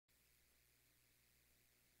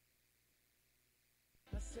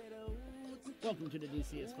Welcome to the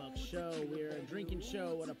As Fck Show. We're a drinking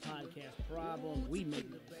show with a podcast problem. We make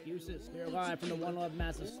no excuses. We're live from the One Love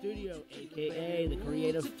Massive Studio, a.k.a. the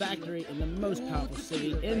Creative Factory in the most powerful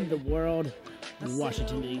city in the world,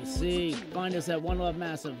 Washington, D.C. Find us at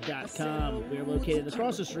onelovemassive.com. We are located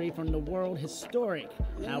across the street from the world historic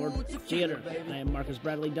Howard Theater. I am Marcus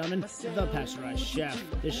Bradley Dunman, the Pasteurized Chef.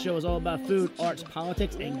 This show is all about food, arts,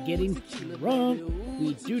 politics, and getting drunk.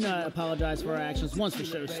 We do not apologize for our actions once the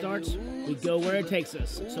show starts. We go where it takes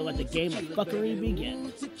us, so let the game of fuckery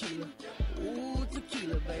begin.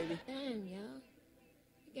 Damn, y'all.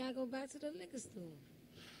 You gotta go back to the liquor store.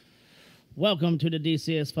 Welcome to the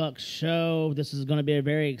As Fck Show. This is going to be a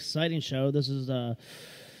very exciting show. This is the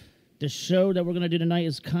show that we're going to do tonight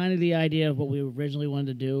is kind of the idea of what we originally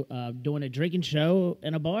wanted to do, doing a drinking show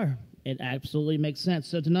in a bar. It absolutely makes sense.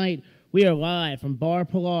 So tonight, we are live from Bar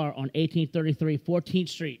Pilar on 1833 14th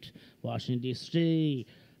Street, Washington, D.C.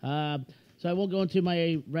 So I won't go into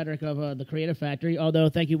my rhetoric of the Creative Factory, although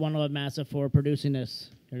thank you, One Love Massive, for producing this.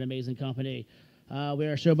 You're an amazing company. We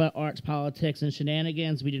are a show about arts, politics, and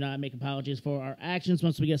shenanigans. We do not make apologies for our actions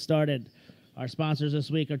once we get started. Our sponsors this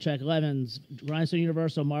week are Czech Levens, Grindstone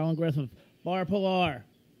Universal, Marlon Griffith, Bar Pilar.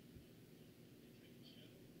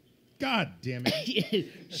 God damn it.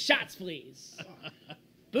 Shots, please.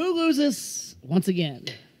 Boo loses once again.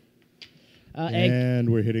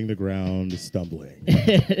 And we're hitting the ground, stumbling.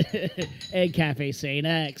 Egg Cafe St.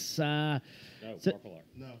 X. No, So- Bar Pilar.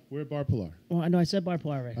 No, we're at Bar Pilar. Well, I know I said Bar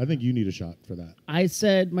Pilar already. I think you need a shot for that. I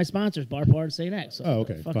said my sponsors, Bar Pilar and St. X. So Oh,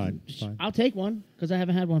 okay, fucking- fine. I'll take one because I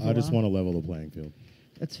haven't had one for a I just while. want to level the playing field.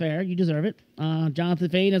 That's fair. You deserve it. Jonathan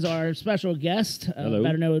Fain is our special guest, Hello.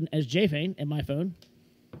 better known as J Fain in my phone.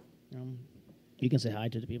 You can say hi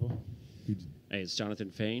to the people. Hey, it's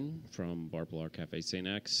Jonathan Fain from Bar Pilar Cafe St.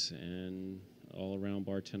 X, and all-around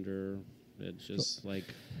bartender that just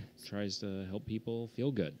tries to help people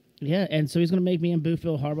feel good. Yeah, and so he's going to make me and Boo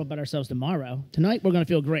feel horrible about ourselves tomorrow. Tonight, we're going to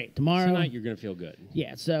feel great. Tomorrow, Tonight you're gonna feel good.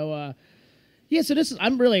 yeah. So, so this is.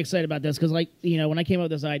 I'm really excited about this because, when I came up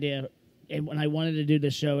with this idea, and when I wanted to do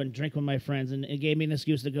this show and drink with my friends, and it gave me an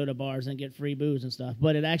excuse to go to bars and get free booze and stuff.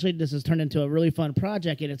 But this has turned into a really fun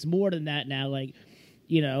project, and it's more than that now.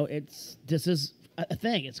 This is a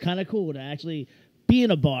thing. It's kind of cool to actually be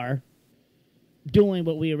in a bar doing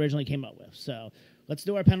what we originally came up with. So let's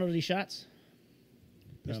do our penalty shots.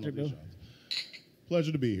 Mr. Penalty Boo. shots.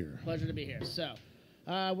 Pleasure to be here. Pleasure to be here. So,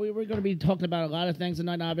 we're going to be talking about a lot of things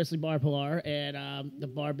tonight. Obviously, Bar Pilar and the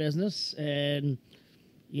bar business, and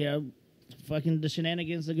fucking the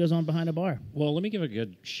shenanigans that goes on behind a bar. Well, let me give a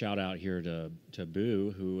good shout out here to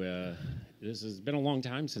Boo, who this has been a long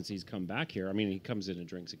time since he's come back here. I mean, he comes in and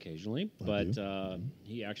drinks occasionally, but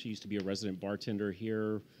he actually used to be a resident bartender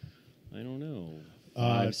here. I don't know,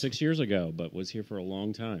 6 years ago, but was here for a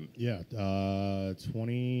long time. Yeah,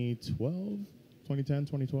 2012, 2010,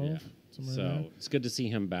 2012. Yeah. Somewhere So in there. it's good to see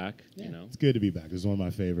him back. Yeah. You know, It's good to be back. This is one of my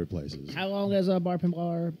favorite places. How long has Bar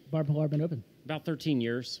Pilar been open? about 13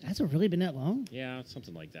 years. Has it really been that long? Yeah,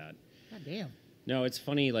 something like that. God damn. No, it's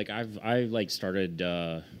funny. I started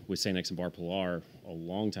with St. X and Bar Pilar a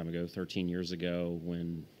long time ago, 13 years ago,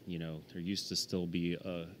 when there used to still be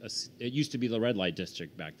it used to be the red light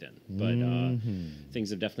district back then, but things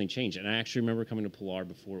have definitely changed. And I actually remember coming to Pilar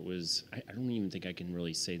before it was. I don't even think I can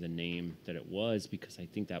really say the name that it was because I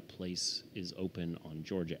think that place is open on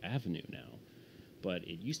Georgia Avenue now. But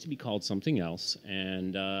it used to be called something else,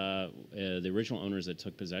 and the original owners that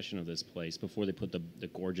took possession of this place before they put the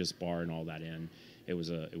gorgeous bar and all that in, it was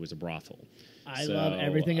a brothel. I love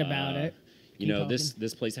everything about it. You know,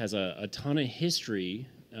 this place has a ton of history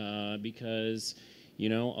because a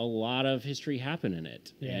lot of history happened in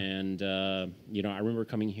it. Yeah. And I remember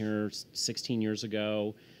coming here 16 years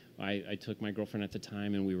ago. I took my girlfriend at the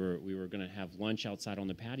time, and we were going to have lunch outside on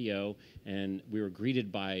the patio, and we were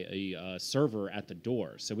greeted by a server at the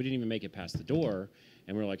door. So we didn't even make it past the door,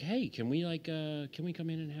 and we were like, "Hey, can we come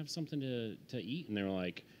in and have something to eat?" And they were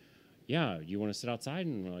like, "Yeah, you want to sit outside?"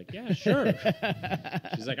 And we're like, "Yeah, sure."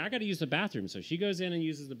 She's like, "I got to use the bathroom," so she goes in and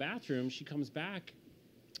uses the bathroom. She comes back.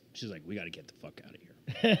 She's like, "We got to get the fuck out of here."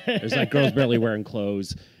 There's girls barely wearing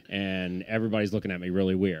clothes, and everybody's looking at me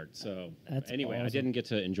really weird. So anyway, awesome. I didn't get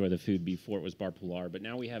to enjoy the food before it was Bar Pilar, but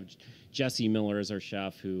now we have Jesse Miller as our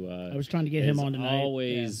chef, who I was trying to get him on tonight.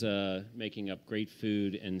 Always making up great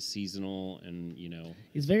food and seasonal, and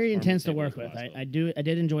he's very intense to work farm-to-table with. philosophy. I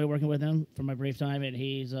did enjoy working with him for my brief time, and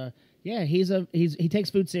he takes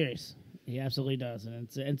food serious. He absolutely does, and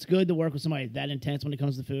it's good to work with somebody that intense when it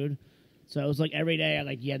comes to food. So it was like every day,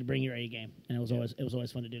 you had to bring your A game, and it was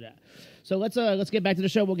always fun to do that. So let's get back to the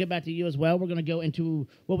show. We'll get back to you as well. We're going to go into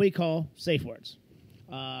what we call safe words.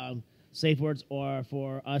 Safe words are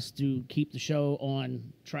for us to keep the show on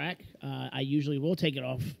track. I usually will take it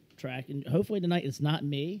off track, and hopefully tonight it's not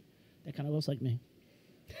me. That kind of looks like me.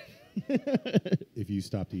 If you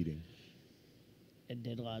stopped eating. And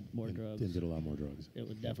did a lot more drugs. And did a lot more drugs. It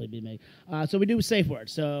would definitely be me. So we do safe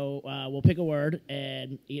words. So we'll pick a word,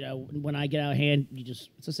 and when I get out of hand,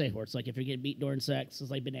 it's a safe word. It's like if you're getting beat during sex,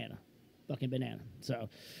 it's like banana, fucking banana. So,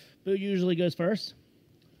 who usually goes first?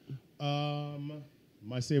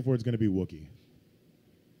 My safe word's gonna be Wookiee.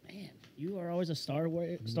 Man, you are always a Star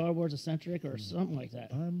Wars eccentric or something like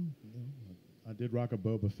that. I did rock a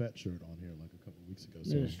Boba Fett shirt on here like a couple weeks ago.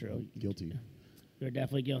 So That is true. I'm guilty. You're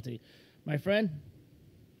definitely guilty, my friend.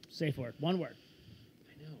 Safe word. One word.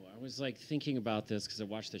 I know. I was like thinking about this because I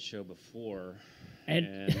watched the show before. And I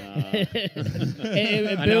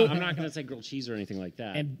know, I'm not going to say grilled cheese or anything like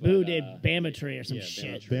that. And Boo did Bamatree or some yeah,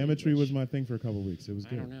 shit. Bamatree was my thing for a couple weeks. It was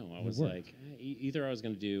good. I don't know. I was like, either I was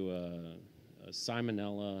going to do a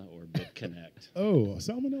salmonella or bit connect. Oh,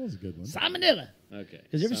 salmonella's a good one. Salmonella. Okay.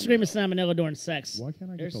 Because you ever screaming salmonella during sex? Why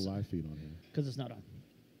can't I get the live feed on here? Because it's not on.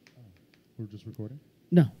 Oh. We're just recording?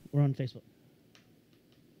 No, we're on Facebook.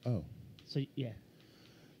 Oh. So, yeah.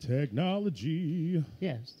 Technology.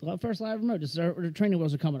 Yeah, it's the first live remote. This is our training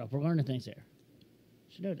wheels are coming up. We're learning things here.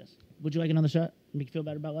 You should know this. Would you like another shot? Make you feel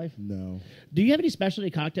better about life? No. Do you have any specialty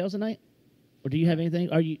cocktails tonight? Or do you have anything?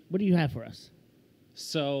 What do you have for us?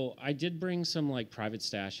 So I did bring some like private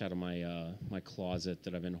stash out of my my closet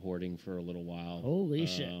that I've been hoarding for a little while. Holy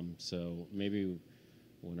shit! So maybe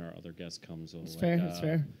when our other guest comes, we'll it's fair. It's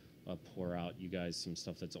fair. Pour out you guys some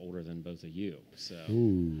stuff that's older than both of you. So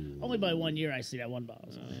only by 1 year I see that one bottle.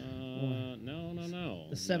 No.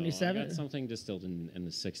 The 77. I got something distilled in the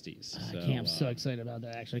 60s. I'm so excited about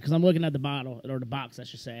that actually because I'm looking at the bottle or the box. I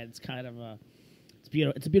should say it's kind of it's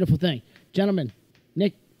beautiful. It's a beautiful thing, gentlemen.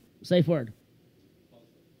 Nick, safe word.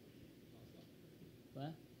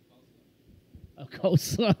 What? Oh,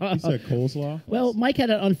 coleslaw. He said coleslaw. Well, Mike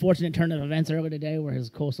had an unfortunate turn of events earlier today where his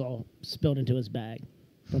coleslaw spilled into his bag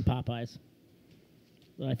from Popeyes.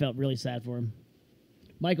 But I felt really sad for him.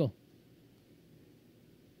 Michael.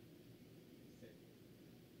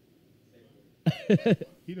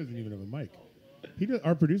 He doesn't even have a mic.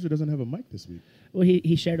 Our producer doesn't have a mic this week. Well,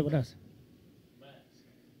 he shared it with us.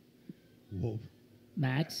 Wolf.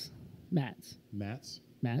 Max. Mats. Mask.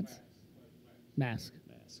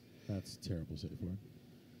 That's a terrible safe word.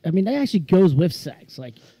 I mean, that actually goes with sex.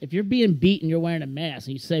 Like, if you're being beat and you're wearing a mask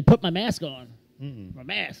and you say, put my mask on. My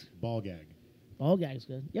mask. Ball gag. Ball gag's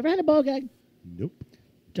good. You ever had a ball gag? Nope.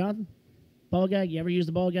 Jonathan? Ball gag? You ever used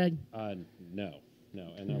a ball gag? No.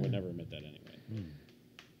 And I would never admit that anyway.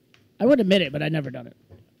 I would admit it, but I've never done it.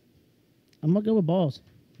 I'm going to go with balls.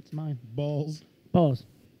 It's mine. Balls.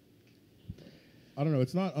 I don't know.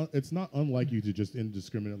 It's not unlike you to just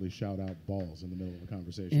indiscriminately shout out balls in the middle of a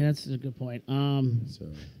conversation. Yeah, that's a good point. So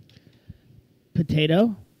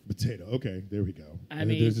potato. Okay, there we go. I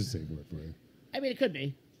mean, there's a safe word for it. I mean, it could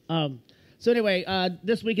be. So anyway,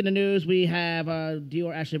 this week in the news, we have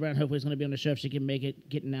Dior Ashley Brown. Hopefully, is going to be on the show if she can make it,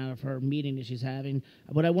 getting out of her meeting that she's having.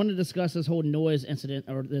 But I want to discuss this whole noise incident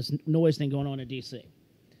or this noise thing going on in D.C.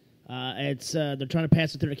 It's they're trying to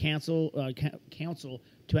pass it through the council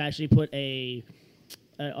to actually put an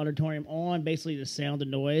auditorium on basically the sound, the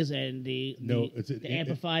noise, and the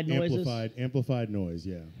amplified noises. Amplified noise,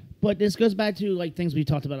 yeah. But this goes back to like things we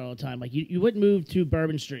talked about all the time. Like you wouldn't move to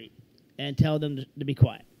Bourbon Street and tell them to be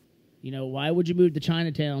quiet. You know, why would you move to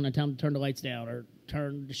Chinatown and tell them to turn the lights down or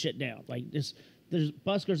turn the shit down? Like there's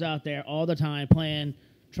buskers out there all the time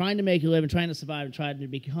trying to make a living, trying to survive, and trying to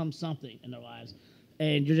become something in their lives,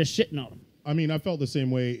 and you're just shitting on them. I mean, I felt the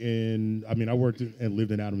same way I worked and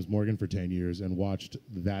lived in Adams Morgan for 10 years and watched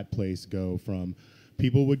that place go from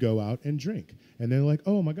people would go out and drink. And they're like,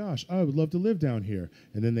 oh my gosh, I would love to live down here.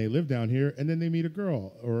 And then they live down here and then they meet a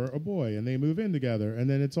girl or a boy and they move in together and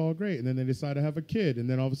then it's all great. And then they decide to have a kid and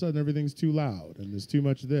then all of a sudden everything's too loud and there's too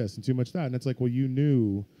much this and too much that. And it's like, well, you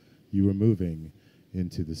knew you were moving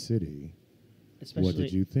into the city. Especially what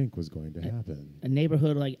did you think was going to happen? A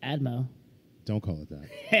neighborhood like Admo. Don't call it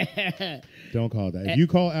that. Don't call it that. If you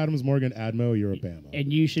call Adams Morgan Admo, you're a Bama.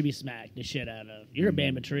 And you should be smacked the shit out of. You're a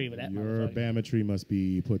Bama tree with that. Your Bama tree must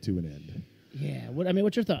be put to an end. Yeah.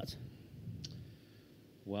 What's your thoughts?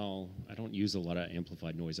 Well, I don't use a lot of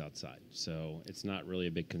amplified noise outside, so it's not really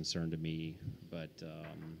a big concern to me. But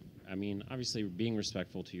I mean, obviously, being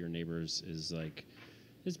respectful to your neighbors is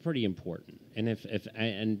pretty important. And if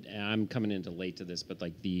I'm coming into late to this, but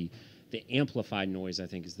like the amplified noise, I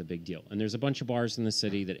think, is the big deal. And there's a bunch of bars in the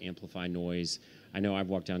city that amplify noise. I know I've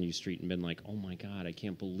walked down U Street and been like, oh my God, I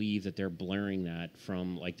can't believe that they're blaring that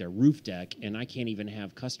from like their roof deck, and I can't even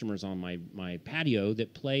have customers on my patio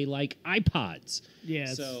that play like iPods. Yeah.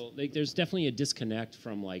 So like, there's definitely a disconnect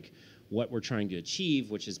from like what we're trying to achieve,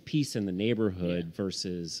 which is peace in the neighborhood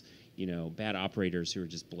versus, you know, bad operators who are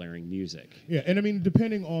just blaring music. Yeah, and I mean,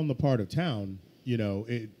 depending on the part of town, you know,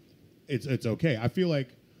 it's okay. I feel like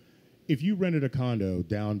if you rented a condo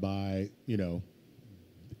down by, you know,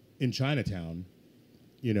 in Chinatown,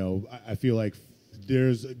 you know, I feel like there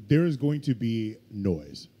is going to be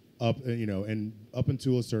noise up, you know, and up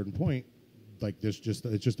until a certain point, like it's just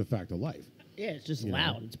a fact of life. Yeah, it's just You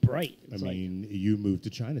loud. know? It's bright. It's I mean, you moved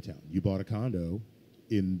to Chinatown. You bought a condo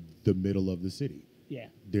in the middle of the city. yeah.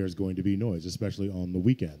 There's going to be noise, especially on the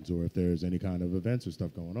weekends or if there's any kind of events or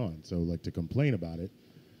stuff going on. So, like, to complain about it,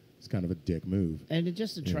 it's kind of a dick move. And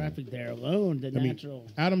just the traffic there alone, the natural.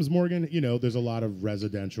 Adams Morgan, you know, there's a lot of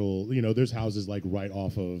residential, you know, there's houses like right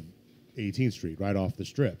off of 18th Street, right off the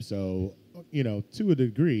strip. So, you know, to a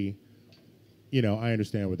degree, you know, I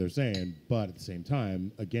understand what they're saying, but at the same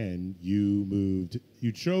time, again, you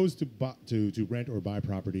chose to rent or buy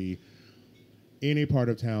property in a part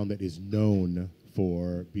of town that is known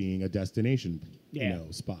for being a destination, you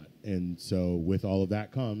know, spot. And so with all of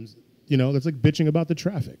that comes, you know, that's like bitching about the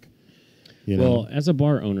traffic. You know? Well, as a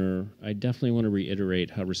bar owner, I definitely want to reiterate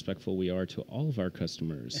how respectful we are to all of our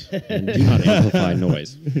customers and do not amplify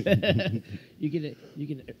noise. You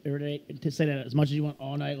can iterate to say that as much as you want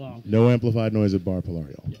all night long. No amplified noise at Bar Pilar,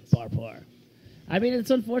 y'all. Bar Pilar. I mean, it's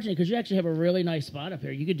unfortunate because you actually have a really nice spot up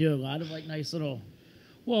here. You could do a lot of like nice little.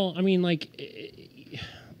 Well, I mean, like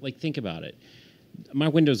think about it. My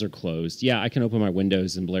windows are closed. Yeah, I can open my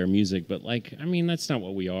windows and blare music, but like, I mean, that's not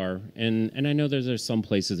what we are. And I know there's some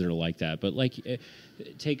places that are like that, but like,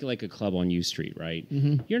 take like a club on U Street, right?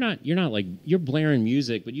 Mm-hmm. You're not like you're blaring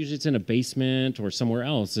music, but usually it's in a basement or somewhere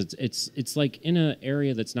else. It's like in an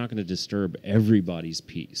area that's not going to disturb everybody's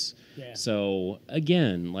peace. Yeah. So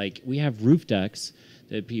again, like we have roof decks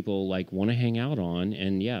that people like want to hang out on,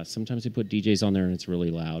 and yeah, sometimes they put DJs on there and it's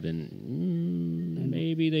really loud, and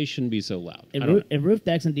maybe they shouldn't be so loud. And roof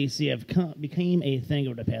decks in DC have became a thing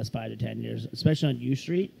over the past 5 to 10 years, especially on U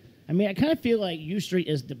Street. I mean, I kind of feel like U Street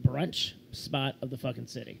is the brunch spot of the fucking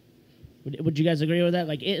city. Would you guys agree with that?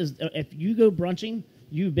 Like, it is. If you go brunching,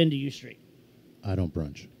 you've been to U Street. I don't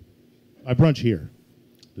brunch. I brunch here.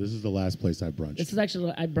 This is the last place I brunched. This is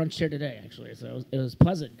actually, I brunched here today, actually. So it was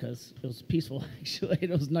pleasant because it was peaceful, actually. It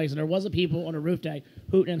was nice. And there wasn't people on a roof deck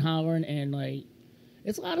hooting and hollering. And, like,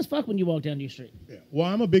 it's loud as fuck when you walk down U Street. Yeah. Well,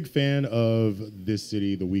 I'm a big fan of this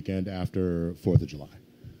city the weekend after 4th of July.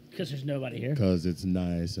 Because there's nobody here. Because it's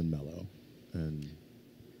nice and mellow. And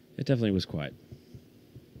It definitely was quiet.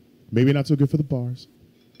 maybe not so good for the bars.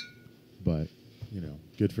 But, you know,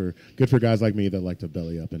 good for guys like me that like to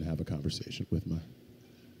belly up and have a conversation with my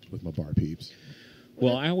bar peeps.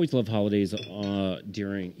 Well, I always love holidays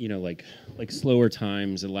during, you know, like slower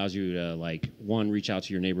times. It allows you to, like, one, reach out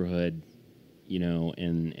to your neighborhood, you know,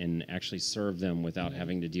 and actually serve them without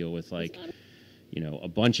having to deal with, like, you know, a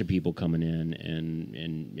bunch of people coming in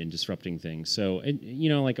and disrupting things. So, you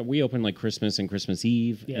know, like we open like Christmas and Christmas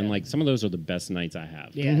Eve, and like some of those are the best nights I have.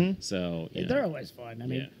 Yeah. Mm-hmm. So they're always fun. I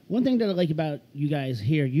mean, one thing that I like about you guys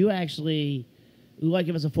here, you actually, like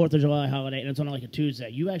if it's a 4th of July holiday and it's on like a Tuesday,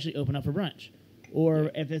 you actually open up for brunch.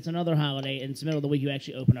 Or if it's another holiday and it's the middle of the week, you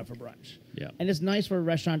actually open up for brunch. Yeah. And it's nice for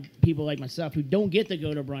restaurant people like myself who don't get to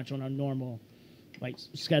go to brunch on a normal like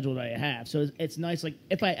schedule that I have. So it's nice. Like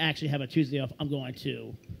if I actually have a Tuesday off, I'm going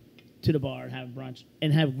to the bar and have brunch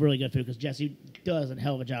and have really good food because Jesse does a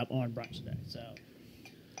hell of a job on brunch today.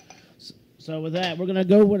 So with that, we're gonna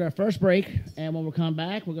go with our first break, and when we come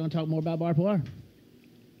back, we're gonna talk more about Bar Pilar.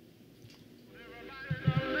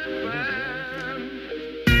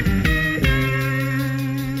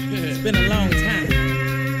 It's been a long time.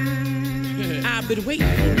 I've been waiting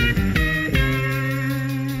for it.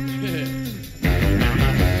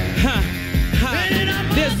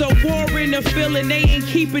 There's a war in the feeling, they ain't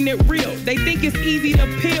keeping it real. They think it's easy to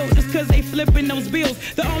peel just cause they flipping those bills.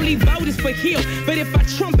 The only vote is for Hill, but if I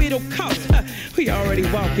trump it'll cost. We already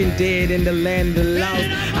walking dead in the land of the lost.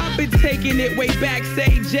 I've been taking it way back,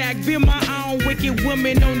 say Jack. Been my own wicked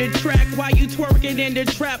woman on the track while you twerking in the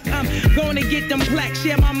trap. I'm gonna get them plaques,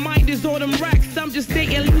 yeah, my mind is on them racks. I'm just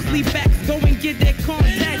stating loosely facts, go and get that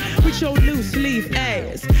contact with your loose leaf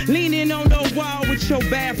ass. Leaning on the wall with your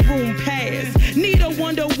bathroom pass. Need a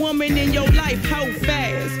Wonder Woman in your life, how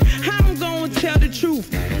fast? I'm gonna tell the truth,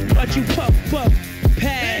 but you puff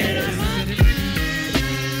pass.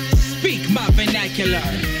 Speak my vernacular.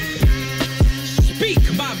 Speak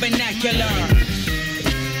my vernacular.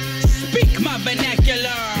 Speak my vernacular.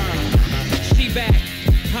 She back,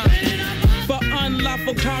 huh? For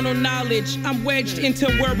unlawful carnal knowledge, I'm wedged into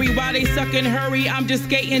worry while they suck and hurry. I'm just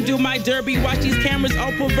skating, do my derby. Watch these cameras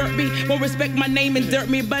all pervert me. Won't respect my name and dirt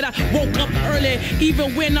me, but I woke up early.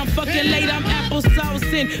 Even when I'm fucking late, I'm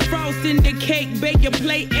applesaucing, frosting the cake, bake your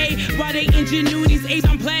plate A. While they ingenue these A's,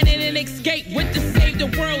 I'm planning an escape with the Save the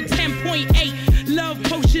World 10.8. Love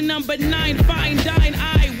potion number 9, fine dine.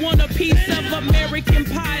 I want a piece of American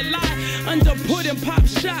pie. Lie under pudding pop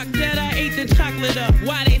shock that I ate the chocolate up.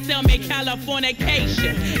 Why they sell me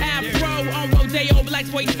Californication? Afro on rodeo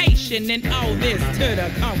blaxploitation, and all this to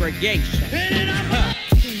the congregation.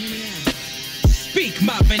 Speak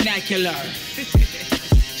my vernacular.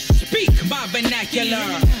 Speak my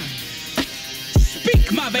vernacular.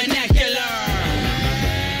 Speak my vernacular.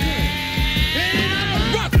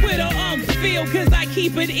 With a feel, cause I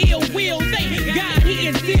keep it ill will. Thank God he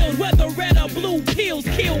instilled whether red or blue pills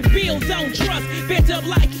kill Bill. Don't trust, bent up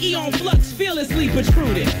like Eon Flux, fearlessly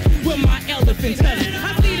protruded with my elephant tusk.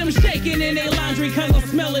 I see them shaking in their laundry cause I'm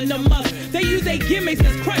smelling the musk. They use their gimmicks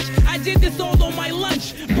as crutch. I did this all on my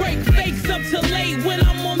lunch. Break fakes up till late. When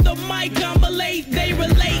I'm on the mic, I'm late. They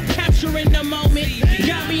relate, capturing the moment.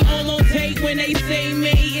 Got me all on tape when they say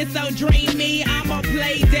me. It's so dreamy. I'm a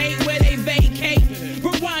play date where they vacate.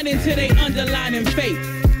 Rewind into they underlining fate.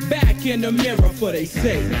 Back in the mirror for they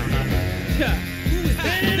say.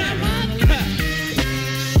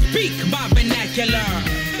 Speak my vernacular.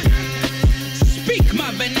 Speak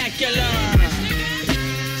my vernacular.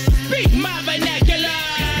 Speak my vernacular.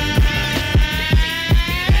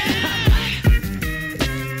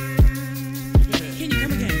 Can you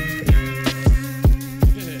come again?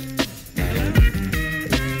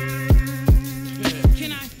 Hello?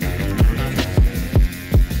 Can I?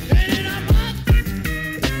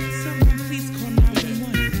 Someone please call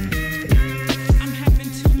 911. I'm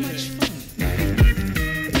having too much fun.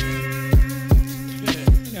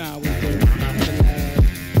 Nah, we good.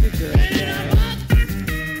 We're good.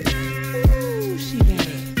 Ooh, she bad.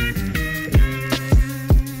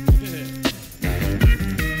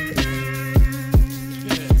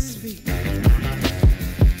 Sweet.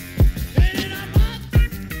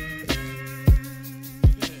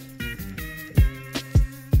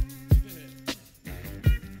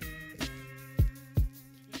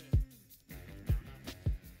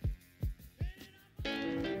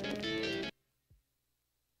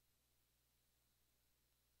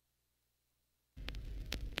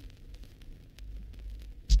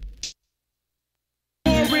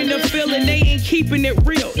 In the feeling, they ain't keeping it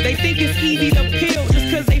real. They think it's easy to peel just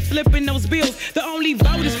cause they flipping those bills. The only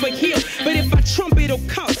vote is for heal, but if I trump it'll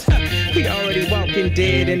cost. We already walking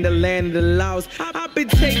dead in the land of the lost. I've been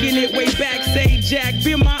taking it way back, say Jack.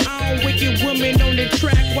 Be my own wicked woman on the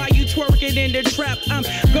track. While you twerking in the trap, I'm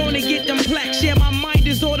gonna get them plaques. Yeah, my mind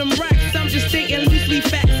is on them racks. I'm just stating loosely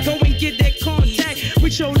facts. Go and get that contact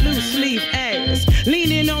with your loose sleeve ass.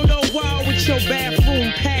 Leaning on the wall with your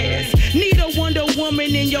bathroom pass. Need a Wonder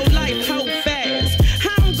Woman in your life, how fast?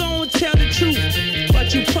 I'm gonna tell the truth,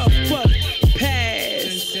 but you puff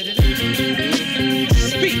pass.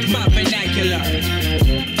 Speak my vernacular.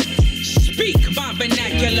 Speak my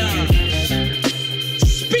vernacular.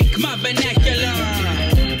 Speak my vernacular.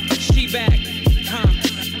 She back, huh?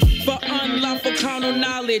 For unlawful carnal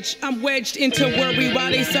knowledge, I'm wedged into worry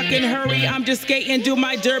while they suck and hurry. I'm just skating, do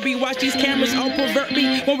my derby. Watch these cameras all pervert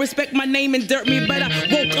me. Won't respect my name and dirt me, but I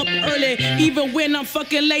woke up early. Even when I'm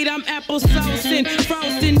fucking late, I'm applesaucing,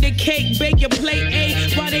 frosting the cake, bake your plate A.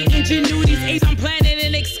 While they ingenue these A's, I'm planning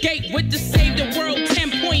an escape with the Save the World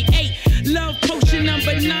 10.8. Love potion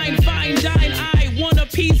number 9, fine dine. I want a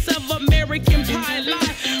piece of American pie.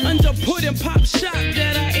 Lie under pudding pop shock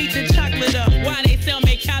that I ate the chocolate up. Why they sell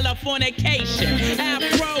me Californication?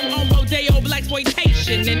 Afro on rodeo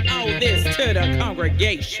blaxploitation, and all this to the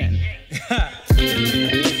congregation.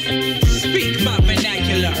 Speak my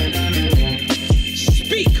vernacular.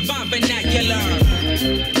 Speak my vernacular.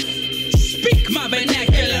 Speak my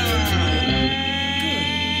vernacular.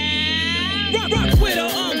 Rock with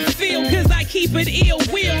a feel, cause I keep it ill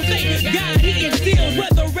will. Thank God he instilled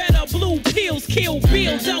whether red or blue pills kill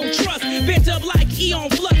Bill. Don't trust, bent up like Eon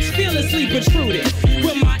Flux, fearlessly protruded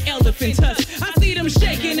with my elephant tusk. I see them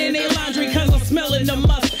shaking in their laundry cause I'm smelling the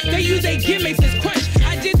musk. They use their gimmicks as crutch.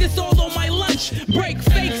 I did this all on my lunch. Break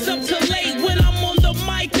fakes up till late. When I'm on the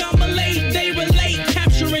mic, I'm late. They relate,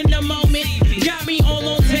 capturing the moment. Got me all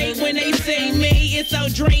on tape when they say me. It's so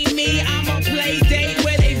dreamy. I'm a play date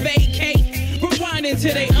where they vacate. Rewind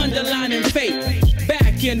into they underlining fate.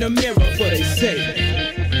 Back in the mirror for they say.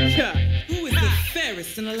 Who is the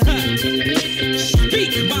fairest in the land?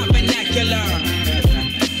 Speak my vernacular.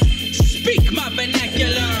 Speak Speak my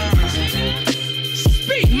vernacular.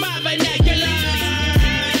 Speak my vernacular.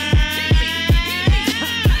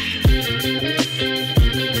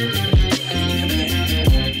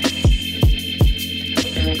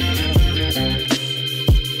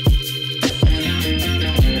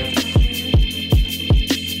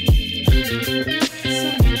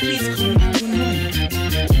 Someone please call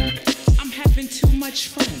 911. I'm having too much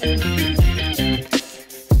fun.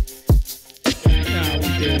 Nah, we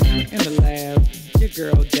do. In the lab, your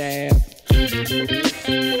girl Dab.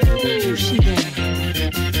 Ooh, she bad.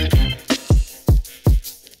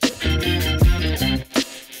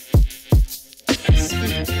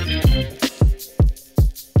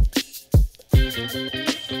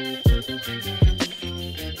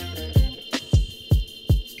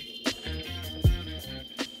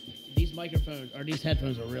 These microphones or these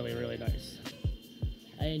headphones are really, really nice.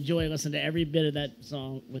 I enjoy listening to every bit of that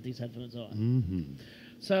song with these headphones on. Mm-hmm.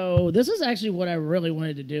 So this is actually what I really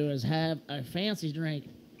wanted to do, is have a fancy drink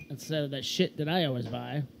instead of that shit that I always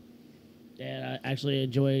buy. And I actually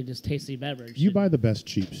enjoy this tasty beverage. You buy the best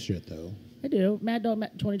cheap shit, though. I do. Mad Dog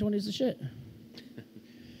 2020 is the shit.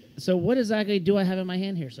 So what exactly do I have in my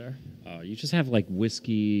hand here, sir? You just have like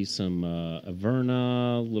whiskey, some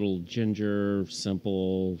Averna, little ginger,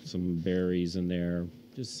 simple, some berries in there.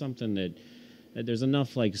 Just something that there's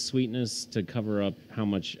enough like sweetness to cover up how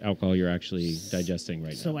much alcohol you're actually digesting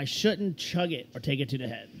right now. So I shouldn't chug it or take it to the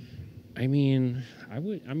head. I mean,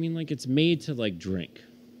 like it's made to like drink.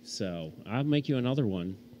 So I'll make you another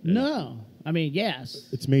one. No. I mean, yes.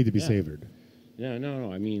 It's made to be Yeah. savored. Yeah,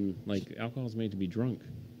 no. I mean, like alcohol's made to be drunk.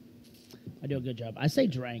 I do a good job. I say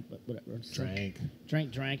drank, but whatever.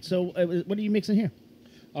 Drank. So what are you mixing here?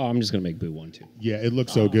 Oh, I'm just gonna make Boo one too. Yeah, it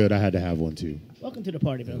looks so good. I had to have one, too. Welcome to the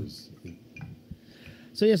party, Bill.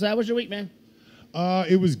 So, yes, how was your week, man?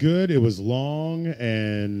 It was good. It was long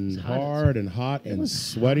and It's hot. hard and hot and was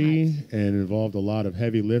sweaty and involved a lot of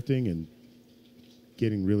heavy lifting and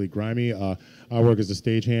getting really grimy. I work as a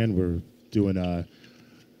stagehand. We're doing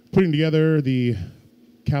putting together the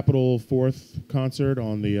Capitol 4th concert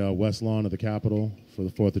on the west lawn of the Capitol for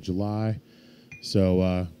the 4th of July.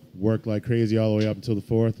 So worked like crazy all the way up until the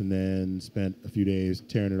 4th and then spent a few days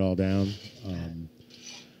tearing it all down.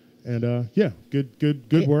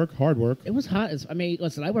 Good work, hard work. It was hot.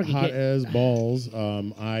 Listen, I work at Hot as balls.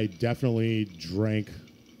 I definitely drank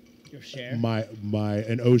your share.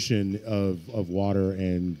 an ocean of water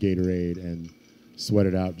and Gatorade and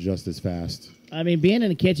sweated out just as fast. I mean, being in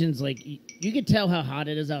the kitchens, like, you can tell how hot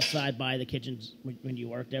it is outside by the kitchens when you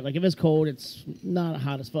work there. Like, if it's cold, it's not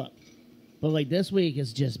hot as fuck. But, like, this week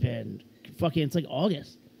has just been fucking, it's like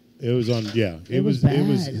August. It was on, yeah. It was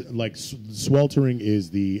bad. like sweltering is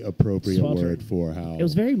the appropriate word for how. It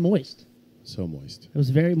was very moist. So moist. It was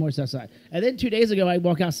very moist outside. And then 2 days ago, I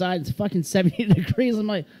walk outside, it's fucking 70 degrees. I'm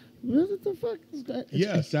like, what the fuck is that?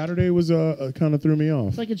 Yeah, Saturday was kind of threw me off.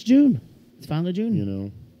 It's like it's June. It's finally June. You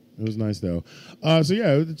know, it was nice though. So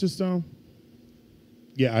yeah, it just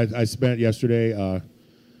I spent yesterday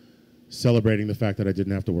celebrating the fact that I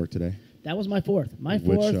didn't have to work today. That was my fourth. My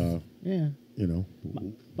Which, fourth. Yeah. You know,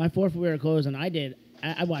 My fourth, we were closed, and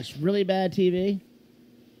I watched really bad TV,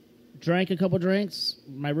 drank a couple drinks.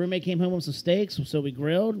 My roommate came home with some steaks, so we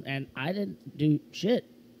grilled, and I didn't do shit.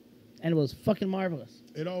 And it was fucking marvelous.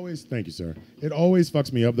 Thank you, sir. It always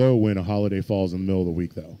fucks me up, though, when a holiday falls in the middle of the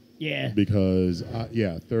week, though. Yeah. Because,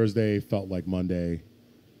 Thursday felt like Monday.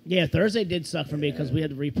 Yeah, Thursday did suck for me because we had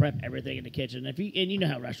to re-prep everything in the kitchen. And you know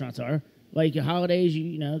how restaurants are. Like, your holidays,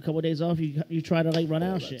 you know, a couple of days off, you try to, like, run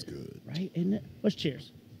out of shit. That's good. Right? Isn't it? Let's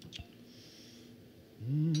cheers.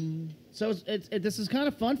 So this is kind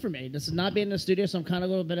of fun for me. This is not being in the studio, so I'm kind of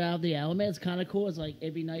a little bit out of the element. It's kind of cool. It's like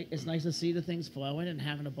it'd be nice. It's nice to see the things flowing and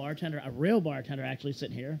having a real bartender, actually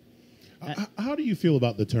sitting here. How do you feel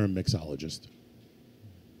about the term mixologist?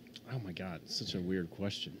 Oh my God, such a weird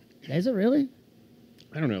question. Is it really?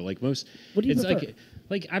 I don't know. Like most, What do you it's prefer?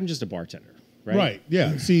 like I'm just a bartender, right?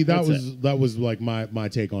 Yeah. See, That's that was like my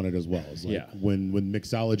take on it as well. It's like Yeah. when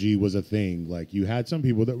mixology was a thing, like you had some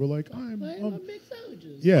people that were like, I'm I'm a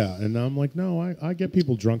mixologist. yeah, and I'm like, no, I get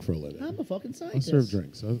people drunk for a living. I'm a fucking I scientist. serve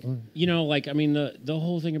drinks. You know, like I mean, the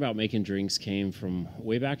whole thing about making drinks came from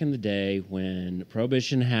way back in the day when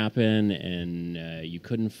Prohibition happened and you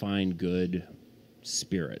couldn't find good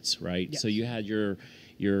spirits, right? Yes. So you had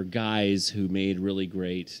your guys who made really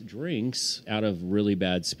great drinks out of really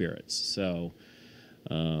bad spirits. So,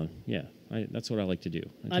 that's what I like to do.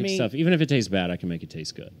 I take mean- stuff, even if it tastes bad, I can make it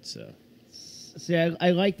taste good. So, See,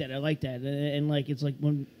 I like that. I like that. And like, it's like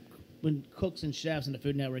when cooks and chefs and the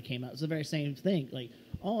Food Network came out, it's the very same thing. Like,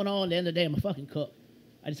 all in all, at the end of the day, I'm a fucking cook.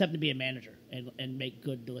 I just happen to be a manager and make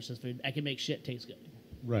good, delicious food. I can make shit taste good.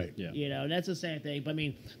 Right. Yeah. You know, that's the same thing. But I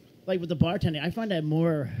mean, like with the bartending, I find that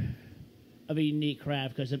more of a unique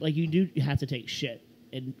craft because like you have to take shit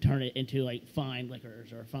and turn it into like fine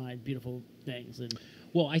liquors or fine, beautiful things. And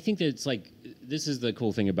Well, I think that it's like this is the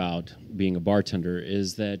cool thing about being a bartender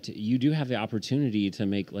is that you do have the opportunity to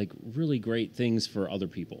make like really great things for other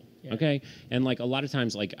people. Yeah. Okay, and like a lot of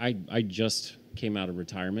times, like I just came out of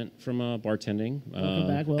retirement from bartending.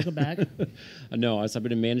 Welcome back. No, I've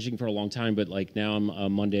been managing for a long time, but like now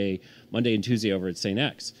I'm Monday and Tuesday over at St.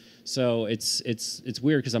 X. So it's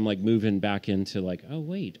weird because I'm like moving back into like, oh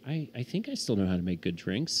wait, I think I still know how to make good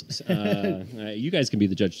drinks. You guys can be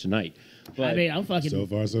the judge tonight. But I mean, I'm fucking. So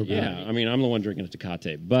far, so good. yeah, I mean, I'm the one drinking a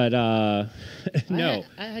Tecate, but no.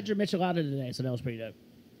 I had your Michelada today, so that was pretty dope.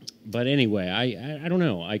 But anyway, I don't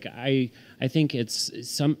know. Like I think it's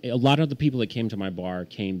a lot of the people that came to my bar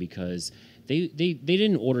came because they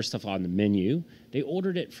didn't order stuff on the menu. They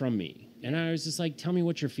ordered it from me. And I was just like, tell me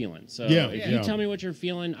what you're feeling. So if you tell me what you're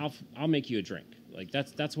feeling, I'll make you a drink. Like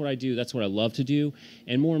that's what I do. That's what I love to do.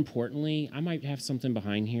 And more importantly, I might have something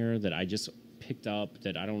behind here that I just picked up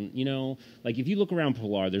that I don't, like if you look around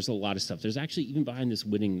Pilar, there's a lot of stuff. There's actually even behind this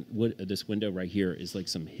this window right here is like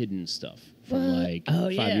some hidden stuff from like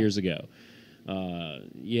 5 years ago.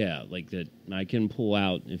 Like that I can pull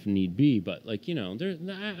out if need be, but like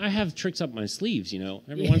I have tricks up my sleeves.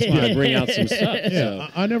 Every once in a while I bring out some stuff. Yeah, So.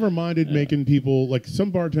 I never minded making people like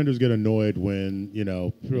some bartenders get annoyed when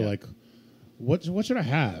people are like, what should I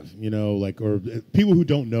have? Or people who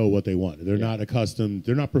don't know what they want. They're not accustomed.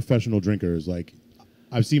 They're not professional drinkers. Like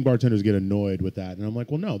I've seen bartenders get annoyed with that, and I'm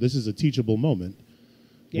like, well, no, this is a teachable moment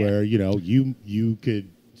where you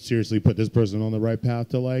could seriously put this person on the right path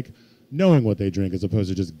to like knowing what they drink as opposed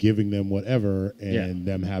to just giving them whatever and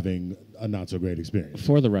them having a not so great experience.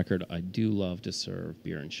 For the record, I do love to serve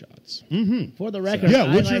beer and shots. Mm-hmm. For the record, Yeah, I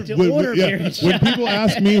like to order beer and when shots. people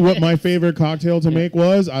ask me what my favorite cocktail to make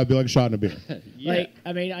was, I'd be like, shot and a beer. Like,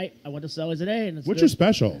 I mean, I went to Sully's today, and it's What's good. your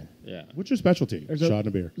special? Yeah. What's your specialty? There's Shot and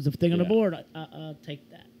a beer. There's a thing on the Yeah. board. I'll take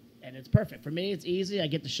that, and it's perfect for me. It's easy. I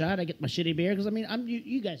get the shot. I get my shitty beer because I mean,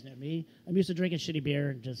 you guys know me. I'm used to drinking shitty beer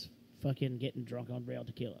and just fucking getting drunk on real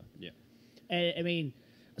tequila. Yeah. And, I mean,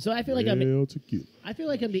 so I feel like Real tequila. I'm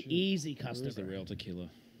the easy customer. Where's the real tequila?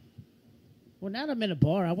 Well, now that I'm in a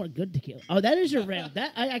bar, I want good tequila. Oh, that is your rail.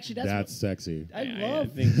 That's Sexy. I I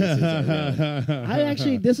love. think this is a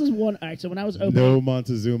real. This is one. All right, so when I was opening, No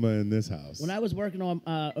Montezuma in this house. when I was working on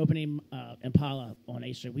opening Impala on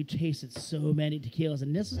 8th Street, we tasted so many tequilas,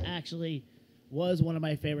 and this was one of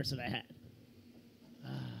my favorites that I had.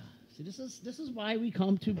 See, this is why we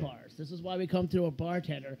come to bars. This is why we come to a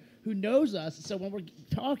bartender who knows us. So when we're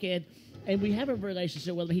talking and we have a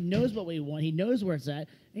relationship with him, he knows what we want. He knows where it's at,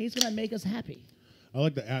 and he's going to make us happy. I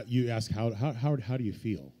like that you ask how do you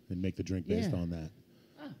feel and make the drink based on that.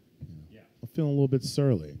 Yeah. I'm feeling a little bit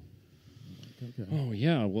surly. Okay. Oh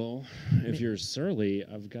yeah, well, if you're surly,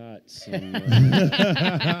 I've got some.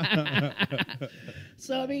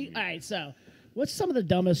 So I mean, all right. So, what's some of the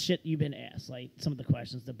dumbest shit you've been asked? Like some of the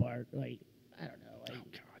questions the bar, like I don't know. Like, Oh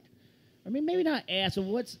God. I mean, maybe not asked. But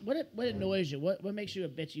what annoys you? What makes you a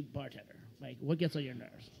bitchy bartender? Like, what gets on your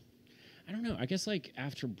nerves? I don't know. I guess like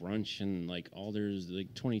after brunch and like all there's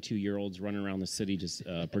like 22-year-olds running around the city just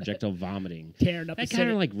projectile vomiting. Tearing up That the kind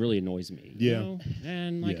city. of like really annoys me. Yeah. You know?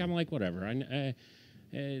 And like Yeah. I'm like whatever.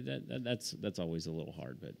 That's always a little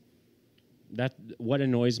hard, but what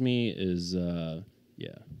annoys me is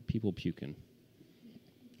people puking.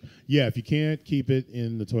 Yeah, if you can't keep it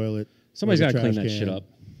in the toilet, Somebody's or the gotta clean trash that shit can, up.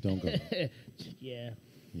 Don't go. Yeah.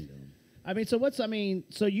 You know. I mean,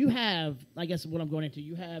 so you have, I guess what I'm going into,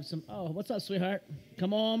 you have some, what's up, sweetheart?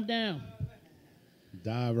 Come on down.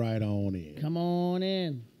 Dive right on in. Come on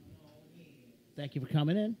in. Thank you for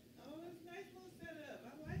coming in. Oh, it's nice little setup.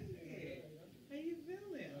 I like it. How you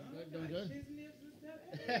feeling? Oh, Doing my good. gosh, his nips and stuff.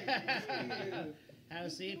 Hey. Have a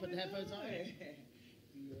seat, put the headphones on.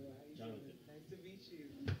 Jonathan. Nice to meet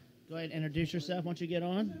you. Go ahead and introduce yourself once you get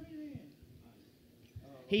on.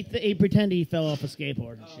 He pretended he fell off a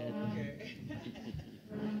skateboard and shit. Okay.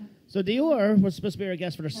 So Dior was supposed to be our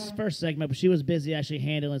guest for the first segment, but she was busy actually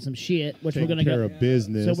handling some shit, which we're Taking going to care go. of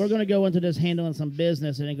business. So we're going to go into this handling some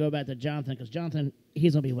business and then go back to Jonathan, because Jonathan,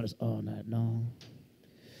 he's going to be with us all night long.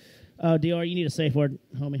 Dior, you need a safe word,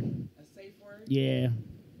 homie. A safe word? Yeah.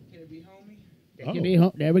 Can it be homie? It can be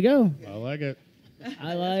there we go. I like it.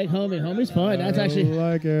 I like homie. Homie's fun. That's I actually...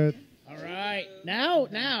 like it. All right. Now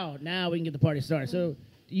we can get the party started. So,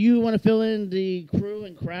 you want to fill in the crew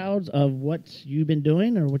and crowds of what you've been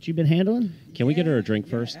doing or what you've been handling? Can we get her a drink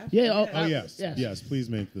first? Yeah. Oh yes. Please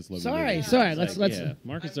make this lovely. Sorry. Let's. Yeah,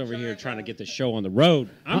 Marcus over here trying to get the show on the road.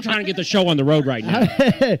 I'm trying to get the show on the road right now. All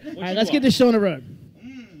right, let's get this show on the road.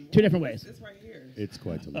 Two different ways. This right here. It's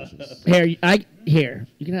quite delicious. Here.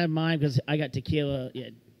 You can have mine because I got tequila. Yeah,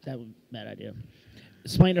 that was a bad idea.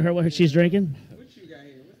 Explain to her what she's drinking. What you got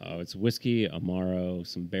here? Oh, it's whiskey, Amaro,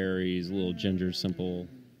 some berries, a little ginger, simple.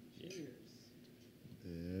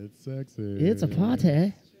 It's sexy. It's a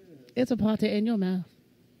party. It's a party in your mouth.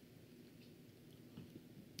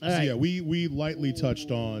 All right. So yeah, we lightly touched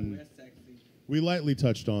on That's sexy.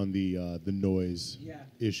 the noise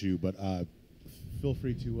issue, but feel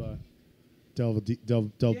free to delve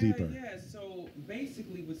deeper. Yeah. So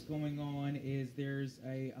basically, what's going on is there's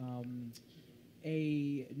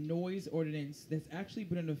a noise ordinance that's actually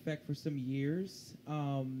been in effect for some years.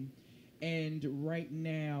 And right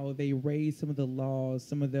now, they raised some of the laws,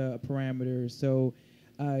 some of the parameters. So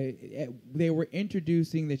they were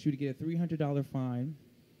introducing that you would get a $300 fine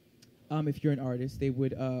if you're an artist. They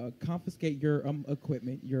would confiscate your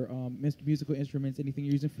equipment, your musical instruments, anything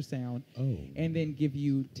you're using for sound, and then give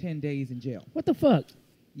you 10 days in jail. What the fuck?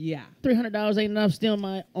 Yeah. $300 ain't enough. Stealing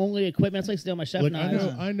my only equipment. It's like stealing my chef Like knives.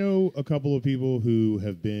 I know a couple of people who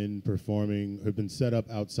have been set up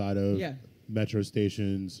outside of metro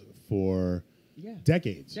stations for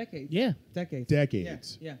decades. Yeah.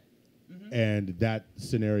 Decades. Yeah. Mm-hmm. And that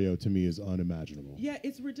scenario to me is unimaginable. Yeah,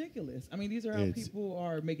 it's ridiculous. I mean, these are how people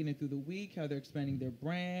are making it through the week, how they're expanding their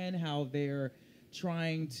brand, how they're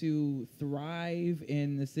trying to thrive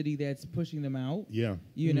in the city that's pushing them out. Yeah.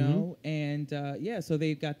 You know? And, so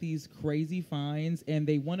they've got these crazy fines, and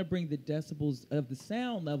they want to bring the decibels of the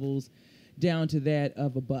sound levels down to that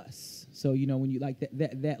of a bus. So, when you like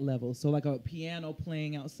that level. So like a piano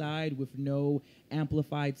playing outside with no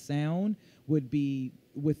amplified sound would be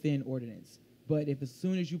within ordinance. But if as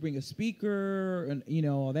soon as you bring a speaker and,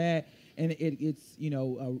 all that, and it's,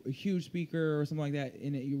 a huge speaker or something like that,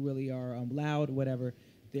 and you really are loud or whatever,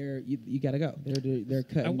 you got to go. They're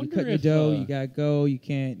cutting. You cut your dough, you got to go. You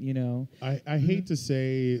can't, I hate to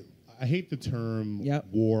say... I hate the term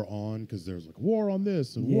war on because there's like war on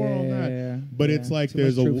this and war on that, but it's like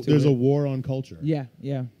there's a war on culture. Yeah.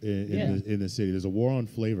 In the city, there's a war on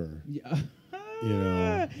flavor.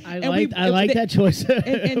 Yeah. I like that choice.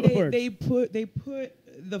 And they put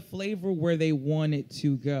the flavor where they want it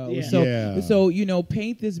to go. Yeah. So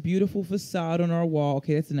paint this beautiful facade on our wall.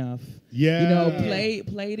 Okay, that's enough. Yeah.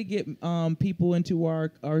 Play to get people into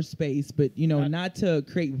our space, but not to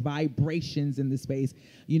create vibrations in the space.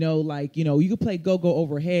 You can play go-go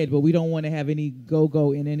overhead, but we don't want to have any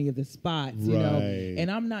go-go in any of the spots. Right. And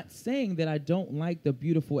I'm not saying that I don't like the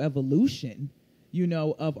beautiful evolution,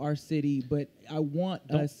 of our city, but I want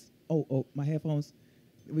us. Oh, my headphones.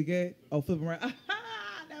 We good? Oh, flip them around.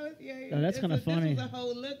 Oh, that's kind of funny. This was a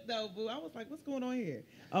whole look, though, boo. I was like, what's going on here?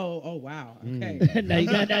 Oh, wow. Okay. now you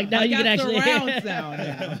can actually surround sound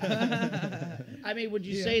now. I mean, would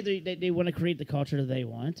you say they want to create the culture that they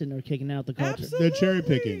want, and they're kicking out the culture? Absolutely. They're cherry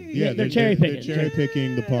picking. Yeah, they're cherry picking. They're cherry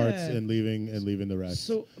picking the parts and leaving the rest.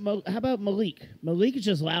 So, how about Malik? Malik is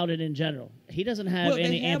just loud and in general. He doesn't have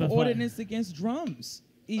any they have amplifier. ordinance against drums.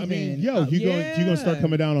 Even. I mean, you gonna start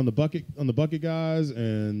coming down on the bucket guys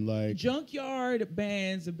and like junkyard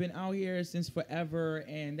bands have been out here since forever,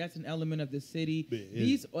 and that's an element of the city.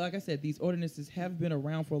 These, like I said, these ordinances have been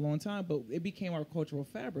around for a long time, but it became our cultural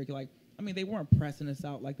fabric. Like, I mean, they weren't pressing us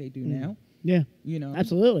out like they do now. Yeah,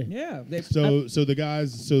 absolutely. Yeah. So the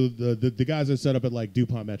guys are set up at like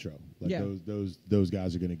DuPont Metro. Like those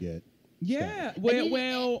guys are gonna get. Yeah,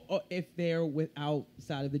 well, if they're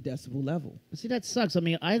outside of the decibel level. See, that sucks. I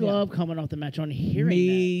mean, I love coming off the metro and hearing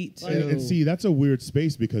Me that. too. And see, that's a weird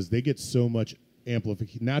space because they get so much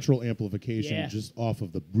natural amplification just off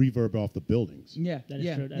of the reverb off the buildings. Yeah, that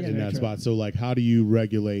is true. That's in that true. spot. So, like, how do you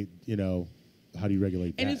regulate? How do you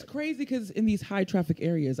regulate that? And it's crazy because in these high traffic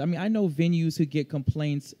areas, I mean, I know venues who get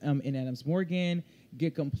complaints in Adams Morgan,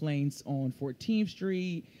 get complaints on 14th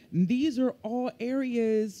Street. And these are all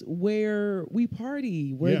areas where we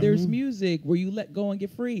party, where there's music, where you let go and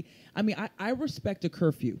get free. I mean, I respect a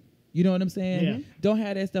curfew. You know what I'm saying? Yeah. Don't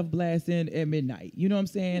have that stuff blasting at midnight. You know what I'm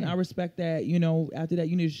saying? Yeah. I respect that. After that,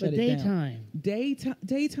 you need to shut it down.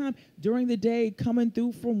 Daytime. During the day, coming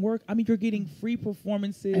through from work. I mean, you're getting free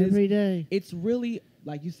performances. Every day. It's really,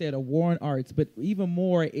 like you said, a war on arts. But even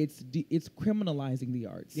more, it's criminalizing the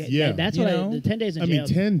arts. Yeah. That's what the 10 days in jail. I mean,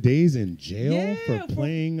 10 days in jail for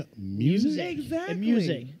playing music? Exactly. And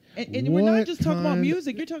music. And we're not What just talking about kind-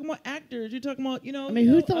 music. You're talking about actors. You're talking about, I mean,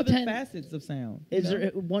 who thought other 10 facets of sound. Is you know?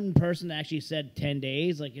 there one person that actually said 10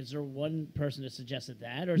 days? Like, is there one person that suggested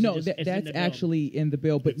that? Or is No, it just, it's in that's the bill? actually in the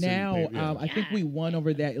bill. But It's in the now, bill, yeah. I think we won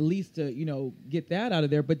over that at least to, get that out of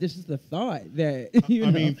there. But this is the thought that,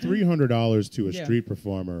 I mean, $300 to a Yeah. street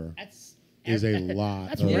performer is a lot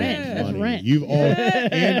That's of rent. money. That's rent. You've all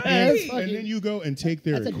and Right. then you go and take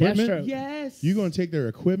their That's a equipment. Deathstroke. yes. You go and take their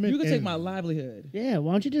equipment. You can and take my livelihood. Yeah,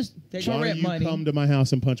 why don't you just Take Why my don't rent you money. come to my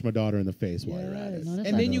house and punch my daughter in the face while you're at Yes. it? No, that's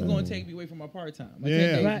And not then you're good. going to take me away from my part-time. My Yeah.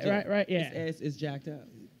 10 days Right, job. right, yeah. It's jacked up.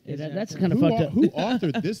 Yeah, It's jacked that's up. kind of Who, fucked up. who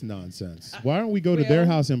authored this nonsense? Why don't we go to their Well-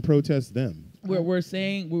 house and protest them? We were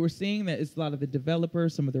seeing that it's a lot of the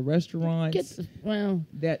developers, some of the restaurants Well,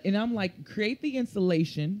 and I'm like, create the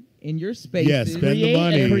installation in your spaces. Yeah, spend the Create-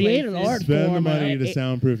 money. create an art Spend the form, money to it-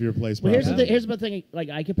 soundproof your place. well, here's the properly. thing. Here's the thing.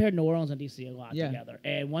 Like, I compared New Orleans and DC a lot Yeah. together.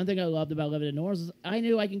 And one thing I loved about living in New Orleans is I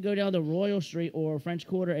knew I can go down to Royal Street or French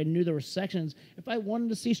Quarter and knew there were sections if I wanted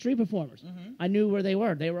to see street performers. I knew where they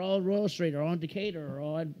were. They were all on Royal Street or on Decatur or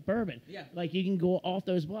on Bourbon. Yeah. Like, you can go off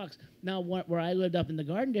those blocks. Now, where I lived up in the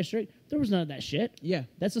Garden District, there was none of that shit. Yeah.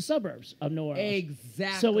 That's the suburbs of New Orleans.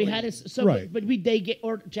 Exactly. So we had it. So, Right. but they get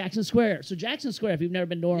or Jackson Square. So Jackson Square, if you've never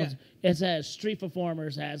been to New Orleans, it has street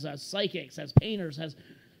performers, has psychics, has painters, has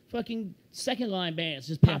fucking second line bands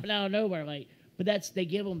just popping out of nowhere. Like, but they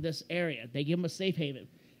give them this area. They give them a safe haven,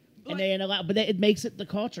 and they allow. But it makes it the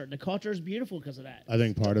culture. The culture is beautiful because of that. I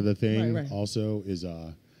think part of the thing Right. also is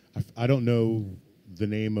I don't know the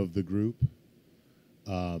name of the group,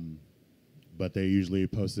 but they usually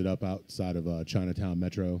post it up outside of Chinatown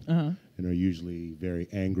Metro, and are usually very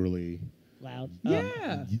angrily Loud.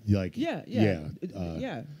 Yeah. like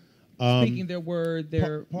Yeah. Speaking their word,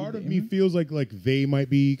 their part of me feels like they might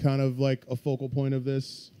be kind of like a focal point of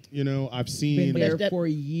this. I've seen been there that- for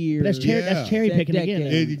years. But that's cherry That picking again.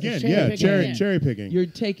 decade. It's again, cherry picking. cherry picking. You're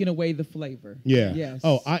taking away the flavor. Yeah. Yes.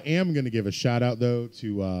 Oh, I am going to give a shout out though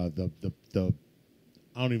to the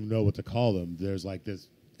I don't even know what to call them. There's like this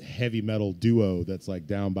heavy metal duo that's like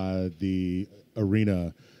down by the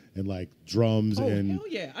arena and like drums Oh, and hell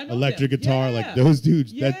yeah. I know electric them. guitar. Yeah. Like those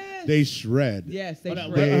dudes Yes. that they shred. Yes, they Hold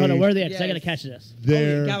on, shred. hold on, where are they at? 'Cause I Yes. gotta catch this.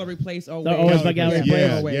 They're Gallery Place always. They're always by Gallery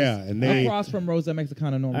yeah, Always. yeah, and they across from Rosa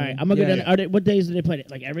Mexicana normally. All right, I'm gonna go Yeah. down. Are they, what days do they play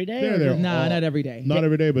it? Like every day? They're or there. just Nah, all- not every day. not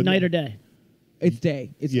every day, but night or day? It's day.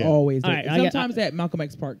 It's Yeah. always day. All right, I got- Sometimes at Malcolm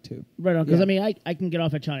X Park too. Right on. Because Yeah. I mean, I can get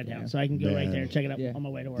off at Chinatown, Yeah. so I can go right Man. there and check it out Yeah. on my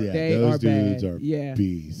way to work. Yeah, They those are dudes bad. are Yeah.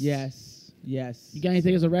 beasts. Yes. You got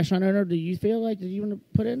anything as a restaurant owner? Do you feel like that you want to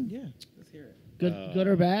put in? Yeah. Let's hear it. Good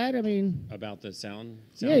or bad? I mean, About the sound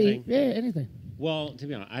yeah, thing? yeah, anything. Well, to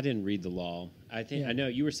be honest, I didn't read the law. I think Yeah. I know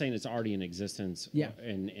you were saying it's already in existence. Yeah.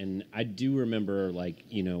 And I do remember, like,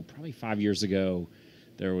 probably 5 years ago,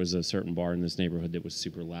 there was a certain bar in this neighborhood that was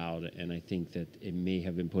super loud, and I think that it may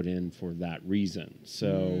have been put in for that reason.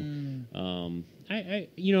 So, I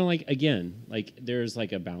like, again, like, there's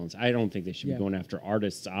like a balance. I don't think they should Yeah. be going after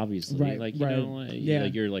artists, obviously. Right, Like, right. Yeah.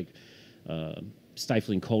 like you're like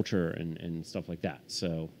stifling culture and stuff like that.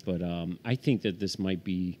 So, but I think that this might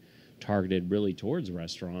be targeted really towards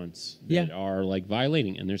restaurants that Yeah. are like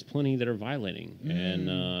violating, and there's plenty that are violating. And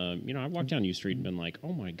I walked down U Street and been like,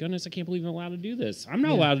 oh my goodness, I can't believe I'm allowed to do this. I'm not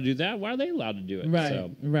Yeah. allowed to do that. Why are they allowed to do it? Right.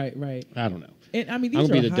 So Right. I don't know. And I mean, I'm these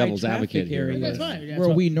gonna are be the high devil's advocate traffic here. areas That's fine. That's where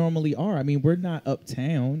what- we normally are. I mean, we're not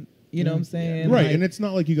uptown. You know what I'm saying? Right, Like, and it's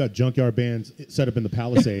not like you got junkyard bands set up in the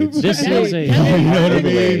Palisades. This Yeah. is a Yeah. You know what I by the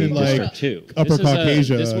way, mean? And, like, District 2. Upper This is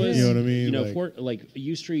Caucasia, this was, you know what I mean? Like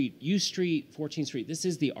U Street, 14th Street. This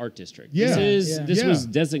is the art district. Yeah. This Yeah. was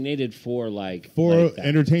designated for like For that.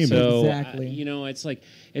 entertainment. So Exactly. it's like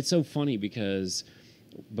it's so funny because,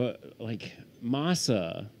 but like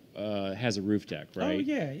Masa has a roof deck, right? Oh,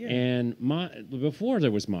 yeah, yeah. And before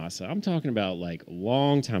there was Masa, I'm talking about like a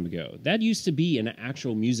long time ago. That used to be an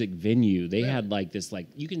actual music venue. They had like this, like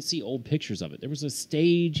you can see old pictures of it. There was a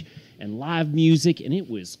stage and live music, and it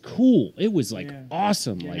was cool. It was like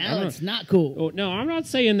awesome. Like I Now don't it's not cool. Oh, no, I'm not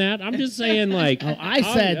saying that. I'm just saying like I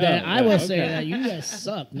said that. I will say okay. that. You guys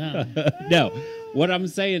suck. No. No, what I'm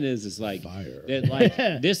saying is like Fire. that. Like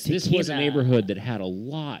this was a Tequila. neighborhood that had a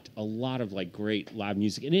lot of like great live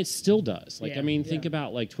music, and it still does. Like Yeah. I mean, think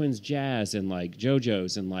about like Twins Jazz and like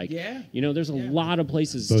JoJo's and like Yeah. there's a Yeah. lot of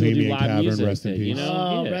places that still do Bohemian live Tavern, music. rest in that, peace.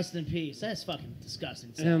 Oh, yeah. rest in peace. That's fucking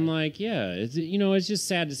disgusting. And like, yeah, it's just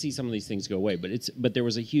sad to see some of these things go away. But there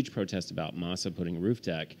was a huge protest about Masa putting a roof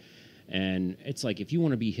deck, And it's like, if you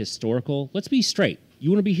want to be historical, let's be straight. You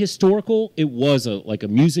want to be historical? It was a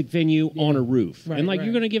music venue on a roof, Right, and like right.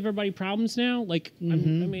 you're going to give everybody problems now. Like, I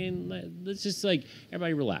mean, let's just like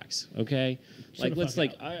everybody relax, okay? Like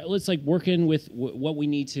let's work in with what we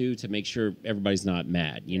need to make sure everybody's not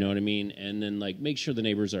mad. You know what I mean? And then like make sure the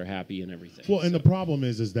neighbors are happy and everything. Well, and the problem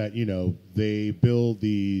is that they build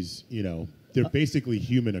these they're basically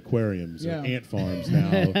human aquariums or ant farms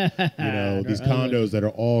now. These condos that are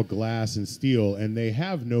all glass and steel, and they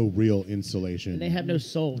have no real insulation. And they have no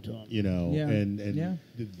soul to them. And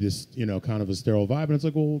this kind of a sterile vibe. And it's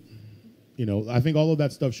like, well, I think all of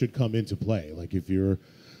that stuff should come into play. Like if you're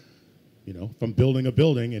from building a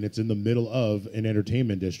building and it's in the middle of an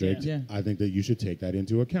entertainment district, I think that you should take that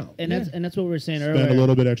into account. And that's what we were saying earlier. Spend a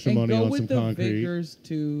little bit extra And money go on with some the concrete.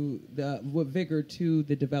 vigor to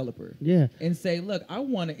the developer. Yeah. And say, look, I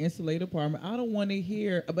want to insulate apartment. I don't want to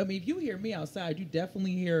hear. I mean, if you hear me outside, you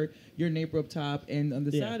definitely hear your neighbor up top and on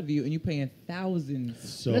the side of you, and you're paying thousands.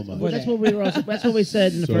 So That's, much. well, that's what we were. That's what we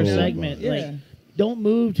said in the So first much. segment. Like, Yeah. don't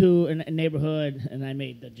move to a neighborhood, and I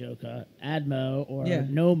made the joke, ADMO or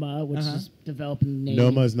Noma, which is developing name.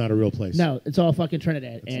 Noma is not a real place. No, it's all fucking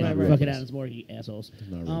Trinidad and not a real fucking place. Adams Morgan, you assholes.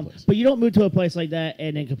 not a real place. But you don't move to a place like that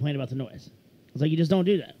and then complain about the noise. It's like you just don't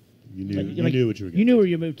do that. You knew, Like, you knew what you were getting. You knew where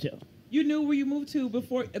you moved to. You knew where you moved to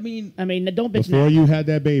before. I mean, Don't bitch. Before you had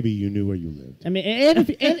that baby, you knew where you lived. I mean, and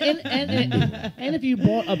if you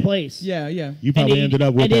bought a place, yeah. You probably then- ended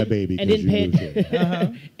up with and that then- baby and because you didn't moved pay-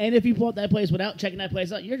 here. and if you bought that place without checking that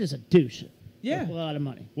place out, you're just a douche. Yeah. With a lot of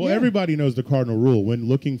money. Well, Yeah. everybody knows the cardinal rule. When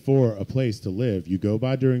looking for a place to live, you go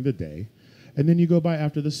by during the day, and then you go by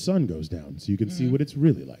after the sun goes down, so you can see what it's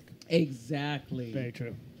really like. Exactly. Very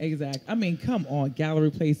true. Exactly. I mean, come on, Gallery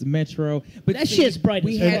Place, Metro. But That shit's bright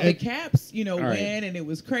We as had fuck. the caps, All right. when, and it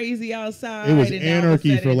was crazy outside. It was and now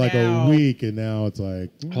anarchy it's for like setting a out. week, and now it's like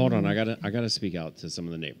Hold on, I gotta speak out to some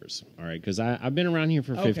of the neighbors. All right, because I've been around here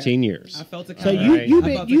for Okay. 15 years. I felt it So coming. you Right. you've I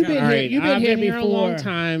been felt you've it been coming. here you've been I've here been here a before. long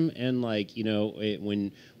time, and like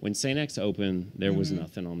when St. X opened, there was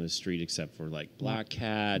nothing on this street except for like Black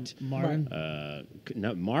Cat. Marvin.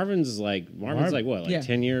 No, Marvin's like what, like Yeah.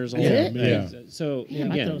 10 years old. Is it? Yeah. So Yeah, I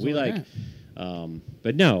thought it again, was we older like, than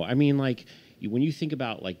but no, I mean like. When you think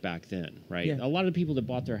about like back then, right? Yeah. A lot of people that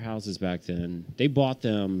bought their houses back then, they bought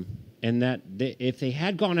them, and if they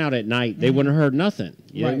had gone out at night, they wouldn't have heard nothing.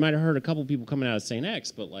 You know, Right. you might have heard a couple people coming out of St.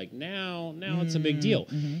 X, but like now it's a big deal.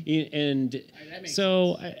 And makes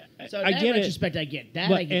so So I in that get it. retrospect, I get that. I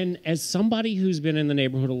But get. and as somebody who's been in the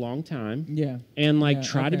neighborhood a long time, Yeah. and like Yeah,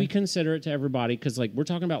 try to okay. be considerate to everybody, because like we're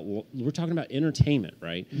talking about entertainment,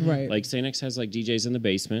 right? Right. Like St. X has like DJs in the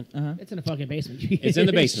basement. It's in the fucking basement. It's in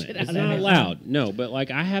the basement. Shit out It's of that not basement. loud. No, but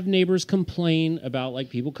like I have neighbors complain about like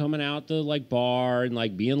people coming out the like bar and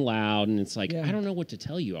like being loud, and it's like Yeah. I don't know what to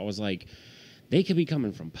tell you. I was like, they could be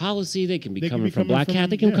coming from policy, they can be They could coming be from coming Black from- Cat,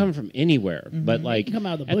 they can yeah. come from anywhere. But like come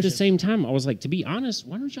out of the at the bushes. same time, I was like, to be honest,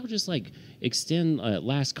 why don't y'all just like extend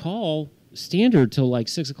last call standard till like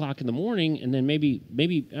 6 o'clock in the morning, and then maybe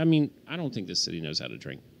I mean I don't think this city knows how to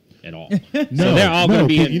drink at all. So they're all going to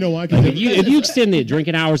be. you know why? 'Cause Like, if you extend the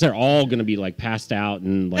drinking hours, they're all going to be like passed out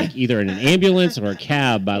and like either in an ambulance or a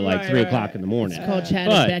cab by like 3 o'clock in the morning. It's called Chad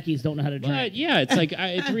But- and Becky's don't know how to drink. But yeah, it's like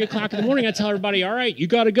at 3 o'clock in the morning, I tell everybody, all right, you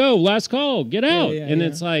got to go. Last call, get out. yeah, and yeah.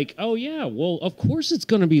 it's like, oh yeah, well, of course it's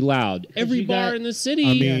going to be loud. Every you bar got- in the city.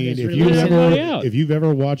 I mean, it's if really you've loud. Everybody out. if you've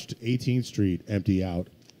ever watched 18th Street empty out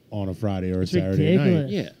on a Friday or a Saturday ridiculous.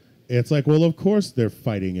 night, yeah. it's like, well, of course they're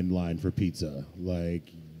fighting in line for pizza. Like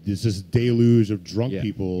there's this deluge of drunk Yeah.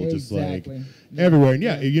 people just Exactly. like everywhere. And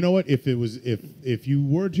yeah, you know what? If you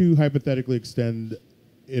were to hypothetically extend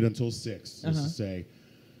it until 6, just to say,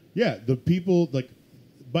 yeah, the people like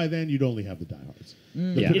by then you'd only have the diehards. The,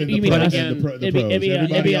 Yeah. and You the mean pros, like- and the pros. it'd be-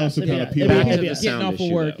 Everybody it'd be else us, would kind of it'd be peel us. off. Back to the Getting sound off of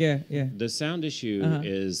issue, work, though. yeah. The sound issue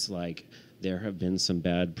is like there have been some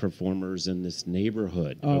bad performers in this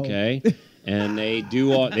neighborhood, Oh. okay? And they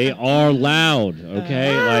are loud,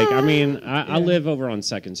 okay? Like I mean, I live over on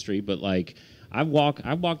 2nd Street, but like I walk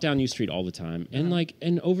down U Street all the time, and like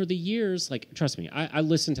and over the years, like trust me, I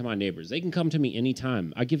listen to my neighbors. They can come to me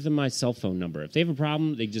anytime. I give them my cell phone number. If they have a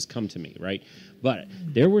problem, they just come to me, right? But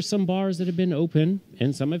there were some bars that have been open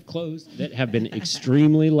and some have closed that have been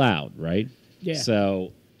extremely loud, right? Yeah.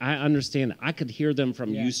 So I understand. I could hear them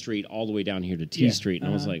from Yeah. U Street all the way down here to T Street, and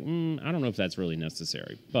I was like, I don't know if that's really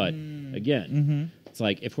necessary. But again, it's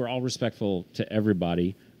like if we're all respectful to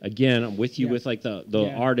everybody, again, I'm with you Yeah. with like the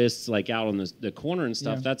Yeah. artists like out on the corner and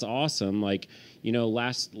stuff. Yeah. That's awesome. Like, you know,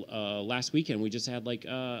 last weekend we just had like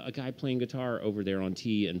a guy playing guitar over there on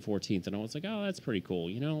T and 14th, and I was like, oh, that's pretty cool.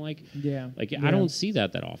 You know, like Yeah. I don't see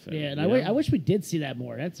that often. Yeah, and you know? I wish we did see that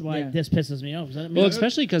more. That's why this pisses me off. 'Cause I mean, Well,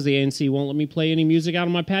 especially because the ANC won't let me play any music out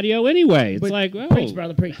on my patio anyway. It's But- like, oh, preach,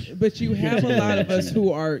 brother, preach. But you have a lot of us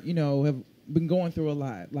who are, you know, have been going through a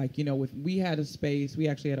lot. Like, you know, we had a space, we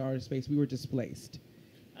actually had an artist space, we were displaced.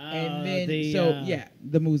 And then,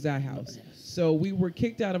 the Muzai House. So we were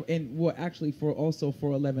kicked out of, and well, actually for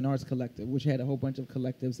 11 Arts Collective, which had a whole bunch of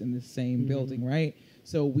collectives in the same building, right?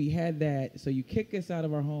 So we had that. So you kick us out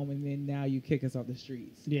of our home, and then now you kick us off the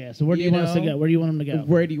streets. Yeah. So where do you want us to go? Where do you want them to go?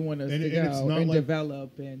 Where do you want us to And it's go not and like-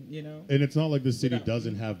 develop, and you know? And it's not like the city Yeah.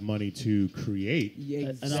 doesn't have money to create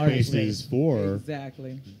Yeah, An artist spaces space. for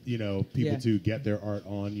exactly. you know people Yeah. to get their art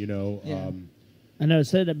on. You know, Yeah. I know.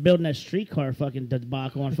 Instead of building that streetcar fucking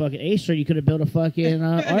debacle on fucking A Street, you could have built a fucking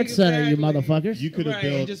art center, you Exactly. motherfuckers. you could have Right,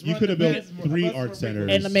 built just you run could have the built bus- 3 bus art for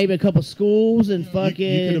centers. And maybe a couple schools and you fucking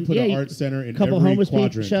could have put an art center in a couple every homeless people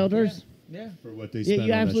quadrant shelters. Yeah. for what they Yeah, spend you on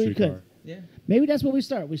that absolutely streetcar. could. Yeah. Maybe that's what we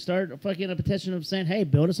start. We start fucking a petition of saying, "Hey,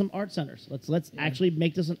 build us some art centers. Let's actually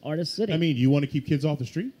make this an artist city." I mean, you want to keep kids off the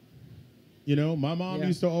street? You know, my mom Yeah.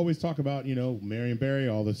 used to always talk about, you know, Marion Barry,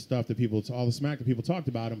 all the stuff that people, all the smack that people talked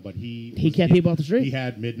about him, but he kept people off the street. He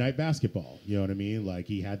had midnight basketball. You know what I mean? Like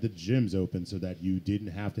he had the gyms open so that you didn't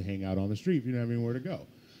have to hang out on the street if you didn't have anywhere to go.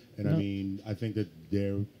 And I No. mean, I think that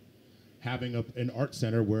they're having an art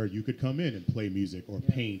center where you could come in and play music or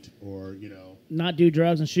paint or, you know, not do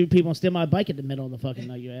drugs and shoot people and steal my bike at the middle of the fucking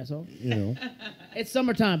night, you asshole. you know. It's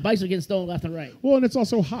summertime. Bikes are getting stolen left and right. Well, and it's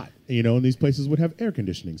also hot, you know, and these places would have air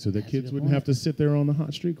conditioning so that That's a kids good wouldn't point. have to sit there on the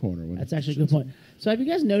hot street corner. When That's actually a good point. So have you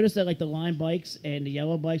guys noticed that like the lime bikes and the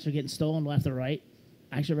yellow bikes are getting stolen left and right?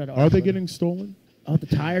 I actually read an Are they article. getting stolen? Oh, the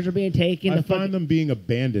tires are being taken. I the find them being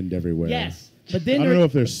abandoned everywhere. Yes, but then I don't know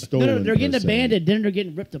if they're stolen. No, they're getting per se. abandoned. Then they're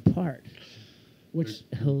getting ripped apart. Which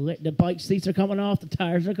the bike seats are coming off, the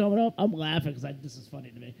tires are coming off. I'm laughing because this is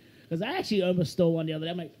funny to me. Because I actually almost stole one the other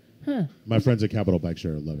day. I'm like, huh? My friends at Capital Bike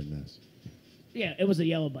Share are loving this. Yeah, it was a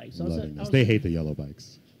yellow bike. So I was Loving like, this. They hate the yellow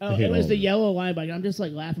bikes. Oh, They hate it was all the of them. yellow line bike. And I'm just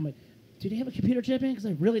like laughing. Like, do they have a computer chip in? Because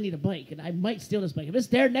I really need a bike, and I might steal this bike. If it's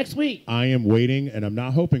there next week, I am waiting, and I'm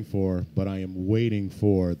not hoping for, but I am waiting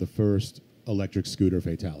for the first electric scooter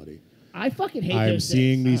fatality. I fucking hate I am those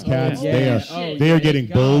seeing things. these cats. yeah. They are Oh, they yeah, are getting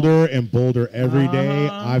go. bolder and bolder every day.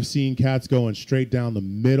 Uh-huh. I've seen cats going straight down the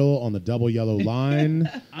middle on the double yellow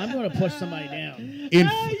line I'm going to push somebody down. in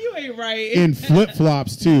You ain't right. in flip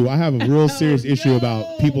flops too. I have a real serious issue no.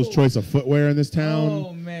 about people's choice of footwear in this town.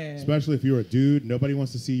 Oh man. Especially if you're a dude, nobody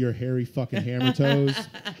wants to see your hairy fucking hammer toes.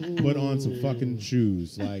 Put on some fucking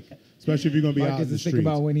shoes, like especially if you're gonna be out Marcus in the is think streets.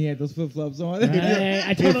 about when he had those flip flops on.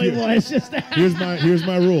 I totally was just that. Here's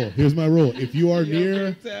my rule. Here's my rule. If you are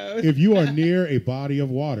near toes. if you are near a body of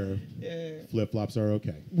water, Yeah. flip flops are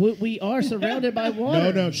okay. We are surrounded by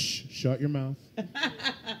water. No, shut your mouth.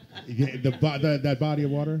 That body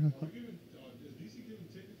of water.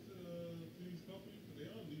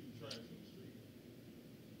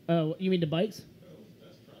 Oh, you mean the bikes?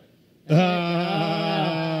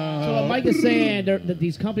 Ah. So what Mike is saying, that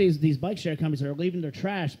these companies, these bike share companies, are leaving their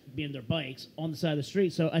trash, being their bikes, on the side of the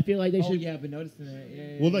street. So I feel like they Oh should. yeah, I've been noticing that.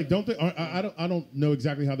 Yeah. Well, like, don't they? I don't know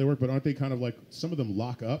exactly how they work, but aren't they kind of like some of them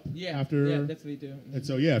lock up yeah. after? Yeah, that's what they do. And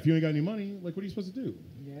so, yeah, if you ain't got any money, like, what are you supposed to do?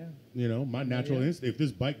 Yeah. You know, my natural yeah. instinct. If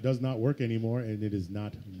this bike does not work anymore and it is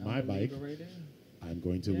not my I'm gonna bike, leave it right there. I'm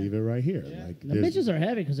going to Yeah. leave it right here. Yeah. Like, The there's- bitches are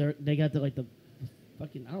heavy because they got the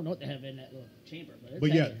fucking, I don't know what they have in that little chamber, but it's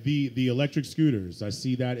But yeah, heavy. the electric scooters, I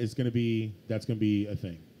see that that's gonna be a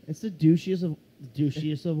thing. It's the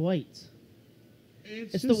douchiest of whites.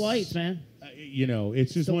 It's the just- whites, man. You know,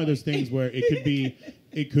 it's just the one of those white. things where it could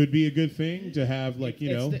be a good thing to have, like,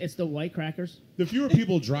 you know, It's the white crackers. the fewer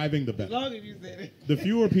people driving, the As better. long as you said it. The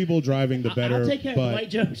fewer people driving, the better. I'll take care of but white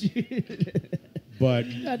jokes. but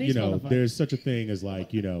Yeah, you these know, motherfuckers. there's such a thing as,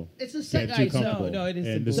 like, you know, It's a getting seg- too so- comfortable. No, it is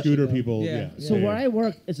and the simple. scooter Though. people, Yeah. yeah. So yeah. where I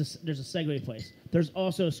work there's a Segway place. There's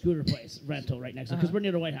also a scooter place rental right next to because we're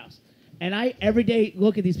near the White House. And I every day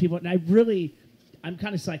look at these people and I'm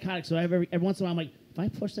kind of psychotic. So every once in a while I'm like, if I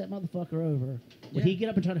push that motherfucker over, would he get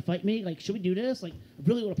up and try to fight me? Like, should we do this? Like, I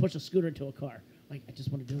really want to push a scooter into a car. Like, I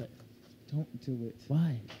just want to do it. Don't do it.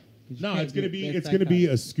 Why? 'Cause you No, can't it's gonna do be it. it's That's gonna be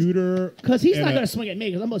psychotic. a scooter. Because he's and not a- going to swing at me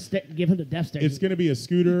because I'm going to give him the death stare. It's gonna be a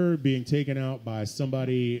scooter being taken out by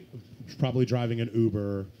somebody probably driving an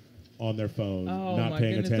Uber on their phone, Oh not my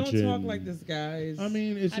paying goodness! attention. Don't talk like this, guys. I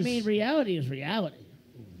mean, it's just. reality is reality.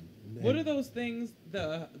 what are those things?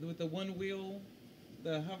 With the one wheel,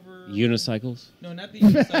 the hover. Unicycles? No, not the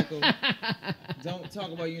unicycle. Don't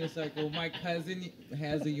talk about unicycle. My cousin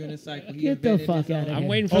has a unicycle. He Get the invented fuck his out of own. here. I'm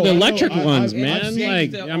waiting for Oh, the I know. electric ones, I've man. seen Like,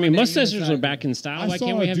 stuff I on mean, that mustaches are unicycle. back in style. Why saw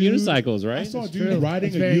can't we a have dude- unicycles, right? I saw a It's dude true. riding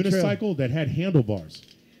It's a very true. unicycle that had handlebars.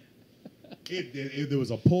 There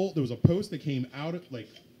was a pole. There was a post that came out of like.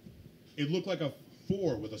 It looked like a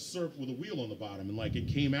 4 with a wheel on the bottom, and like it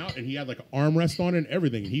came out, and he had like an armrest on it and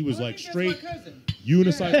everything. And he was I like think straight that's my cousin.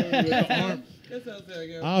 unicycle with the arm. That sounds like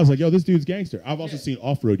a- I was like, yo, this dude's gangster. I've also seen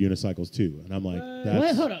off-road unicycles too, and I'm like, that's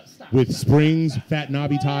What? Hold up. Stop. with springs, fat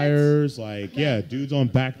knobby tires, like yeah, dudes on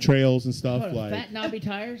back trails and stuff, Hold up. like Fat knobby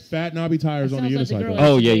tires? fat knobby tires That on a sounds like the unicycle. girl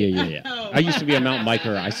Oh, yeah. I used to be a mountain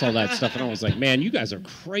biker. I saw that stuff, and I was like, man, you guys are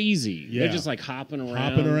crazy. Yeah. They're just like hopping around.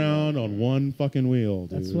 Hopping around on one fucking wheel.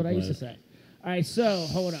 That's dude. what I used to Like, say. All right, so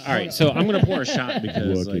hold on. All right, so I'm gonna pour a shot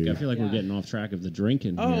because Lucky. like I feel like we're getting off track of the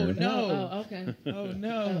drinking Oh, here. no. Oh, okay. Oh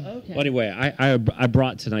no. Oh, okay. Well, anyway, I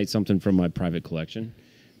brought tonight something from my private collection.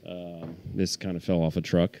 This kind of fell off a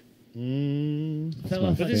truck. Fell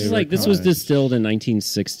off But a- this is Favorite like this was kind. distilled in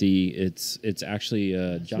 1960. It's actually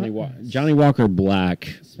Johnny Walker Black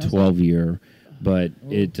 12-year, but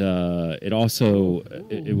it also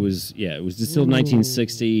it was distilled in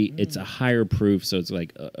 1960. It's a higher proof, so it's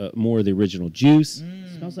like more of the original juice.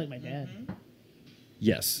 Smells like my dad.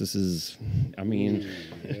 Yes, this is. I mean,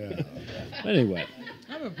 yeah. but anyway.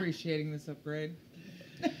 I'm appreciating this upgrade.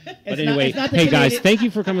 But anyway, hey guys, thank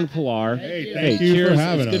you for coming to Pilar. Hey, thank you cheers. for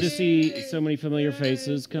having It's good us. to see so many familiar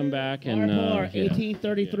faces come back. Bar And Pilar, yeah.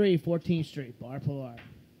 1833, 14th Street. Bar Pilar.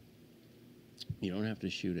 You don't have to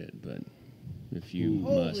shoot it, but if you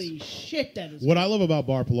Holy must. shit, that is. What I love about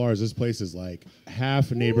Bar Pilar is this place is like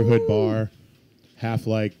half a neighborhood bar, half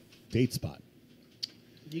like date spot.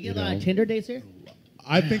 Do you get you a lot know. of Tinder dates here?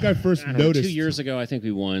 I think I first I don't know, noticed 2 years ago, I think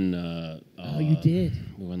we won. Oh, you did.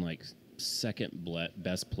 We won like second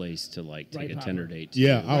best place to like take Right, a Papa. Tender date.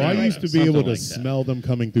 Yeah. to. Oh, I Right. used to be Something able to like that. smell them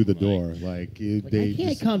coming through the door. Like, Like, they I can't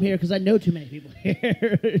just, come here because I know too many people here.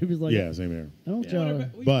 It was like, yeah, same here. don't Yeah. y'all.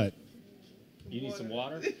 But You need some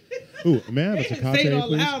water? ooh, man, They it's a didn't say it cocktail, out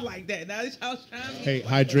please. loud like that. Now y'all trying to Hey,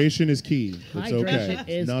 hydration is key. It's Hydration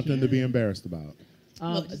okay. is Nothing key. to be embarrassed about.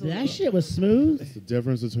 Look, just a That little. shit was smooth. It's the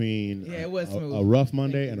difference between Yeah, it was a smooth. rough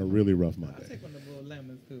Monday and a really rough I'll Monday. take one of the little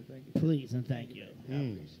lemons too. Thank you. Please and thank you.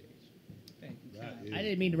 Thank you. I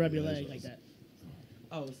didn't mean to rub your leg like that.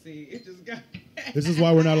 Oh, see, it just got. This is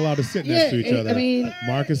why we're not allowed to sit next to each Yeah, other. I mean-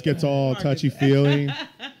 Marcus gets all Marcus. touchy-feely.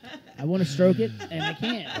 I want to stroke it and I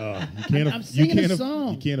can't. You can't. I'm singing a you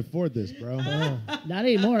song. can't afford this, bro. Not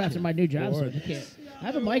anymore after my new job. So Lord. I can't. I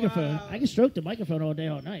have a microphone. I can stroke the microphone all day,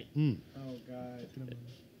 all night. Oh God.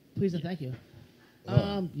 Please and thank you.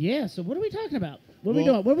 Yeah. So what are we talking about? What are we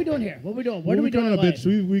Well- doing? What are we doing here? What are we doing? What are we doing? kind in of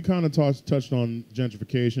life? we kind of touched on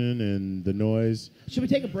gentrification and the noise. Should we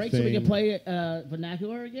take a break so we can thing. play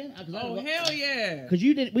vernacular again? Oh hell yeah. Because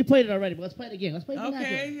you did. We played it already, but let's play it again. Let's play vernacular.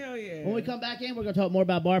 Okay, hell yeah. When we come back in, we're gonna talk more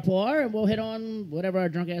about Bar Pilar, and we'll hit on whatever our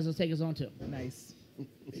drunk asses take us on to. Nice.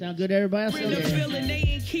 Sound good to everybody? Real Sound good? feeling, they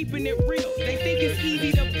ain't keeping it real. They think it's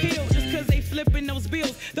easy to peel just cause they flipping those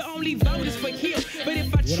bills. The only vote is for heal. But if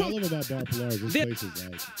I What I trump, love about Bar Pilar is this There- place is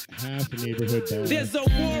like half a neighborhood bar. there's a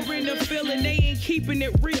war in the feeling, they ain't keeping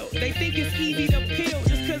it real. They think it's easy to peel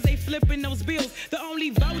just cause they flipping those bills. The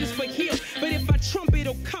only vote is for heal. But if I trump,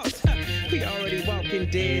 it'll cost. We already walking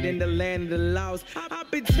dead in the land of the lost. I've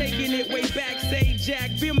been taking it way back, say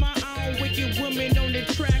Jack. Been my own wicked woman on the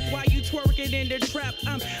track while you twerking in the trap.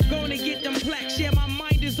 I'm gonna get them plaques. Yeah, my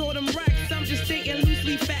mind is on them racks. I'm just stating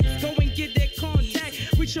loosely facts. Go and get that contact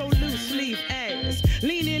with your loose leaf ass.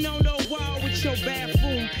 Leaning on the wall with your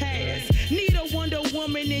bathroom pass. Need a Wonder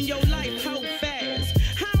Woman in your life, how fast?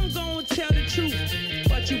 How I'm gonna tell the truth,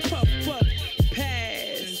 but you puff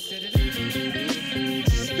pass.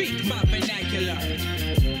 Speak my vernacular.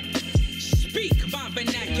 Speak my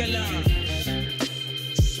vernacular.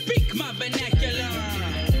 Speak my vernacular.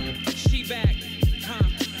 She back, huh?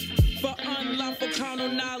 For unlawful carnal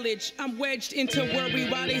knowledge, I'm wedged into worry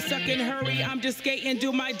while they suck and hurry. I'm just skating,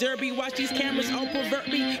 do my derby. Watch these cameras all pervert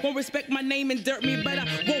me. Won't respect my name and dirt me, but I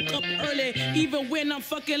woke up early. Even when I'm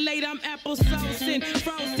fucking late, I'm applesauce and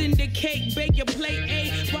frosting the cake. Bake your plate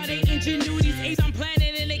A while they ingenuity's ace. I'm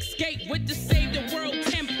planning an escape with the Save the World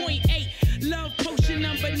 10.8. Love potion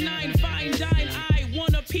number 9, fine dine. I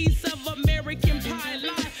want a piece of American pie.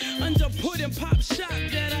 Lie under pudding pop shot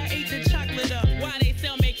that I ate the chocolate up. Why they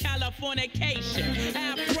sell me Californication?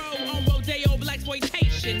 Afro on Rodeo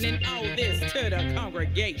blaxploitation and all this to the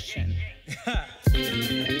congregation.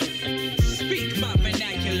 Speak my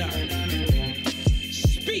vernacular.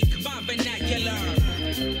 Speak my vernacular.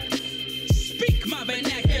 Speak my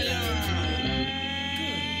vernacular.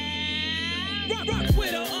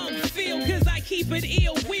 keep it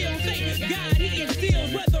ill will. Thank God he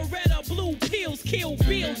instills whether red or blue pills kill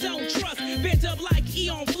Bill. Don't trust, bent up like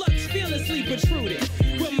Eon Flux, fearlessly protruded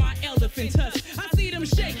with my elephant tusk. I see them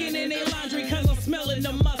shaking in their laundry cause I'm smelling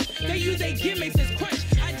the musk. They use their gimmicks as crutch.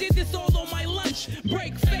 I did this all on my lunch.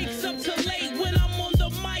 Break fakes up to late. When I'm on the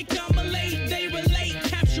mic, I'm late. They relate,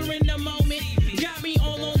 capturing the moment. Got me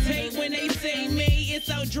all on tape when they say me. It's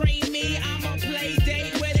so dreamy. I'm a play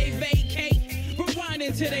date where they vacate.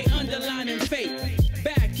 Rewinding to they underlining fate.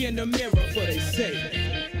 Back in the mirror for they say.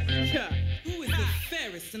 Who is the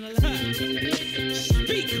fairest in the land?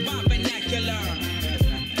 Speak my vernacular.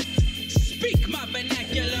 Speak my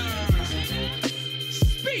vernacular.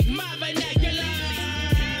 Speak my vernacular.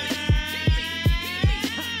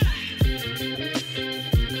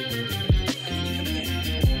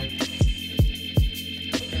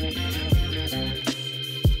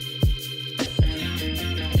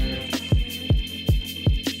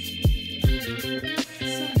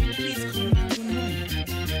 Someone please call 911.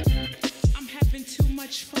 I'm having too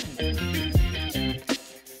much fun.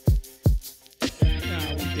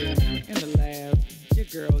 Nah, we did. In the lab, your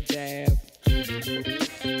girl Dab.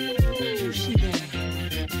 Ooh, she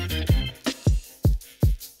bad.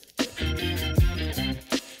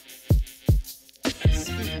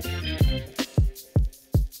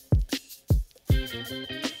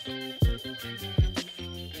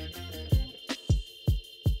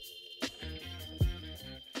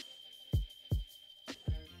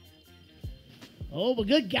 Oh, but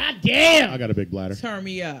good goddamn. I got a big bladder. Turn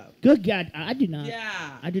me up. Good God. I do not.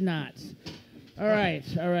 Yeah. I do not. All right.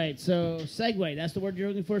 So, segue. That's the word you're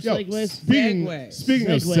looking for, Yo, segues? speaking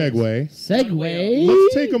of Segues. segue, Segue.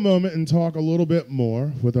 let's take a moment and talk a little bit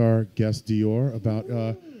more with our guest Dior about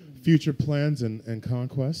future plans and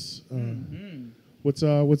conquests. What's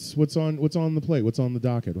on the plate? What's on the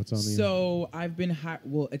docket? What's on the So I've been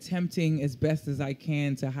attempting as best as I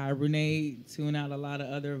can to hibernate, tune out a lot of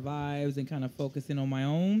other vibes, and kind of focusing on my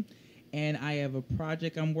own. And I have a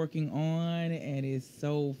project I'm working on, and it's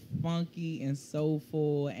so funky and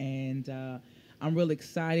soulful, and I'm real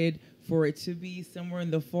excited for it to be somewhere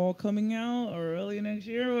in the fall coming out or early next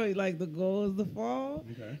year. Like the goal is the fall.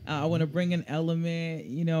 Okay. I want to bring an element,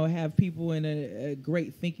 have people in a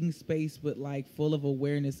great thinking space, but like full of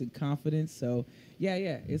awareness and confidence. So yeah,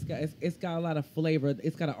 it's got a lot of flavor.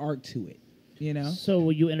 It's got an arc to it, So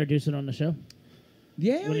will you introduce it on the show?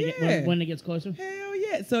 Yeah, when it gets closer? Hell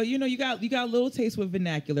yeah. So you got a little taste with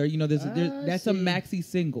vernacular. That's a maxi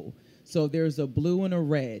single. So there's a blue and a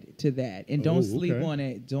red to that, and don't sleep on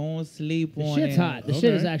it. Don't sleep on it. Shit's hot. The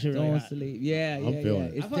shit is actually really don't hot. sleep. Yeah, I'm feeling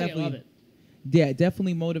it. It's I fucking love it. Yeah,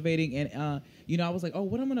 definitely motivating. And I was like, oh,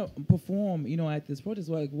 what I'm gonna perform, at this protest?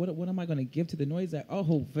 Like, what am I gonna give to the noise? Like,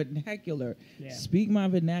 oh, vernacular. Yeah. Speak my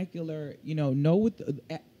vernacular.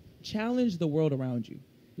 Challenge the world around you.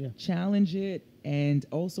 Yeah. Challenge it, and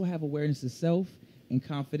also have awareness of self and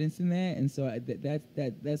confidence in that. And so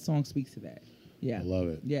that song speaks to that. Yeah, I love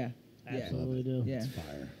it. Yeah. Absolutely do. Yeah. It's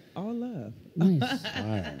fire. All love. Nice.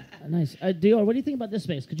 Fire. Nice. Dior, what do you think about this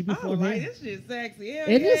space? Could you perform here? This shit sexy. Hell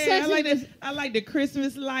It yeah. is sexy. I like the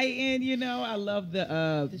Christmas lighting. I love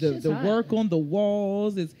shit's the hot. work on the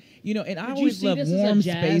walls. It's and I Did you always see love this warm as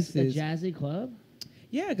a spaces. jazzy club?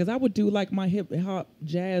 Yeah, because I would do like my hip hop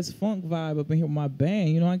jazz funk vibe up in here with my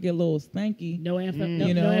band. I get a little stanky. No anthem. No,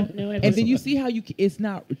 anthem. and then you see how it's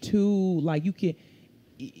not too like you can.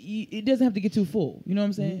 It doesn't have to get too full. You know what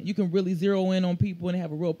I'm saying? You can really zero in on people and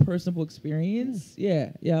have a real personable experience.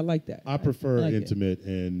 Yeah, I like that. I prefer like it. intimate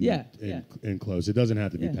and Yeah. close. It doesn't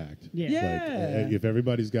have to be Yeah. packed. Yeah. Yeah. Like, if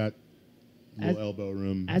everybody's got As- little elbow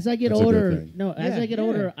room. As I get that's a good older, thing. as I get Yeah.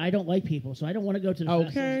 older, I don't like people, so I don't want to go to the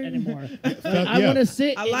festivals anymore. I yeah. want to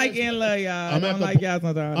sit. I in like this- and love y'all. I'm I at don't the like po- y'all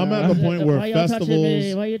sometimes. I'm at the point where Why y'all touching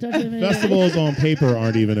me? Why you touching me? festivals on paper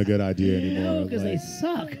aren't even a good idea No, anymore. because they Like,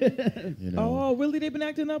 suck. Oh, really? They've been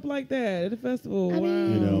acting up like that at the festival. I Wow.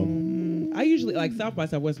 mean- I usually like South by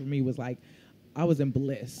Southwest for me was like I was in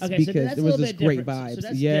bliss Okay, so because that's there a was little this bit great different. vibes. So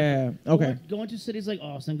that's Yeah. different. Okay. Going to cities like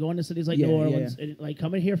Austin, going to cities like Yeah, New yeah. Orleans, and, like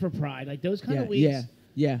coming here for Pride, like those kind Yeah. of weeks,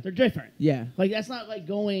 Yeah. they're different. Yeah. Like that's not like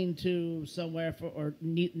going to somewhere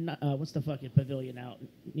what's the fucking pavilion out?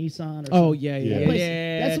 Nissan or Oh something. yeah, Yeah. yeah, Place-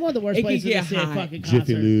 yeah. That's one of the worst It can places to get see a hot. fucking Jiffy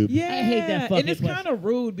concert. Lube. Yeah, I hate that fucking and it's place. kind of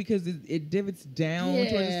rude because it divots down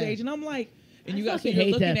towards the Yeah. stage, and I'm like, And I you got fucking you're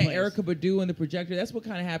hate looking that at place. Erykah Badu and the projector. That's what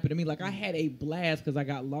kind of happened to me. Like I had a blast because I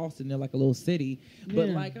got lost in there like a little city. But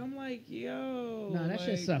Yeah. like I'm like, yo, No, that shit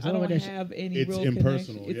like, sucks. I I don't don't like that have any It's real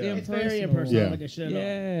impersonal, connection. yeah. It's It's impersonal. very impersonal. I Yeah. don't like that shit at all.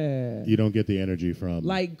 Yeah. You don't get the energy from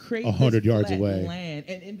Like create 100 this yards flat away. land.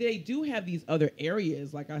 And they do have these other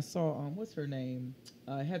areas. Like I saw what's her name?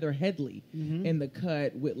 Heather Headley in the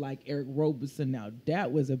cut with like Eric Roberson. Now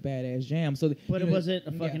that was a badass jam. So But you it know, wasn't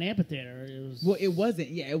a fucking amphitheater. It was. well, it wasn't.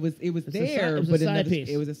 Yeah, it was. It was It's a there, it was a but side another, piece.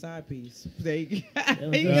 it was a side piece. There you go.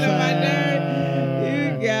 was You a get on my side-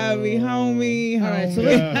 nerve. You got me, homie. All right, so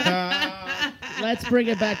homie. let's bring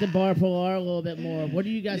it back to Bar Pilar a little bit more. What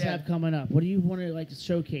do you guys Yeah. have coming up? What do you want to like to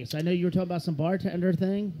showcase? I know you were talking about some bartender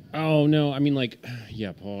thing. Oh no, I mean like,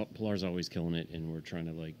 yeah, Pilar's always killing it, and we're trying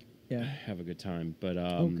to like Yeah. have a good time. But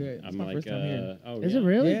good. It's I'm my like, first time here. oh, Is yeah. it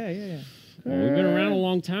really? Yeah. Well, we've been around a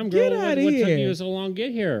long time, girl. Get outta what took here. you so long to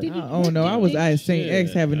get here? Oh no, I was at St. X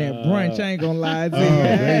Shit. having that brunch. I ain't gonna lie to Oh, you.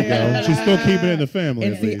 there you go. She's still keeping it in the family.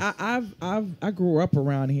 And at see, least. I grew up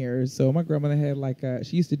around here, so my grandmother had like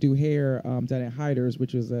she used to do hair down at Hyder's,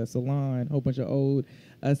 which was a salon, a whole bunch of old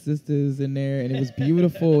sisters in there, and it was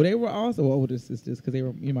beautiful. They were also older sisters because they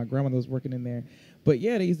were, my grandmother was working in there. But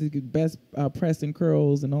yeah, they used to get best press and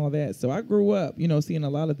curls and all that. So I grew up, seeing a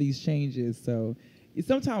lot of these changes. So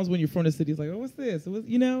sometimes when you're from the city, it's like, oh, what's this?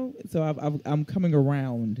 So I'm coming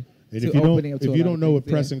around. And to if you opening up to don't, a lot know of what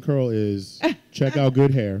things, press and curl is, check out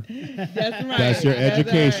Good Hair. That's right. That's your That's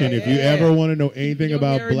education. right. If you Yeah. ever want to know anything Your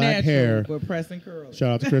about hair black natural, hair, but press and curl.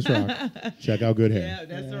 shout out to Chris Rock. Check out Good Hair. Yeah,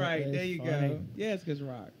 that's Yeah, right. that There is you funny. go. Yeah, it's Chris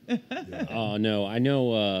Rock. Oh no, I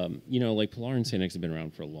know. Like Pilar and St. X have been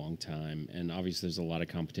around for a long time, and obviously there's a lot of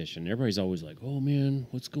competition. Everybody's always like, "Oh man,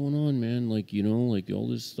 what's going on, man? Like like all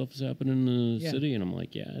this stuff's happening in the Yeah. city," and I'm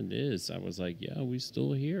like, "Yeah, it is." I was like, "Yeah, we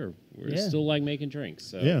still here. We're Yeah. still like making drinks."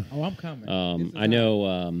 So Yeah. Oh, I'm coming. I know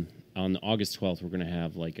on August 12th, we're going to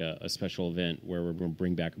have like a special event where we're going to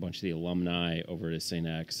bring back a bunch of the alumni over to St.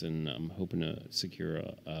 X, and I'm hoping to secure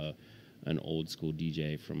an old school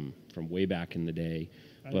DJ from way back in the day.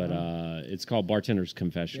 But it's called Bartender's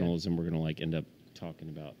Confessionals, and we're going to like end up talking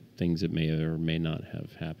about things that may or may not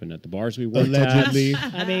have happened at the bars we worked Allegedly.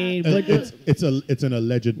 I mean, It's an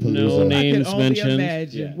alleged No palooza. name. I names can only mentioned.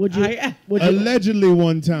 imagine. Yeah. would you? Would you? Allegedly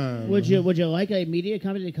one time. Would you like a media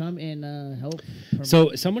company to come and help? promote?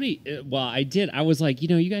 So somebody, I did. I was like,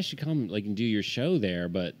 you guys should come like and do your show there,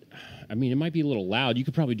 but I mean, it might be a little loud. You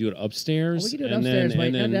could probably do it upstairs. We could do it and upstairs. Then,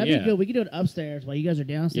 and then, that'd yeah. be good. We could do it upstairs while you guys are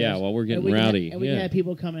downstairs. Yeah, while we're getting And we can rowdy. and we can Yeah. have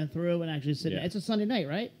people coming through and actually sit. Yeah. It's a Sunday night,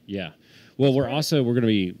 right? Yeah. Well, we're gonna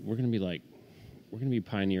be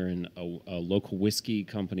pioneering a local whiskey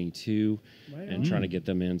company too, Right and on. trying to get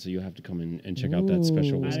them in. So you'll have to come in and check out that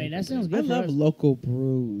special Ooh. I whiskey. mean, that sounds I good. for love us. local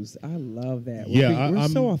brews. I love that. Yeah, we're I'm-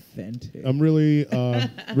 so authentic. I'm really,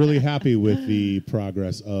 really happy with the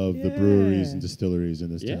progress of the breweries Yeah. and distilleries in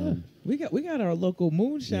this Yeah. town. we got our local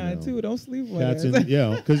moonshine know, too. Don't sleep on That's us.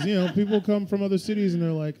 because people come from other cities and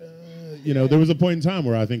they're like, there was a point in time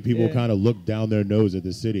where I think people Yeah. kind of looked down their nose at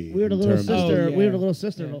the city. We were the in little terms of- sister. Oh, yeah. We were the little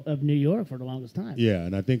sister Yeah. of New York for the longest time. Yeah,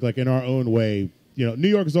 and I think like in our own way, New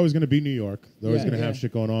York is always going to be New York. They're always Yeah, going to have yeah.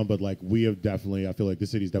 shit going on, but like we have definitely, I feel like the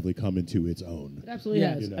city's definitely come into its own. It absolutely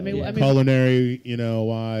Yeah. has. You know, I mean, yeah. culinary,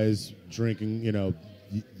 wise, drinking,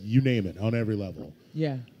 you name it on every level.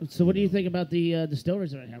 Yeah. so what do you think about the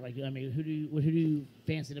distilleries right now? Like, I mean, who do you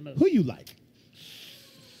fancy the most? Who you like?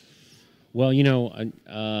 Well,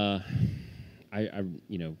 I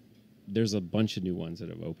there's a bunch of new ones that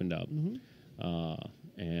have opened up.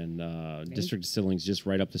 And District Distilling's just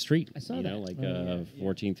right up the street. I saw that. Like Oh,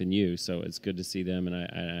 14th and U. So it's good to see them. And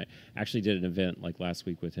I actually did an event like last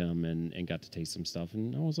week with him and got to taste some stuff.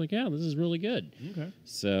 And I was like, yeah, this is really good. Okay.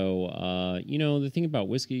 So, the thing about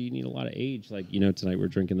whiskey, you need a lot of age. Like, tonight we're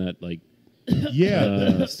drinking that like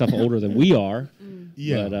Yeah, stuff older than we are.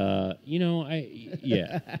 yeah. But,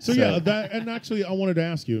 yeah. So yeah, that and actually, I wanted to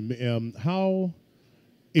ask you how,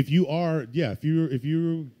 if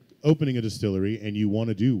you're opening a distillery and you want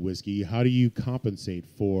to do whiskey, how do you compensate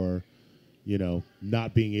for,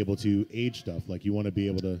 not being able to age stuff? Like you want to be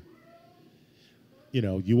able to,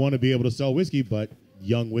 you want to be able to sell whiskey, but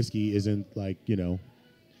young whiskey isn't like,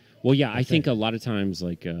 Well, yeah, I think a lot of times,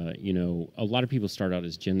 like, a lot of people start out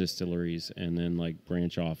as gin distilleries and then, like,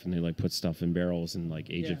 branch off and they, like, put stuff in barrels and, like,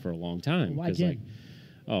 age Yeah. it for a long time. Why 'Cause, gin?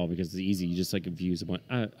 like, because it's easy. You just, like, infuse a bunch.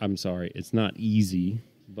 I'm sorry. It's not easy,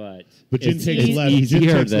 but But gin it's takes less- easier gin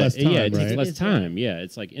takes than- less time, Yeah, it takes right? less time. Yeah,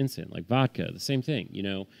 it's like instant, like vodka, the same thing,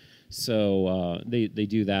 So they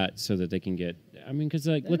do that so that they can get I mean, because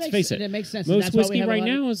like, let's makes- face it, it makes sense, and most that's why we whiskey have a right lot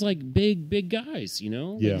of- now is like big guys. You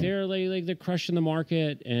know, Yeah. like they're crushing the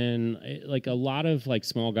market, and like a lot of like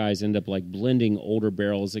small guys end up like blending older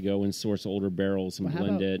barrels. They go and source older barrels and Well, how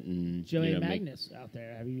blend about it. And Joey you know, make- Magnus out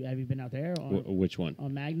there. Have you been out there on, which one?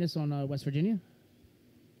 on Magnus on West Virginia?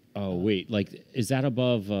 Oh wait, like is that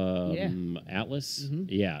above Yeah. Atlas? Mhm.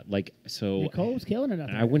 Yeah, like so. Nicole's killing it out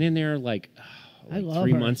there. I went in there like, I love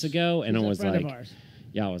 3 her. months ago, and She's I a was friend of like, ours.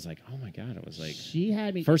 yeah, I was like, oh my god, I was like, She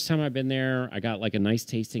had me. first time I've been there, I got like a nice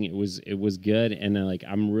tasting. It was good, and like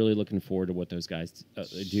I'm really looking forward to what those guys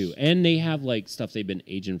do. And they have like stuff they've been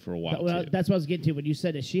aging for a while Well, too. that's what I was getting to when you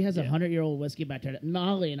said that she has a Yeah. 100-year-old whiskey back there that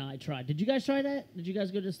Molly and I tried. Did you guys try that? Did you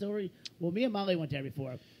guys go to the distillery? Well, me and Molly went there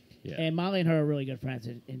before. Yeah. And Molly and her are really good friends.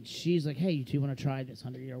 And she's like, hey, you two want to try this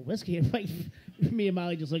 100-year-old whiskey? And like, me and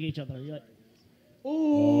Molly just look at each other. You're like,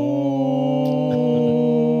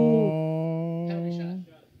 ooh. Penalty shot.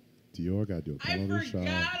 Dior got to do a I penalty forgot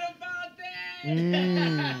shot. about that.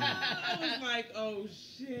 I was like, oh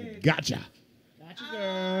shit. Gotcha. Gotcha,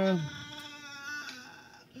 girl.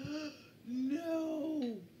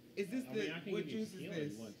 No. Is this I mean, I can what give you juice is tequila if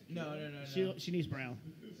this? you want No. She needs brown.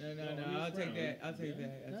 No. I'll take that. I'll take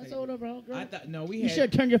that. That's all over, girl. I thought no. We You had. should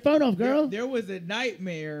have turned your phone off, girl. There was a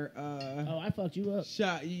nightmare Oh, I fucked you up.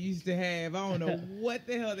 shot you used to have. I don't know what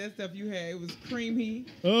the hell that stuff you had. It was creamy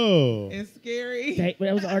Oh. and scary. That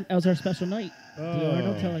was our special night. Oh.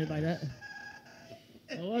 Don't tell anybody that.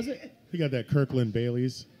 What was it? He got that Kirkland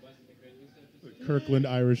Bailey's. Kirkland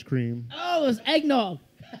Irish cream. Oh, it was eggnog.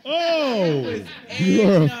 Oh, you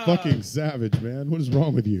are a eggnog. fucking savage, man. What is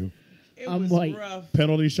wrong with you? It I'm was white. rough.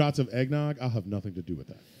 Penalty shots of eggnog? I'll have nothing to do with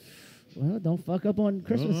that. Well, don't fuck up on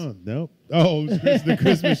Christmas. Nope. Oh, it's the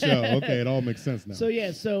Christmas show. Okay, it all makes sense now.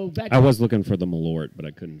 So back. I was looking for the Malort, but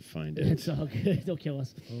I couldn't find it. It's all good. Don't kill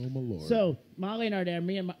us. Oh my lord. So Molly and I are there.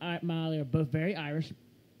 Me and Molly are both very Irish,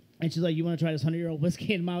 and she's like, "You want to try this 100-year-old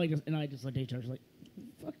whiskey?" And Molly and I just looked at each other, like,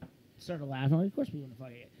 "Fuck!" Started laughing. Like, of course we want to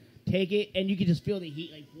fuck it. Take it, and you can just feel the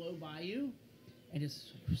heat like blow by you, and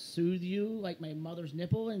just soothe you like my mother's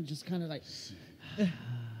nipple, and just kind of like.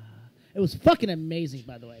 It was fucking amazing,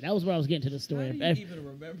 by the way. That was where I was getting to the How story. do you even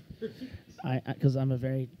remember? Because I'm a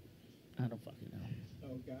very, I don't fucking know.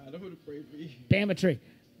 Oh God, I'm gonna pray for you. Damn-a-tree.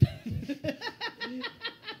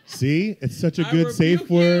 See, it's such a I good safe rebuke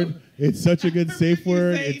you. word. It's such a good I safe rebuke you,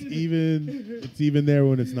 word. Satan. It's even there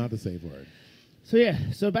when it's not the safe word. So yeah,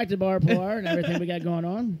 so back to Bar Pilar and everything we got going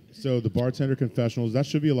on. So the bartender confessionals, that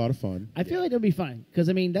should be a lot of fun. I feel like it'll be fun because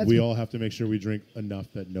I mean that's We all have to make sure we drink enough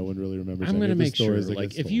that no one really remembers. I'm any gonna of the make sure, stories that like,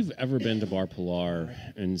 get if told. you've ever been to Bar Pilar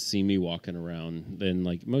and see me walking around, then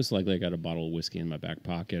like most likely I got a bottle of whiskey in my back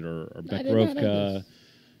pocket or I did not know Bekrovka. this.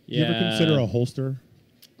 Do you ever consider a holster?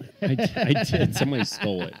 I did. Somebody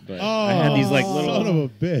stole it, but I had these like little. son of a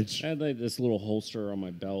bitch. I had like this little holster on my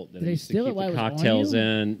belt that Did I they used to steal it keep while the it was on cocktails you?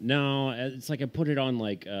 in. No, it's like I put it on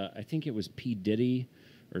like I think it was P Diddy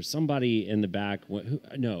or somebody in the back.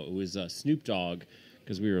 No, it was Snoop Dogg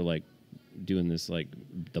because we were like doing this like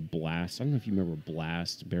the Blast. I don't know if you remember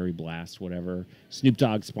Blast, Berry Blast, whatever. Snoop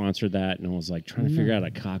Dogg sponsored that, and I was like trying to figure out a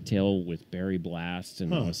cocktail with Berry Blast,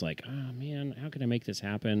 and I was like, oh man, how can I make this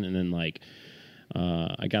happen? And then like.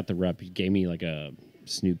 I got the rep. He gave me like a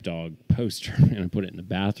Snoop Dogg poster, and I put it in the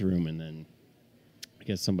bathroom. And then I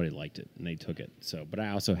guess somebody liked it, and they took it. So, but I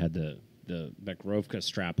also had the Bekrovka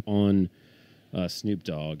strap on Snoop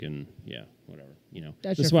Dogg, and yeah, whatever. You know,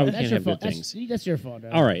 That's this is your why fault. we can't have good things. That's your fault.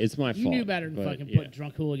 All right, it's my fault. You knew better than but, fucking yeah. put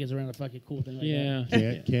drunk hooligans around a fucking cool thing like Yeah,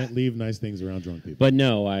 Can't leave nice things around drunk people. But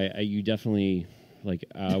no, you definitely like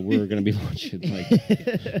we're gonna be launching like.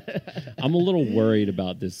 I'm a little worried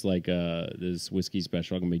about this this whiskey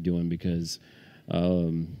special I'm gonna be doing because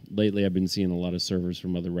lately I've been seeing a lot of servers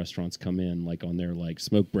from other restaurants come in like on their like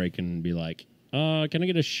smoke break and be like, can I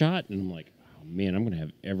get a shot? And I'm like, oh man, I'm gonna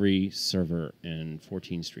have every server in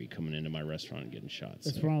 14th Street coming into my restaurant and getting shots.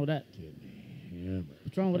 What's So- wrong with that? Yeah,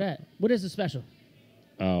 What's wrong with that? What is the special?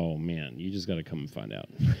 Oh man, you just gotta come and find out.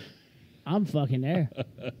 I'm fucking there.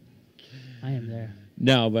 I am there.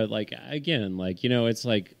 No, but like again, like it's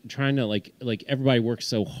like trying to like everybody works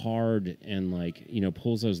so hard and like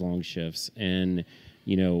pulls those long shifts, and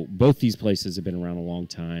both these places have been around a long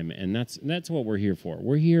time, and that's what we're here for.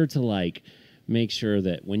 We're here to like make sure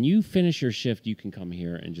that when you finish your shift, you can come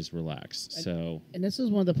here and just relax. So And this is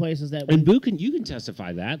one of the places that and Boo you can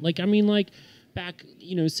testify that. Like I mean, like back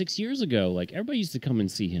 6 years ago, like everybody used to come and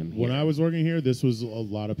see him. When here. I was working here, this was a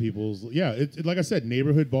lot of people's. Yeah, like I said,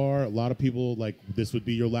 neighborhood bar. A lot of people like this would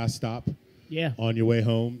be your last stop yeah, on your way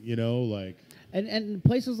home. Like and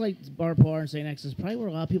places like Bar Pilar and St. X is probably where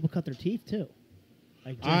a lot of people cut their teeth too.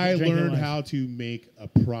 Like I drinking learned wise. how to make a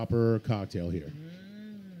proper cocktail here.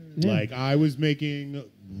 Yeah. Like I was making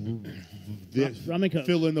this, Rum and Coke.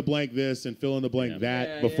 fill in the blank this and fill in the blank that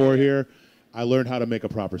Yeah, before yeah. here. I learned how to make a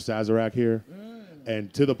proper Sazerac here.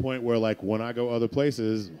 And to the point where, like, when I go other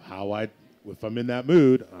places, if I'm in that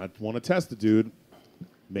mood, I want to test the dude,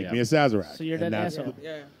 make me a Sazerac. So you're And that that's asshole.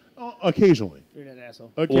 Yeah. Occasionally. You're that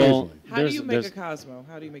asshole. Occasionally. How do There's- you make there's- a Cosmo?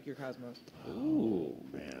 How do you make your Cosmo? Ooh.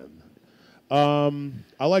 Man.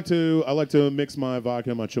 I like to mix my vodka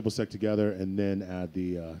and my triple sec together and then add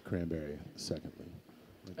the cranberry secondly.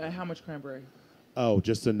 How much cranberry? Oh,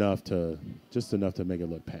 just enough to make it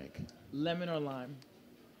look pink. Lemon or lime?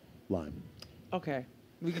 Lime. Okay,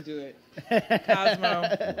 we can do it.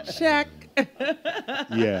 Cosmo, check.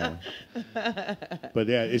 Yeah. But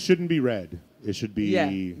yeah, it shouldn't be red. It should be.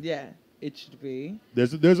 Yeah, it should be.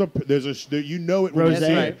 There's a you know it when you Rosé.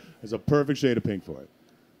 see Right. it. There's a perfect shade of pink for it.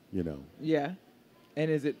 You know. Yeah, and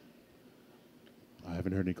is it I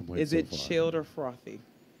haven't heard any complaints. is it so far. chilled or frothy?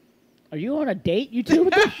 Are you on a date, you two?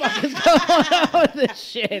 What the fuck is going on with this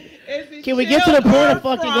shit? Is it Can we get to the chilled point or of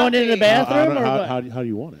fucking going into the frothy? bathroom? Or how, what? how do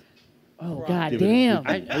you want it? Oh, Right. god Give it- damn.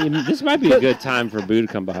 I mean, this might be a good time for Boo to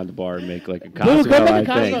come behind the bar and make like a Cosmo. come make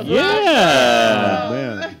a I think. Cosmo. Yeah. Oh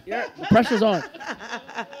man, The pressure's on.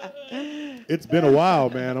 it's been a while,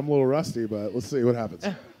 man. I'm a little rusty, but let's see what happens.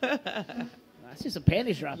 I see some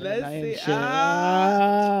panties dropping. Let's tonight and see. shit.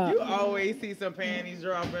 You always see some panties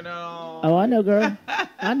dropping on. Oh, I know, girl.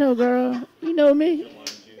 I know, girl. You know me.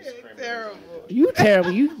 It's terrible. You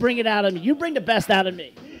terrible. You bring it out of me. You bring the best out of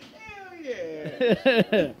me. Hell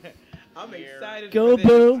yeah. I'm excited. Go,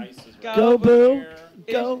 for this. boo. Go, boo. It's-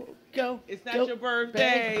 Go, go. It's not go, your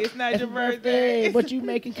birthday. It's not your It's birthday. What you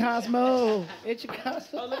making, Cosmo? It's your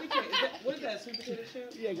Cosmo. Oh, let me tell you. What is that? Sweet potato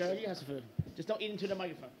chip? Yeah, girl, you have some food. Just don't eat into the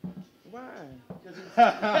microphone. Why?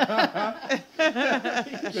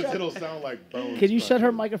 Because it'll sound like bones. Can you shut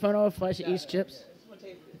her microphone off while she eats chips?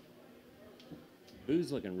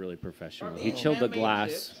 Boo's looking really professional. He Oh, chilled the that made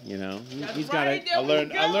glass. it. You know, That's he's got right, it. there I we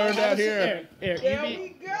learned go. out here. Here, There you we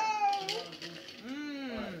be,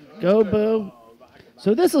 go. go, boo.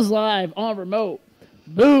 So this is live on remote.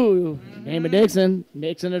 Boo. Jamie Dixon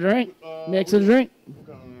mixing a drink. Mixing a drink.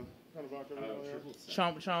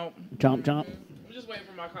 Chomp, chomp. Chomp, chomp. I'm just waiting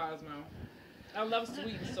for my Cosmo. I love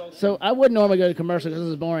sweet and salty. So I wouldn't normally go to commercial because this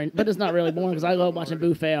is boring, but it's not really boring because I love watching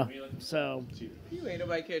Boo fail. So You ain't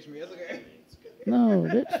nobody catch me. That's okay. no,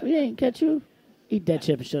 bitch, we ain't catch you. Eat that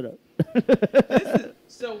chip and shut up.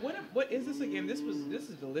 So what is this again? This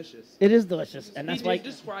is delicious. It is delicious, and that's He why did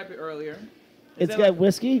describe it earlier. Is it's that got like-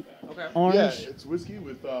 whiskey, Okay. orange. it's whiskey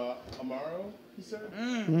with Amaro. He said.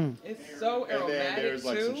 It's so And then aromatic there's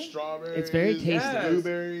like some too. strawberries. It's very tasty. Yes.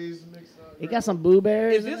 Blueberries mixed up. It got some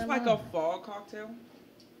blueberries. Is this like a fall cocktail?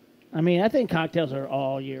 I mean, I think cocktails are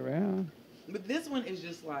all year round. But this one is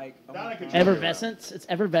just like oh Not my a God. Effervescence. It's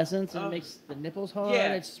effervescence and Oh. it makes the nipples hard.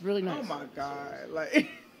 Yeah. It's really nice. Oh my God! Like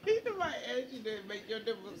my edge, you didn't make your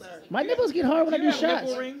nipples hurt. My nipples get hard when I You do have shots.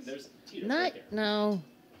 nipple rings? Not no.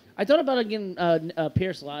 I thought about getting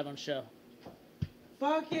Pierce live on show.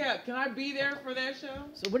 Fuck yeah! Can I be there for that show?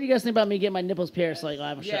 So what do you guys think about me getting my nipples pierced like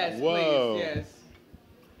live on Yes, show? Whoa. please. Yes.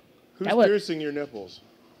 Who's That would- piercing your nipples?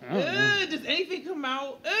 I don't know. Does anything come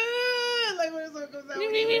out? Like when it comes out.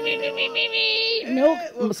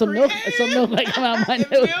 Milk, some milk might come out my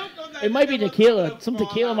nipple. It might be tequila. Some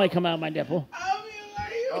tequila might come out my nipple.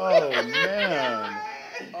 Oh man.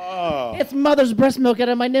 Oh. It's mother's breast milk out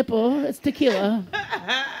of my nipple. It's tequila.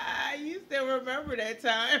 You still remember that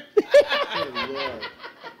time?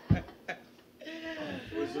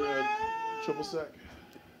 Was it a triple sec?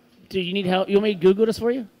 Do you need help? You want me to Google this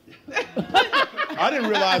for you? I didn't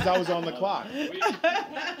realize I was on the clock. We're gonna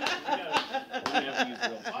have to use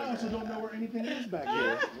real I also don't know where anything is back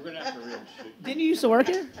here. We're gonna have to real Didn't you used to work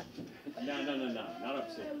here? No, not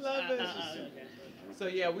upstairs. Love it. So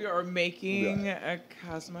yeah, we are making a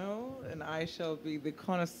Cosmo, and I shall be the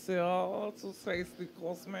connoisseur to taste the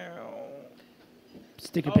Cosmo.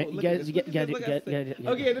 Stick your Oh, pen. You look at guys, this, you look at got this, it. look at this.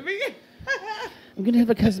 Okay, the beginning. I'm gonna have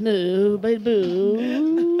a Cosmo, by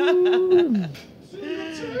Boo.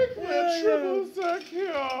 Triple sec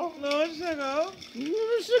here. No sugar.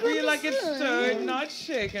 We like it stirred, not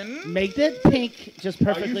shaken. Make that pink just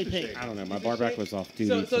perfectly to pink. shake. I don't know. My bar back was off duty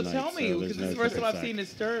So tonight, tell me, so because there's this is no the first time triple I've sec. seen it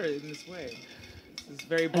stirred in this way. This is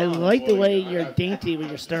very I blonde. like the way you're dainty when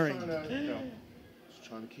you're stirring. Just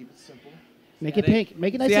trying to keep it simple. Make it pink.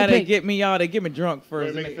 Make it nice See how and they pink. get me, y'all? They get me drunk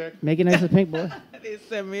first. Make it thick. Make it nice and pink, boy. They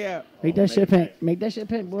set me up. Make that shit pink. Make that shit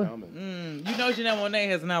pink, boy. You know Janelle Monáe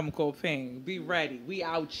has an album called Pink. Be ready. We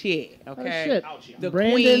out here, okay? Oh, shit. The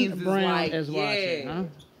Brandon Queens is Brown like, is watching, yeah.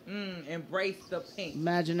 huh? Embrace the pink.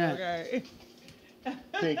 Imagine that. Okay.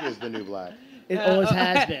 Pink is the new black. It always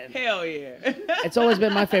has been. Hell yeah. It's always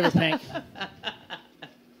been my favorite pink.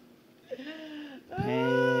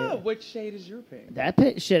 Pink. What shade is your pink?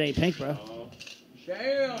 That shit ain't pink, bro.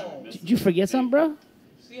 Damn. Did you forget something, bro?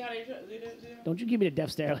 See how they Don't you give me the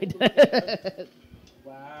death stare like that.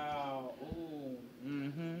 Wow. Ooh.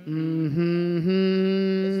 Mm-hmm.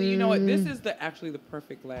 So you know what? This is actually the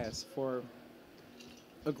perfect glass for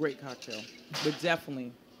a great cocktail, but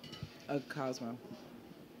definitely a Cosmo.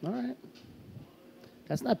 All right.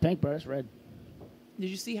 That's not pink, bro. That's red. Did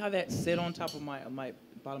you see how that sit on top of my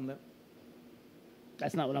bottom lip?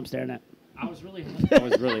 That's not what I'm staring at. I was really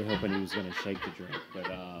hoping he was going to shake the drink, but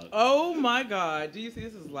Oh my God! Do you see?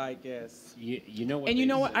 This is like yes. you know what? And you they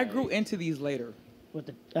know what? I say. grew into these later. What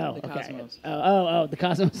the? The Okay. Cosmos. Oh, the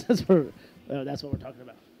Cosmos. That's what we're talking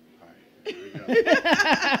about. All right, here we go.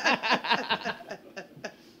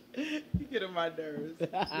 You get on my nerves. You're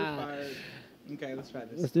fired. Okay, let's try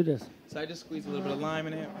Let's this. do this. So I just squeeze a little bit of lime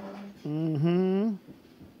in it. Mm-hmm.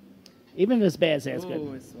 Even if it's bad, say it's Ooh,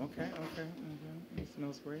 good. it's okay. It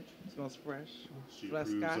smells great. It smells fresh. She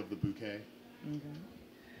Fresca. approves of the bouquet. Okay.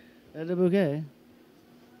 The bouquet.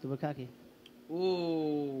 The bukkake.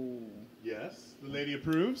 Ooh. Yes, the lady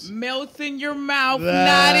approves. Melts in your mouth,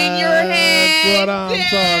 not in your hand. That's what I'm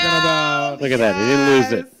talking about. Look at that. He didn't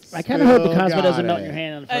lose it. I kind of hope the Still Cosmo got doesn't melt in it. your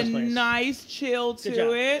hand in the A first place. nice chill Good to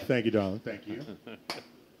job. it. Thank you, darling. Thank you.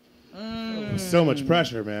 So much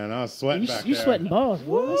pressure, man. I was sweating back You there. sweating balls.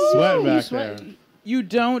 What? Sweating You back sweat- there. You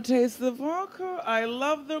don't taste the vodka. I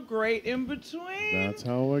love the great in between. That's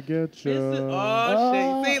how I get This you. is,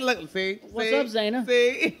 Oh. shit. See, look, see. What's see, up, Zaina?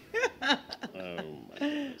 See. Oh my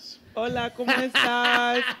goodness. Hola, ¿cómo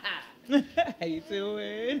estás? How you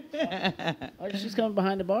doing? Oh, she's coming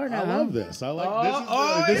behind the bar now. I huh? love this. I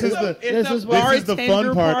like It's this. Is the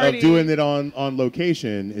fun part party. of doing it on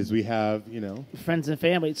location. Is we have Friends and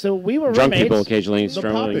family. So we were Drunk roommates. people occasionally The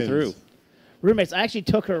strolling Poppins. through. Roommates. I actually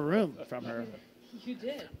took her room from her. You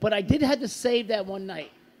did. But I did have to save that one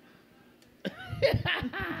night.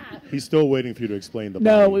 He's still waiting for you to explain the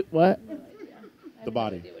No, body. what? The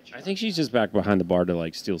body. I think she's just back behind the bar to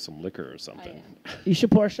like steal some liquor or something. You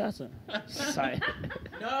should pour shots in. Sorry.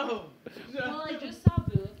 No. Well, I just saw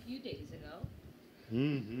Boo a few days ago,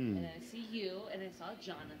 Mm-hmm. and I see you, and I saw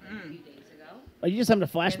Jonathan a few days ago. Are you just having a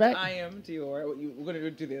flashback? I am Dior. We're going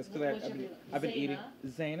to do this because What's your name? I've been Zaina? eating.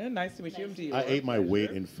 Zaina, nice to meet you. I'm Dior. I ate my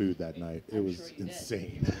weight in food that night. It was sure you did.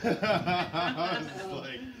 insane. I was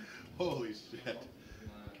like, holy shit.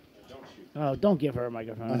 Oh, don't give her a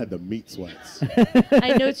microphone. I had the meat sweats.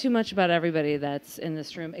 I know too much about everybody that's in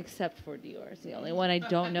this room except for Dior. It's the only one I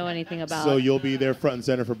don't know anything about. So you'll be there front and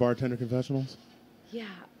center for Bartender Confessionals? Yeah,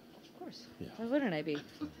 of course. Yeah. Why wouldn't I be?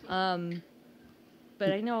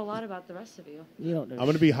 But I know a lot about the rest of you. You don't know. I'm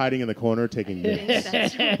going to be hiding in the corner taking I think notes.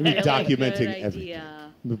 that's a be really documenting good everything. idea.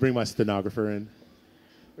 I'm going to bring my stenographer in.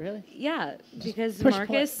 Really? Yeah, because push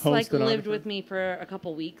Marcus play. Home lived stenographer. with me for a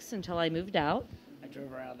couple weeks until I moved out, I drove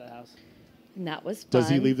her out of the house. and that was fun. Does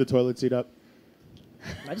he leave the toilet seat up?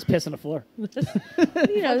 I just piss on the floor. You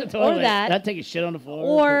know, The or toilet. that, I'd take a shit on the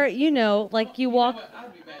floor. or you know, like you walk.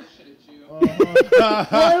 I'd be mad as shit at you.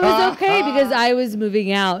 Well, it was okay because I was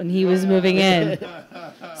moving out and he was moving in,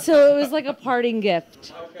 so it was like a parting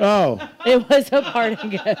gift. Oh. It was a parting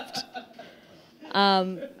gift.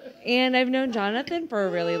 And I've known Jonathan for a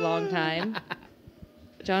really long time.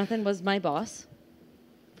 Jonathan was my boss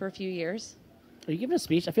for a few years. Are you giving a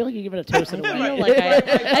speech? I feel like you're giving a toast in a I way. feel like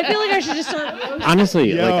I feel like I should just start.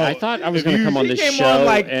 Honestly, Yo, like I thought I was if going to you- come on He this came show on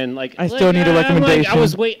like, and like I still need a I'm recommendation.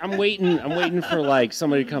 I'm waiting for like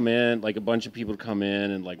somebody to come in, like a bunch of people to come in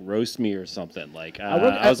and like roast me or something. Like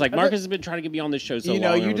I was like, Marcus has been trying to get me on this show so You know,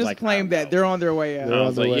 long. and I you was just like, claimed I don't that they're on their way out. They're know. I on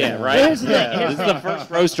was the like, way yeah, out. right. Here's the thing. Yeah, this is the first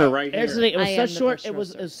roaster right Here's the here. thing. It was I so am the short. first It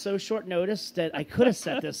was roaster. so short notice that I could have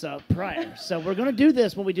set this up prior. So we're gonna do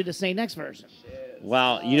this when we do the Say Next version.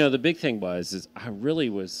 Well, you know, the big thing is I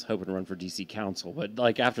really was hoping to run for DC Council, but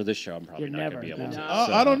like after this show, I'm probably You're not going to never be able to. gonna.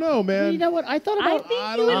 so- I don't know, Well, man. you know what? I thought I about. think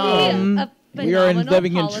I you don't would know. be a We are phenomenal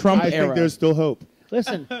living in Trump I era. think there's still hope.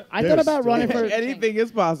 Listen, I There's thought about still- running for Anything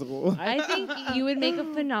is possible. I think you would make a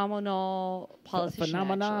phenomenal politician.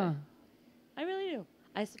 phenomena. Actually. I really do.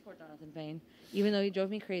 I support Jonathan Payne, even though he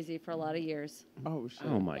drove me crazy for a lot of years. Oh shit.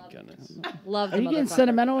 Oh my goodness. Love Are the you getting motherfucker.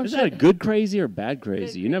 sentimental and Is that a shit? good crazy or bad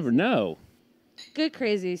crazy? You never know. Good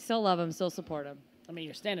crazy. Still love him. Still support him. I mean,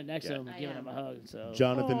 you're standing next to him, I giving am. him a hug. So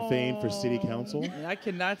Jonathan Fain for city council. And I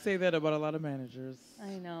cannot say that about a lot of managers.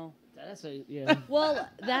 I know. That's a yeah. Well,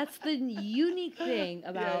 that's the unique thing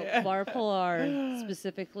about Bar Pilar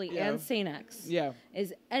specifically and St. X. Yeah.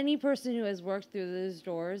 Is any person who has worked through those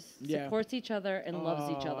doors supports each other and loves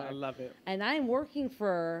each other. I love it. And I'm working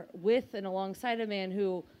with and alongside a man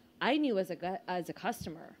who I knew as a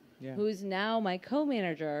customer, who's now my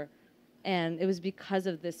co-manager, and it was because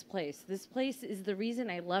of this place. This place is the reason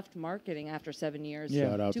I left marketing after 7 years.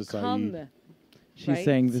 Shout out to come. Saeed. She's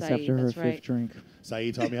saying this Saeed, after her that's fifth right. drink.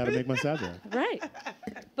 Saeed taught me how to make my salad. Right.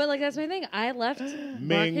 But like that's my thing. I left Ming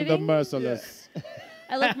marketing. the Merciless.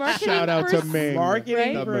 I left marketing. Shout out for to Ming.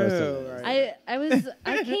 Marketing the crew. Merciless. Right.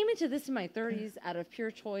 I came into this in my 30s out of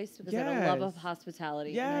pure choice because I had a love of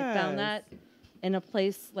hospitality. And I found that in a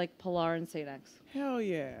place like Pilar and St. X. Hell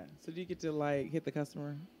yeah. So do you get to like hit the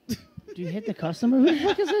customer? Do you hit the customer? Who the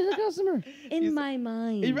fuck is the customer? In my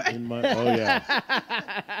mind. Oh yeah.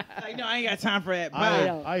 Like, no, I ain't got time for that.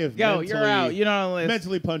 I have Go, you're out. You're not on the list.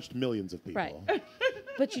 mentally punched millions of people. Right.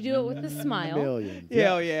 But you do it with a smile. Millions.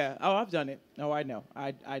 Hell yeah. Oh, I've done it. Oh, I know.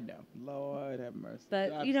 I know. Lord have mercy. But,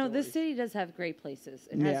 God you know, this stories. city does have great places.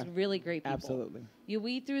 It has really great people. Absolutely. You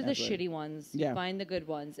weed through the Absolutely. shitty ones. Yeah. You find the good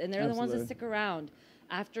ones. And they're the ones that Absolutely. stick around.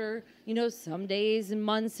 After, you know, some days and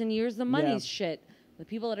months and years, the money's shit. The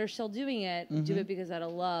people that are still doing it do it because out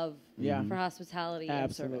of love for hospitality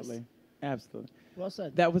and service. Absolutely. Absolutely. Well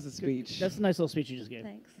said. That was a speech. That's a nice little speech you just gave.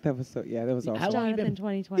 Thanks. That was so. Yeah, that was awesome. How long you Jonathan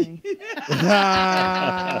been? 2020.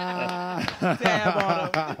 Dab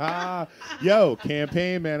on him. Yo,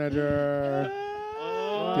 campaign manager.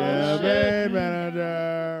 Campaign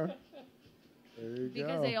manager. There you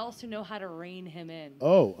Because go. they also know how to rein him in.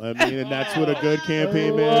 Oh, I mean, and that's what a good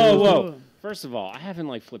campaign Whoa, manager. whoa. First of all, I haven't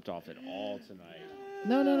like flipped off at all tonight.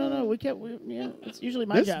 No. It's usually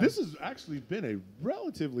my job. This has actually been a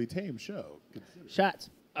relatively tame show. Shots.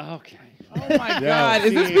 Okay. Oh my Yeah, God!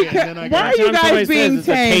 Is this see, because? and then I Why are got- you Anytime somebody guys being says it's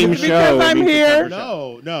a tame? tame Is it because show, it I'm means it's here? a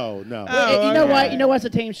No. Oh, you know okay. what? You know what's a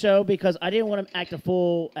tame show? Because I didn't want to act a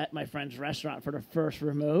fool at my friend's restaurant for the first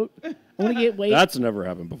remote. I want to get wait. That's never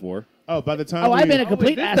happened before. Oh, by the time Oh, we, I've been a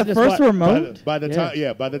complete is ass this at the this first bar. remote? by the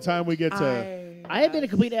time by the time we get to I have been a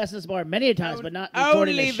complete ass at this bar many times, but not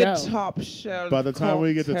recording Only the the show. top shelf. by the time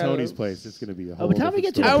we get to cocktails. Tony's place, it's gonna be a whole. by the time we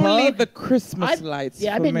different get to story. the Only pub, the Christmas I've- lights.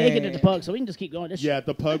 Yeah, I've for been naked me. at the pub, so we can just keep going. This Yeah, at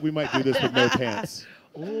the pub we might do this with no pants.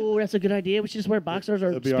 Oh, that's a good idea. We should just wear boxers or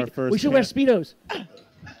It'll be our first we should wear pant. speedos.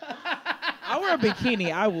 I wear a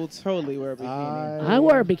bikini. I will totally wear a bikini. I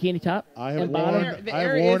wear a bikini top I have and worn- bottom. The I've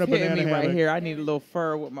air worn is a hitting banana me right hammock. here. I need a little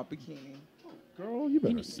fur with my bikini. Girl, you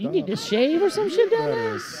better You stop. need to shave or some shit down there.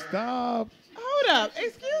 better stop. Hold up.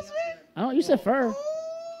 Excuse me. Oh, you said fur.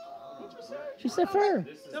 She said fur.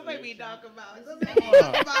 Don't make me talk about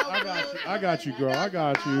I got you, girl. I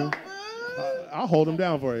got you. I'll hold him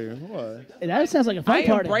down for you. What? That sounds like a fun I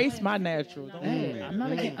party. embrace my natural. Don't Hey,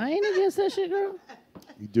 I ain't against that shit, girl.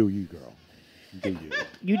 You do you, girl. You do you.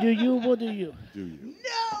 You do you, we'll do you. Do you.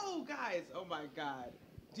 No, guys. Oh my God.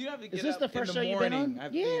 Do you have to get Is this up the in first the show you've been morning? on? I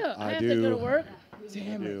think. Yeah, I I have to go do. to work.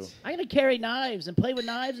 Damn do. it. I gotta carry knives and play with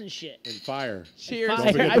knives and shit. And fire. Cheers. Fire.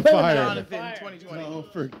 Don't forget I the will fire. Jonathan, Fire. 2020. Oh,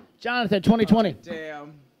 for, Jonathan, 2020.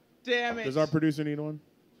 Damn. Damn it. does our producer need one?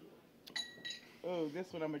 Oh,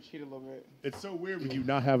 this one I'm going to cheat a little bit. It's so weird with you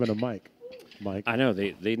not having a mic. Mike. I know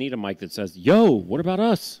they need a mic that says, "Yo, what about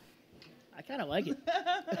us?" I kind of like it.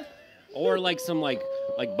 Or like some like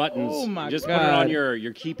buttons. Oh, my You just put it God. on your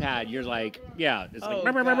keypad. You're like, yeah, it's like. Oh,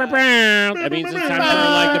 "Brr, brr, God. brr, brr, brr." That means it's time for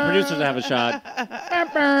like the producers to have a shot.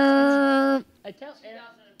 I tell,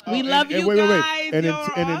 We love you wait, guys. And You're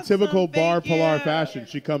in awesome. typical Bar Thank Pilar you. fashion,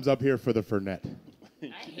 she comes up here for the Fernet. I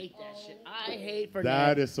hate that shit. I hate for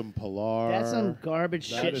That is some Pilar. That's some garbage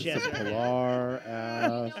That shit. is Shit. some Pilar You ass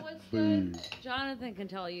know what's good? booze. Jonathan can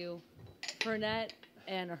tell you, Fernet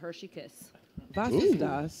and a Hershey Kiss. Was Ooh. ist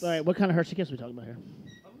das? All right, what kind of Hershey kiss are we talking about here?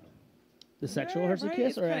 The sexual Hershey Right, kiss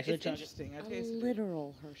it's or kinda- actually it's chocolate? interesting. I A taste it.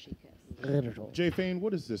 literal Hershey Kiss. Literal. Jay Fain,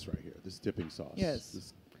 what is this right here? This dipping sauce. Yes.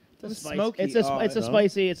 This- It's It's a smoky. It's a Oh, it's a no?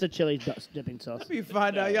 spicy. It's a chili dipping sauce. We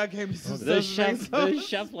find out y'all gave me some The stuff.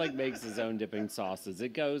 chef like makes his own dipping sauces. It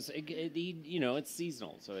goes, you know, it's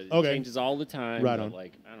seasonal, so it Okay. changes all the time. Right but on.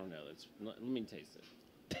 like, I don't know. Let me taste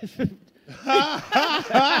it.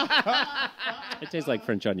 It tastes like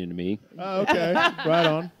French onion to me. Oh, okay. Right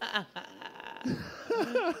on.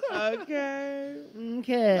 Okay.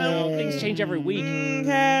 Okay. Well, things change every week.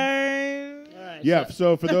 Okay. All right, Yeah,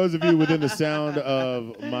 so for those of you within the sound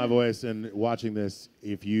of my voice and watching this,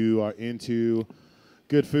 if you are into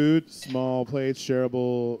good food, small plates,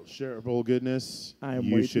 shareable goodness, I am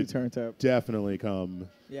you way too should turned up. definitely come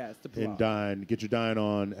Yeah, it's the and dine. Get your dine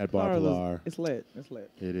on at Bar Pilar. It's lit. It's lit.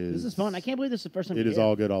 It is. This is fun. I can't believe this is the first time. It is yeah.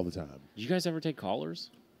 all good all the time. You guys ever take callers?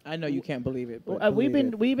 I know you can't believe it. But we've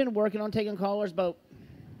believe been working on taking callers, but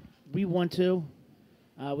we want to.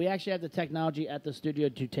 We actually have the technology at the studio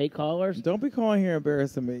to take callers. Don't be calling here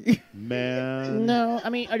embarrassing me. Man. No, I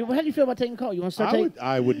mean, how do you feel about taking calls? You want to start taking?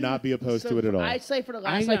 I would not be opposed to it at all. I'd say for the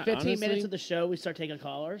last 15 minutes of the show, we start taking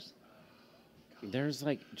callers. There's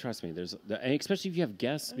trust me, and especially if you have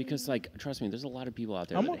guests, because trust me, there's a lot of people out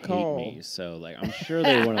there that call. hate me. So I'm sure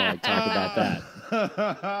they want to talk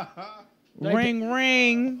about that. Ring,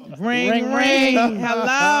 ring, ring, ring. Hello.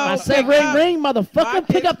 I said ring, motherfucker. Marcus,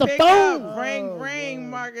 pick up the phone. Ring,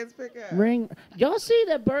 Marcus, pick up. Ring. Y'all see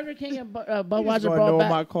that Burger King and Budweiser brought back?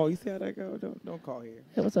 My call. You see how that go? Don't call here.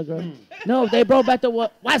 Hey, what's up, girl? No, they brought back the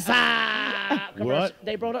what's up? What?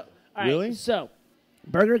 They brought up. All right, really? So,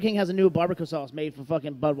 Burger King has a new barbecue sauce made for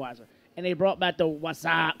fucking Budweiser, and they brought back the what's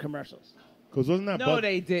up commercials. Because wasn't that No,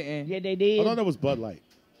 they didn't. Yeah, they did. I thought that was Bud Light.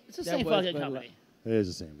 It's the same fucking company. It is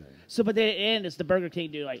the same thing. So, but at the end, it's the Burger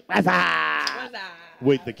King dude like what's up?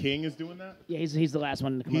 Wait, the King is doing that? Yeah, he's the last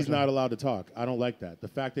one in the commercial. He's not allowed to talk. I don't like that. The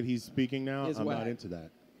fact that he's speaking now, It's I'm whack. not into that.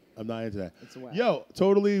 I'm not into that. It's whack. Yo,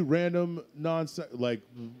 totally random,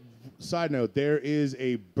 side note, there is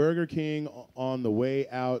a Burger King on the way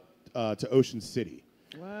out to Ocean City.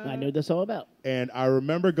 I knew this all about. And I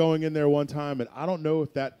remember going in there one time, and I don't know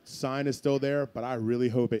if that sign is still there, but I really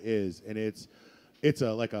hope it is. And it's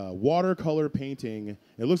a watercolor painting.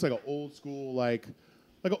 It looks like an old school like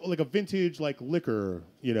a vintage liquor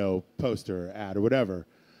poster ad or whatever.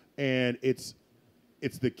 And it's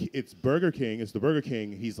Burger King. It's the Burger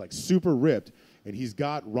King. He's super ripped, and he's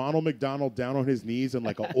got Ronald McDonald down on his knees in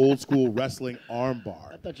an old school wrestling arm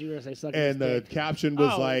bar. I thought you were gonna say suck. And the caption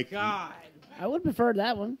was God. I would prefer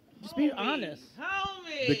that one. Just be honest.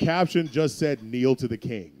 Homie. the caption just said "Kneel to the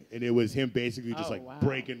King," and it was him basically just wow.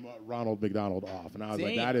 breaking Ronald McDonald off, and I was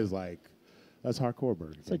like, Damn. that is that's hardcore,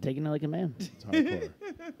 Burger King. It's like taking it like a man. It's hardcore.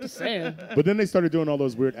 Just saying. But then they started doing all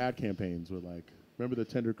those weird ad campaigns with remember the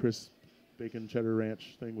Tender Crisp Bacon Cheddar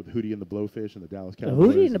Ranch thing with Hootie and the Blowfish and the Dallas The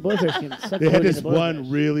Cowboys? Hootie and the Blowfish can suck They the had Hootie this and the Blowfish. one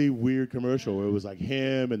really weird commercial where it was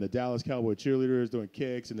him and the Dallas Cowboy cheerleaders doing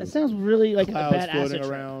kicks and That there sounds really like a clouds bad acid floating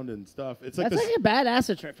trip. around and stuff. It's That's like a bad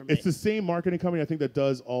acid trip for me. it's the same marketing company I think that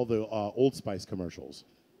does all the Old Spice commercials.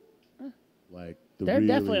 The They're really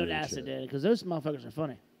definitely on weird acid, shit. because those motherfuckers are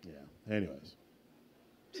funny. Yeah. Anyways.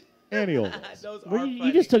 Any old ways. Those Well, are you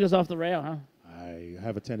funny. just took us off the rail, huh? I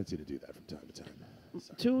have a tendency to do that from time to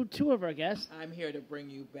time. Two of our guests I'm here to bring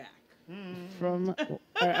you back. from.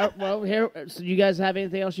 Well, here. So, you guys have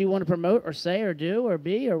anything else you want to promote or say or do or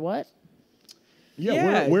be or what?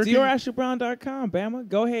 Yeah, where can- DrAshleyBrown.com, Bama.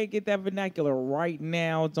 Go ahead and get that vernacular right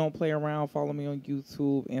now. Don't play around. Follow me on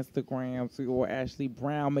YouTube, Instagram, or Ashley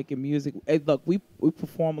Brown making music. Hey, look, we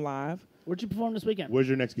perform live. Where'd you perform this weekend? Where's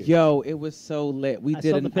your next gig? Yo, it was so lit. I saw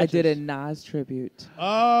the I did a pictures. Nas tribute.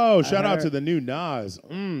 Oh, shout out heard. to the new Nas.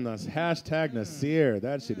 That's hashtag Nasir.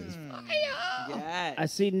 That shit is fire. Yes. I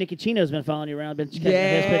see Nicky Chino's been following you around. Been catching his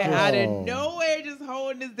Yeah, pictures. out Oh. of nowhere, just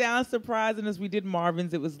holding us down, surprising us. We did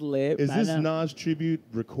Marvin's. It was lit. Is I this know. Nas tribute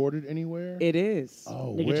recorded anywhere? It is.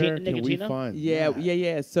 Oh, Nicky where Chi- can Nicky we Chino? find Yeah, that?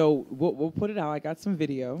 yeah. So we'll put it out. I got some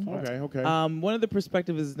video. Okay. One of the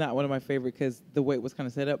perspectives is not one of my favorite because the way it was kind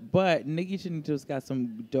of set up. But Nicky Chinito's got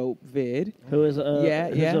some dope vid. Who is Yeah,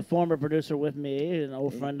 who's yeah. a former producer with me, an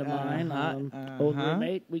old friend of mine, old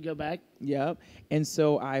roommate. We go back. Yep. And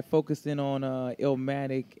so I focused in on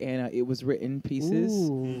Illmatic, and it was written pieces.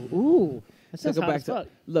 Ooh. That So sounds go hot back as to fuck.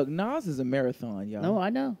 look. Nas is a marathon, y'all. No, I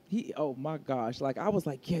know. Oh my gosh! Like I was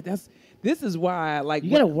like, yeah, this is why I like.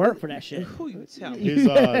 You gotta work for that shit. Who you telling? His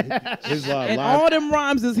And live. all them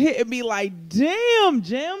rhymes is hitting me like, damn,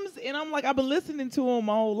 gems. And I'm like, I've been listening to them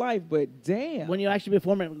my whole life, but damn. When you actually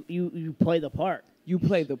perform it, you play the part. you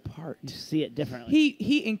play the part. You see it differently.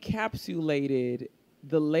 He encapsulated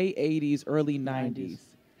the late 80s, early 90s.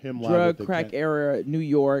 Him live Drug, at the crack era, New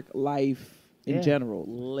York, life in Yeah. general.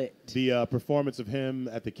 Lit. The performance of him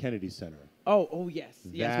at the Kennedy Center. Oh, yes.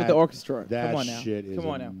 Yes, That- with the orchestra. That Come on now. shit is Come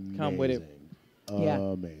on now. Come with it. Yeah.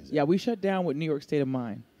 Amazing. Yeah, we shut down with New York State of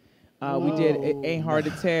Mind. We did It Ain't Hard to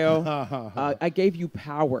Tell. I Gave You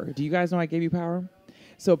Power. Do you guys know I Gave You Power?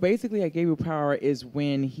 So basically, I Gave You Power is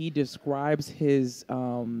when he describes his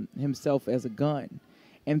himself as a gun.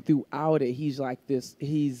 And throughout it, he's like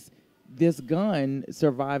he's this gun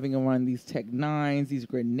surviving around these Tech 9s, these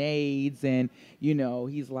grenades. And,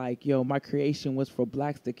 he's like, yo, my creation was for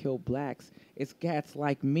blacks to kill blacks. It's gats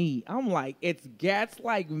like me. I'm like, it's gats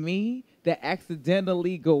like me that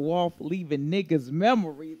accidentally go off leaving niggas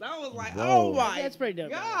memories. I was like, Whoa. oh my That's pretty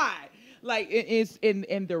dope, God. Like it's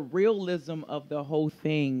and the realism of the whole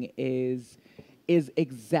thing is is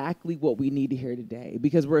exactly what we need to hear today,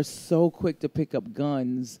 because we're so quick to pick up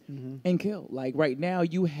guns and kill. Like right now,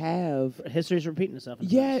 you have History's repeating itself.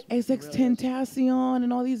 SX Tentacion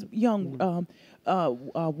and all these young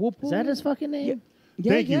whoop. Is that his fucking name?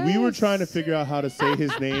 Yeah, Thank you. We were trying to figure out how to say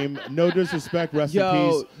his name. No disrespect, rest in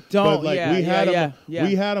peace. Don't. But like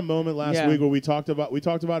we had a moment last week where we talked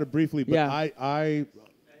about it briefly. But I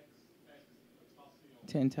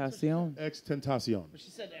Tentacion. Ex Tentacion. She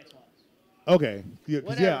said X ones. Okay.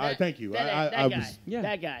 Thank you.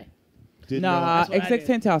 That guy. Didn't Nah, know. XX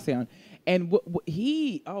Tentacion. And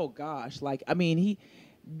he, oh gosh, like, I mean,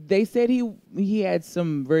 they said he had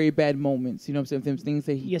some very bad moments, you know what I'm saying, things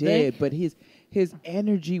that he did, but his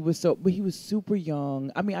energy was but he was super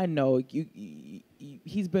young. I mean, I know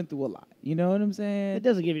he's been through a lot, you know what I'm saying? It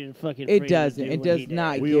doesn't give you the fucking It doesn't. It does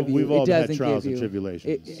not give you. We've all it doesn't had trials give and you.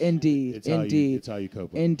 tribulations. Indeed. It's how you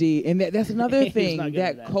cope with it. Indeed. And that's another thing, not good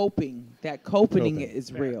at that. coping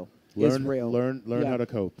is real. It's real. Learn how to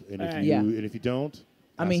cope. And if you don't,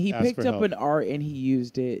 I mean, he ask picked for up help. an art and he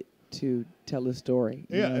used it to tell a story.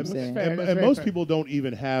 You know what I'm saying? And most people don't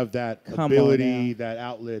even have that ability, that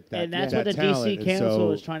outlet, that and that's that what the talent. DC Council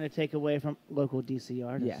so, is trying to take away from local DC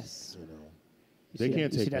artists. Yes. You know, they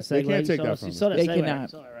can't take that. They They can't take that from us. They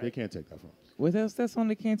cannot. They can't take that from us. What else? That's one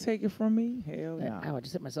they can't take it from me? Hell no. Ow, I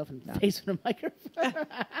just hit myself in the face with a microphone.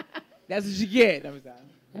 That's what you get.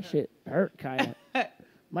 That shit hurt, Kaya.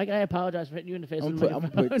 Mike, I apologize for hitting you in the face I'm with a gonna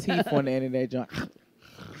microphone. put teeth on the end of that joint.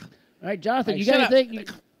 All right, Jonathan, Hey, you shut got up. anything?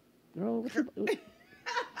 Girl, what's you go, like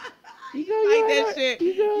that shit.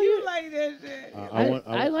 You like that shit.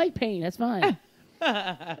 I like pain. That's fine.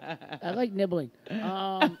 I like nibbling.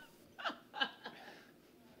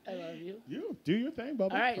 I love you. You do your thing,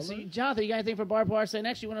 Bubba. All right, so Jonathan, you got anything for Bar Pilar say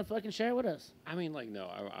next? You want to fucking share with us? I mean, like, no,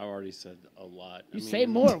 I already said a lot. You say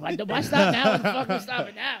more. Why stop now? Let's fucking stop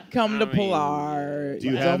it now. Come to I mean, Pilar. Do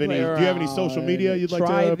you have any social media you'd like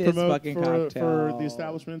Try to this promote fucking for cocktail. the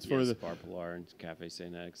establishments? yes, For the Bar Pilar and Cafe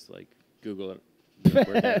St. X. Like, Google it.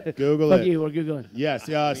 Google Fuck it. you. We're Googling. Yes,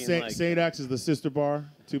 mean, Saint, like- Saint X is the sister bar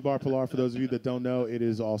to Bar Pilar. For those of you that don't know, it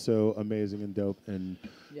is also amazing and dope and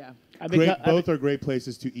Yeah. both are great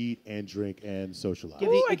places to eat and drink and socialize.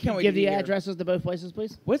 Give the addresses to both places,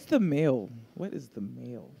 please. What's the meal? What is the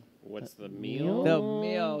meal? What's the meal? The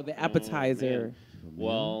meal, the appetizer.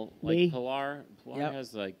 Well, Lee? like Pilar Yep.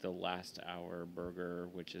 has like the last hour burger,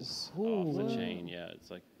 which is off the chain. Yeah,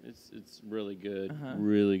 it's like it's really good,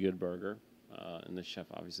 really good burger. And the chef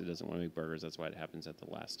obviously doesn't want to make burgers. That's why it happens at the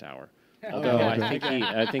last hour. Although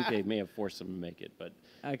I think they may have forced him to make it, but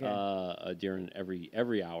during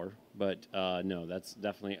every hour. But no, that's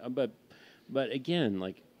definitely. But again,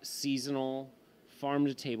 like seasonal, farm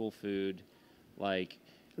to table food, like.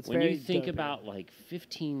 It's When very you think dope, about like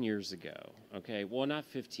 15 years ago, okay, well not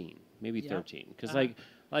 15, maybe 13, because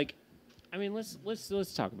I mean let's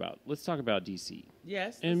talk about DC.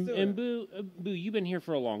 Yes. And Boo, you've been here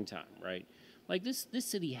for a long time, right? Like this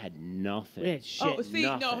city had nothing. It's shit. Oh, see,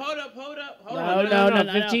 nothing. no, hold up.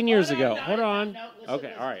 No, 15 years ago. no, Hold on. no,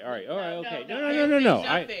 Okay, all right, okay. No.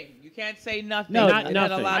 No. You can't say nothing. No, not It had a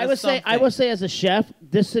nothing. lot I of would say something. as a chef,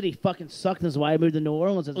 this city fucking sucked. That's why I moved to New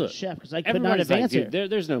Orleans as a Look, chef because I could not Everybody's like, advance dude, here.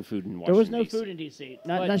 there's no food in Washington. There was no DC. food in DC. But-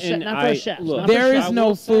 Not for and chefs. look, not for There chefs. is I no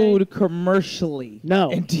will say- food commercially in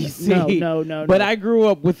DC. No. But I grew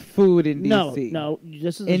up with food in DC. No.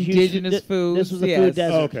 This is a Indigenous huge, foods, This was a yes. food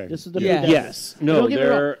desert. Okay. This is the Yes. food desert. Yes. No, Don't get me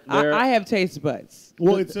wrong. I have taste buds.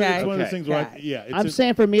 Well, it's one of Okay. those things where I'm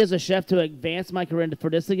saying for me as a chef to advance my career and for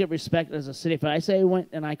this to get respect as a city. If I say I went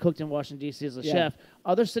and I cooked in Washington D.C. as a chef,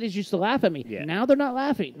 other cities used to laugh at me. Yeah. Now they're not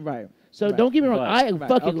laughing. Right. So Right. don't get me wrong. But- I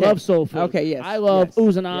fucking love soul food. Okay, yes, I love yes,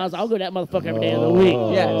 oohs and ahs. yes. I'll go to that motherfucker every day of the week.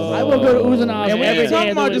 Yes. I will go to oohs and ahs And we every ain't day talking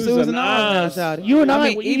of the about week. just oozing ahs. You and I,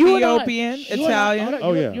 mean, you and I- Ethiopian, you and I- Italian.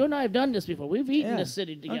 Oh, yeah. You and I have done this before. We've eaten Yeah. this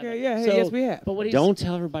city together. Okay, yeah, hey, yes, we have. But what he's Don't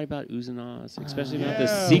tell everybody about oohs and ahs, especially about the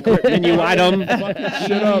secret menu item. Shut up,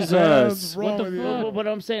 man. Jesus. What's wrong with you? what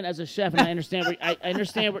I'm saying as a chef, and I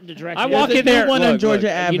understand what the direction. I is. walk There's in a there. new one on look, Georgia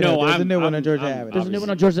look, Avenue. You know, There's a new one on I'm- Georgia I'm- Avenue. There's a new one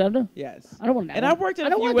on Georgia Avenue. Yes. I don't want that. And one. I've worked in I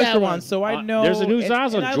a don't few want that restaurants, one. so I know. There's a new and-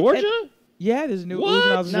 Zaza and in I- Georgia? Yeah, there's a new What? oohs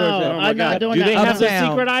and ahs in No, Georgia. Oh my I'm not God. doing Do they that. have the Uptown.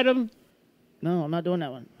 secret item? No, I'm not doing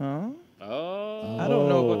that one. Huh? Oh. I don't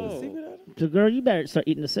know about the secret item. So, girl, you better start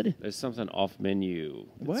eating the city. There's something off menu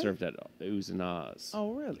that's What? served at oohs and ahs.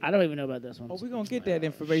 Oh, really? I don't even know about this one. Oh, we're going to get that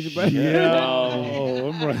information, but Oh,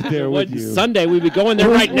 I'm right there What with you. Sunday we be going there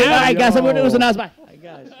right now. I guess I'm going to oohs and ahs. Bye. my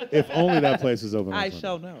gosh. If only that place is open. I on Sunday.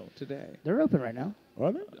 shall know today. They're open right now.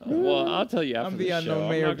 Are there? Well, I'll tell you after I'm the the show. unknown I'm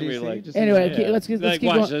mayor not of gonna be DC. like, Just Anyway, saying. let's keep like, keep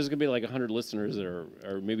watch, going. there's gonna be like 100 listeners or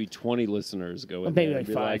maybe 20 listeners go in maybe there like and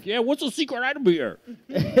be 5. like, yeah, what's the secret item here?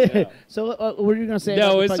 So what were you gonna say?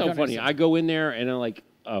 No, about the it's so Pug funny. Gunners? I go in there and I'm like,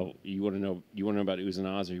 oh, you want to know about Ooze and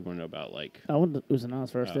Oz, or you want to know about like? I want the Ooze and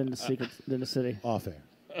Oz first, then the secrets, then the city. Off air.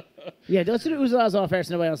 Yeah, let's do Ooze and Oz off air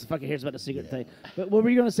so nobody else fucking hears about the secret thing. But what were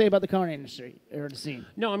you gonna say about the culinary industry or the scene?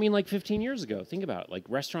 No, I mean like 15 years ago. Think about it. Like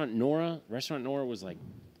Restaurant Nora was like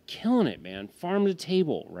killing it, man. Farm to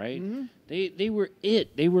table, right? Mm-hmm. They were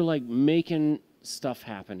it. They were like making stuff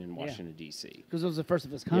happen in Washington D.C. Because it was the first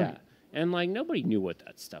of its kind. Yeah, and like nobody knew what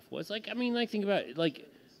that stuff was. Like I mean, like think about it.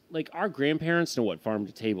 Like our grandparents know what farm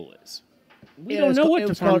to table is. We Yeah, don't it's know ca- what it the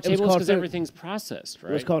was farm called- to it was table is called because food. everything's processed,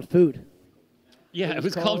 right? It was called food. Yeah, it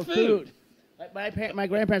was called food. Like my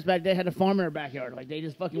grandparents back then had a farm in their backyard. Like they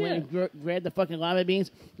just fucking went and grabbed the fucking lima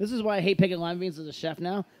beans. This is why I hate picking lima beans as a chef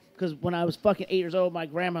now. Because when I was fucking 8 years old, my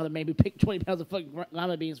grandmother made me pick 20 pounds of fucking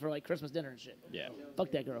lima beans for like Christmas dinner and shit. Yeah.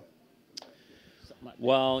 Fuck that girl.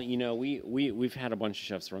 Well, you know, we've had a bunch of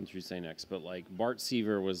chefs run through St. X, but like Bart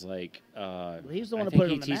Seaver was like, he's the one I to think put it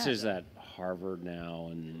he on the map, teaches though. at Harvard now,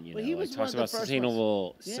 and you Well, know, he like, was one talks of the about first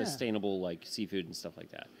sustainable ones. like seafood and stuff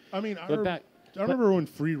like that. I mean, But I remember when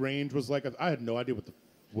free range was like, I had no idea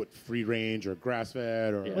what free range or grass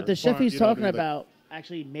fed or. But the chef he's talking about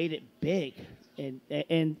actually made it big,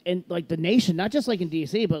 and like the nation, not just like in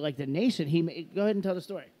DC, but like the nation. Go ahead and tell the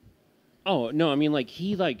story. Oh no, I mean like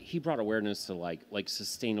he brought awareness to like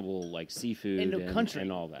sustainable like seafood In the country,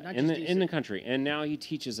 and all that not in just the DC. country, and now he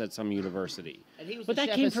teaches at some university. And he was But the that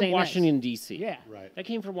chef came at from St. X. Washington D.C. Yeah. Right. That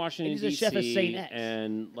came from Washington And he's D.C. a chef at St. X.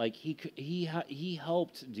 And like he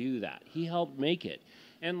helped do that. He helped make it.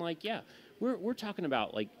 And like yeah, we're talking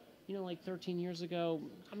about like you know like 13 years ago.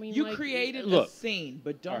 I mean You like, created look. a scene,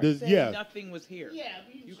 but don't This- say yeah. nothing was here. Yeah.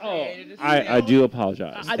 You Oh, created a scene. I do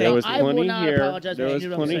apologize. I There don't- was I will plenty not here. apologize, There man. was You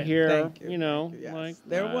know what I'm plenty saying. here. Thank you, You know, thank you, yes. like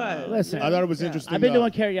There was. Listen, I thought it was Yeah. interesting. I've been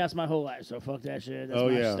doing carry outs my whole life, so fuck that shit. That's Oh,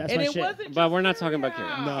 my, yeah. that's And my it shit. wasn't. But just we're not talking about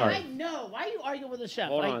carry-out. carry. No. I know. Why are you arguing with the chef?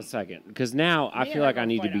 Hold on a second, because now I Me feel and like I I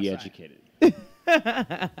need to gonna be fight outside. educated. Go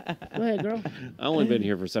ahead, girl. I only been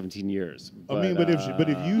here for 17 years. I mean, but if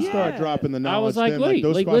you start Yeah. dropping the knowledge, I was like, then wait,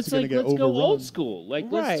 those like, spots let's are going to get let's go overrun. old school. Like,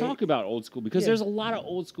 let's Right. talk about old school because Yeah. there's a lot of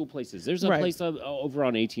old school places. There's a Right. place over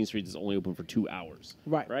on 18th Street that's only open for 2 hours.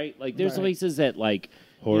 Right. Right. Like, there's Right. places that like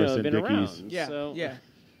Horace have and been Dickey's. around. Yeah, So, yeah.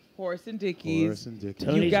 Horace and Dickey's. Horace and Dickens.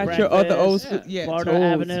 Tony's You got your other old school. Yeah. Yeah, Florida Toast,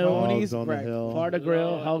 Avenue. Tony's, Hogs on the right. Hill. Florida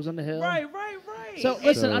Grill, Hogs on the Hill. Right. So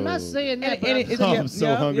listen, I'm not saying that. And but it- I'm- Oh, Yeah, I'm so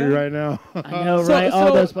yeah, hungry yeah. right now. I know, right?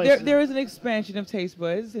 All those places. there is an expansion of taste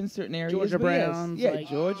buds in certain areas. Georgia but yes. Brown's, Yeah, like-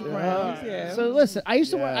 Georgia Brown's. Yeah. So listen, I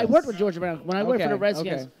used to work, I worked with Georgia Brown when I worked for the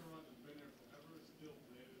Redskins. Okay.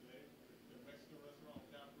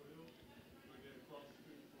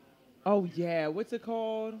 Oh yeah, what's it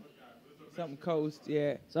called? Something Coast.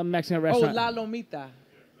 Yeah. Some Mexican Oh, restaurant. La Lomita.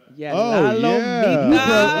 Yeah. Oh, La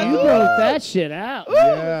yeah. You Lomita. broke that shit out.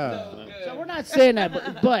 Yeah. So we're not saying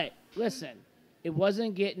that, but listen, it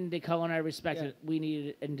wasn't getting the culinary respect Yeah. that we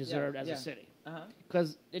needed and deserved as yeah. a city Uh-huh.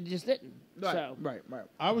 because it just didn't. Right. So Right.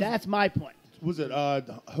 I was. that's my point. Was it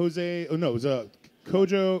Jose? Oh no, it was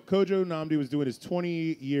Kojo Namdi was doing his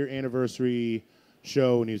 20-year anniversary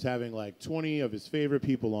show, and he was having like 20 of his favorite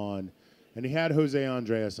people on, and he had Jose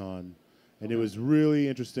Andres on, and it was really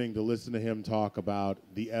interesting to listen to him talk about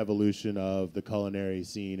the evolution of the culinary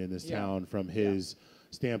scene in this Yeah. town from his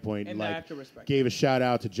standpoint. And I like have to respect gave a shout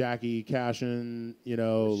out to Jackie Cashin, you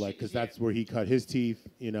know, like because that's where he cut his teeth.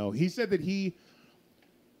 You know, he said that he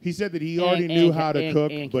already knew how to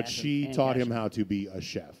cook, but she taught him how to be a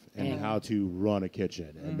chef and how to run a kitchen,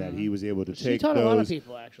 and that he was able to She take taught those a lot of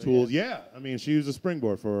people, actually, tools. Yeah, I mean, she was a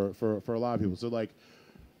springboard for a lot of people. So like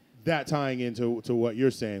that tying into what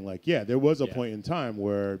you're saying, like there was a point in time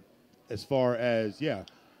where, as far as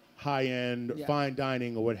high end fine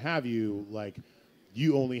dining or what have you, like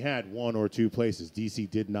you only had one or two places. DC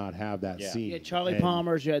did not have that scene. Yeah, Charlie And-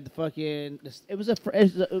 Palmer's. You had the fucking.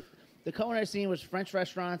 The culinary scene was French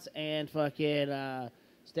restaurants and fucking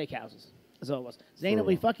steakhouses. That's all it was. Zainab,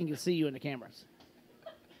 we fucking can see you in the cameras.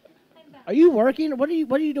 Are you working? What are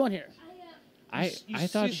you doing here? I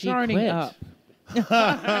thought she's she turning quit. up.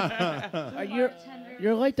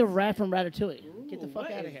 You're like the rat from Ratatouille. Get the fuck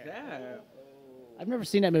What out of is here. that? I've never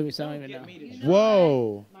seen that movie, so I don't Get even know. me to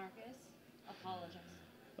Whoa. Marcus,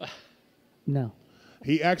 apologize. No.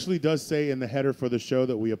 He actually does say in the header for the show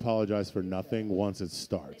that we apologize for nothing once it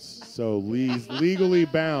starts. So Lee's legally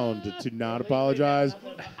bound to not apologize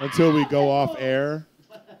until we go off air.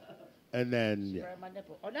 And then, yeah. My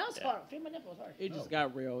nipple. Oh, now it's hard. Feel my nipple is hard. It just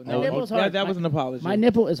got real. My nipple's hard. That was an apology. My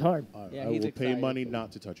nipple is hard. Yeah, I will he's pay excited. money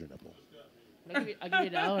not to touch your nipple. I'll give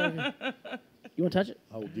you $1. You want to touch it?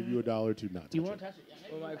 I will give you $1 to not touch Do you want to touch it?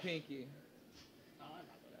 Yeah, With my pinky.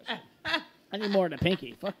 I need more than a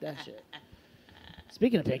pinky. Fuck that shit.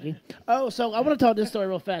 Speaking of pinky. Oh, so I want to tell this story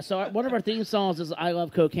real fast. So one of our theme songs is I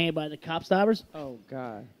Love Cocaine by the Cop Stoppers. Oh,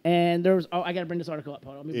 God. And there was, I got to bring this article up.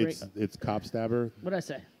 Hold on, let me break. It's Cop Stabber, What did I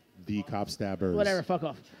say? the Cop Stabbers. Whatever, fuck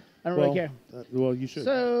off. I don't really care. Well, you should.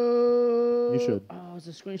 So. You should. Oh, it's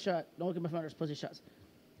a screenshot. Don't look at my phone. There's pussy shots.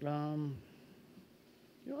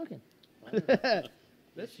 You're looking.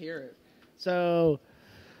 Let's hear it. So,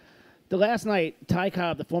 the last night, Ty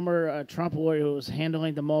Cobb, the former Trump lawyer who was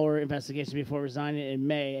handling the Mueller investigation before resigning in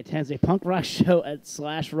May, attends a punk rock show at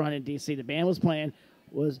Slash Run in D.C. The band was playing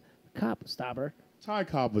was Cop Stopper. Ty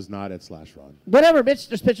Cobb was not at Slash Run. Whatever, bitch.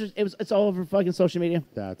 There's pictures. It's all over fucking social media.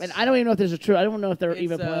 That's. And I don't even know if this is true. I don't know if they're It's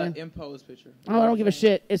even playing. imposed picture. Oh, I don't give a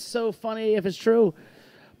shit. It's so funny if it's true,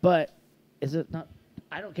 but is it not?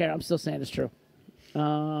 I don't care. I'm still saying it's true.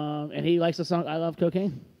 And he likes the song "I Love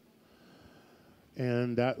Cocaine."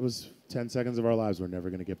 And that was 10 seconds of our lives we're never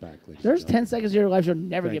going to get back. There's 10 seconds of your life you'll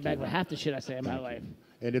never Thank get back you. with half the shit I say in my life.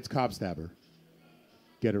 And it's Cop Stabber.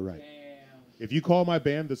 Get it right. If you call my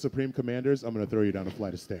band the Supreme Commanders, I'm going to throw you down a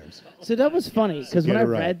flight of stairs. So that was funny because when Get I it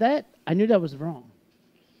right. read that, I knew that was wrong.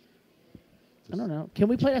 I don't know. Can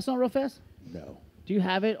we play that song real fast? No. Do you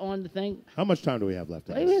have it on the thing? How much time do we have left?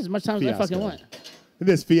 Play it as much time as I fucking want.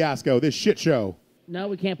 This fiasco, this shit show. No,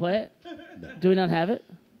 we can't play it. Do we not have it?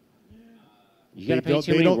 You gotta They pay too don't-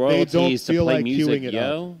 many they don't royalties to feel play like music, queuing it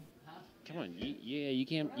yo. Come on, you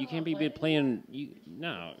can't be playing.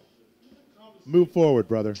 No, Move forward,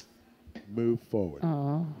 brother. Move forward.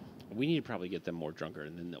 Oh, we need to probably get them more drunker,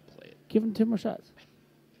 and then they'll play it. give them 2 more shots.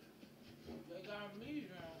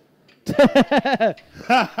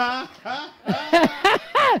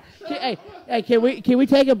 Hey, can we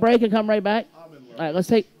take a break and come right back? All right, let's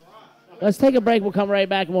take a break. We'll come right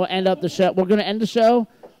back and we'll end up the show. We're gonna end the show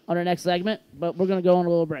on our next segment, but we're gonna go on a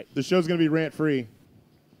little break. The show's going to be rant free.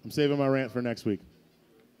 I'm saving my rant for next week.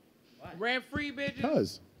 Rant free, bitches.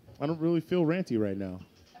 Because I don't really feel ranty right now.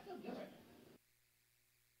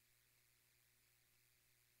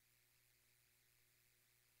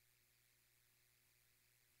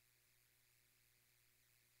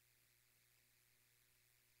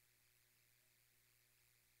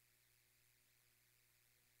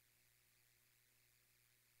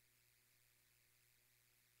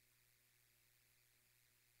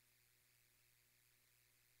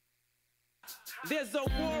 There's a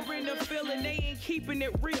war in the feeling, they ain't keeping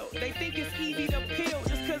it real. They think it's easy to peel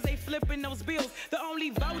just cause they flipping those bills. The only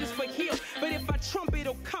vote is for heal, but if I trump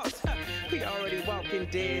it'll cost. We already walking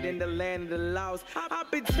dead in the land of the lost. I've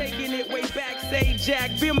been taking it way back, say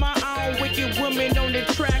Jack. Been my own wicked woman on the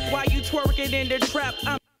track while you twerking in the trap.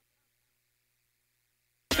 I'm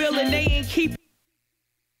feeling they ain't keep.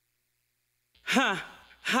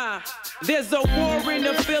 There's a war in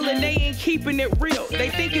the feeling, they ain't keeping it real. They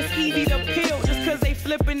think it's easy to peel just cause they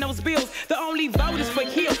flipping those bills. The only vote is for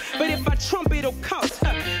heal, but if I trump it'll cost.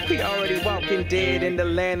 We already walking dead in the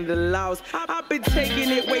land of the lost. I've been taking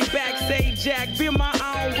it way back, say Jack. Been my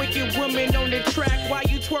own wicked woman on the track while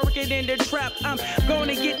you twerking in the trap. I'm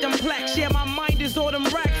gonna get them plaques, yeah, my mind is on them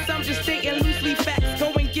racks. I'm just stating loosely facts,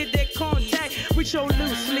 go and get that contact with your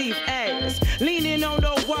loose leaf ass. Leaning on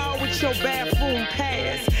the wall with your bathroom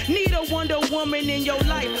pass. Need a Wonder Woman in your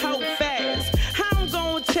life, how fast? I'm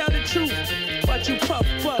gonna tell the truth, but you puff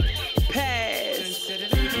pass.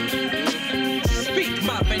 Speak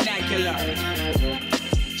my vernacular.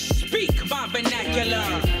 Speak my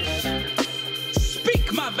vernacular.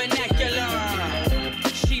 Speak my vernacular.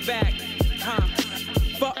 She back,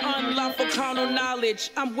 For unlawful carnal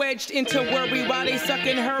knowledge, I'm wedged into worry while they suck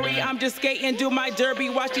and hurry. I'm just skating, do my derby.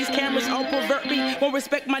 Watch these cameras all pervert me. Won't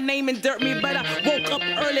respect my name and dirt me, but I woke up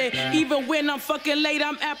early. Even when I'm fucking late,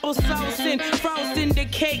 I'm applesauce and frosting the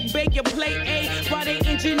cake. Bake your plate A while they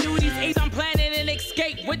ingenuities ace. I'm planning an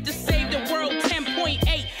escape with the Save the World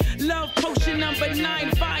 10.8. Love potion number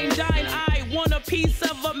 9, fine dine. I want a piece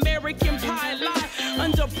of American pie. Lie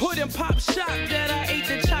under pudding pop shop that I ate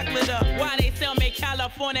the chocolate up. Why they sell me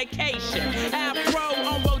Californication? Afro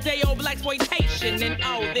on rodeo blaxploitation, and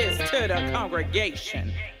all this to the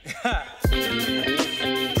congregation.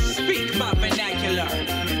 Speak my vernacular.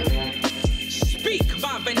 Speak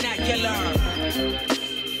my vernacular.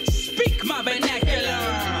 Speak my vernacular.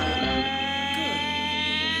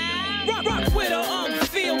 Rock with a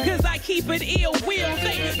feel, cause I keep it ill will.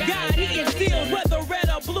 Thank God he instills whether red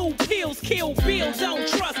or blue blue pills, kill bills, don't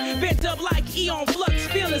trust. Bent up like Eon Flux,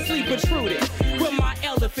 fearlessly protruded with my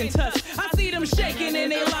elephant tusk. I see them shaking in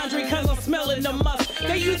their laundry cause I'm smelling the musk.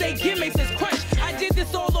 They use their gimmicks as crutch. I did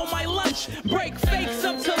this all on my lunch. Break fakes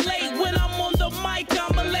up to late. When I'm on the mic,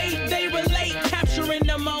 I'm late. They relate, capturing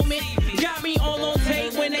the moment. Got me all on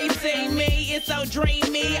tape when they say me. It's so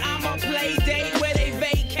dreamy. I'm a play date where they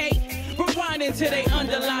vacate. Rewind into they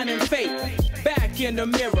underlining fate. Back in the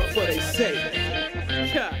mirror for they say.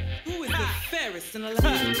 Who is the fairest in the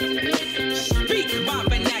land? Speak my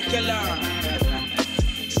vernacular.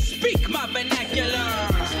 Speak my vernacular.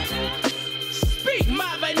 Speak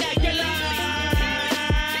my vernacular.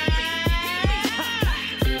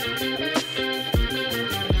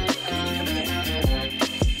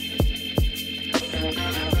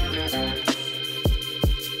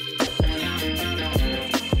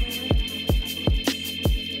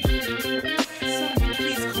 Someone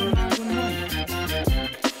please call 911.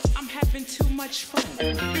 I'm having too much fun.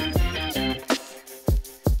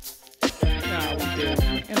 Nah, we did.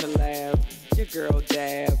 In the lab, your girl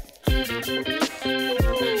Dab.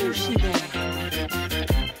 Ooh, she bad.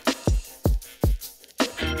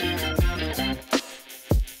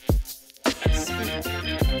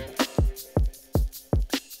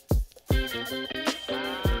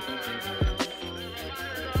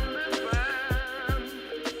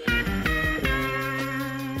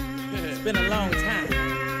 It's been a long time.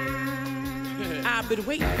 I've been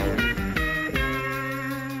waiting for it.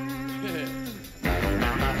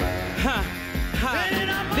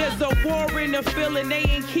 There's a war in the feeling, they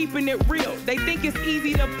ain't keeping it real. They think it's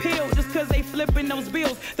easy to peel just cause they flipping those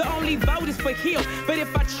bills. The only vote is for heal, but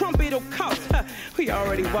if I trump it'll cost. We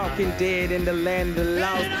already walking dead in the land of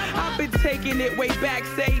lost. I've been taking it way back,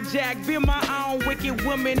 say Jack. Been my own wicked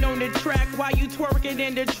woman on the track while you twerking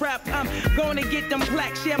in the trap. I'm gonna get them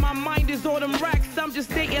plaques, yeah, my mind is on them racks. I'm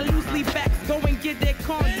just stating loosely facts, go and get that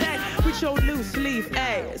contact with your loose leaf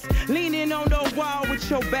ass. Leaning on the wall with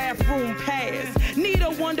your bathroom pass. Need a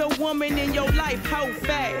Wonder Woman in your life, how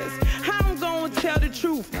fast? I'm gonna tell the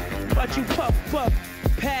truth, but you puff,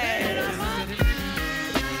 pass.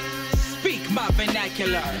 Speak my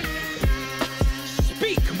vernacular.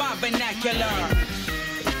 Speak my vernacular.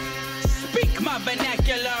 Speak my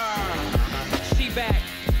vernacular. She back,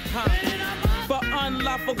 huh? For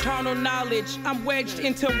unlawful carnal knowledge, I'm wedged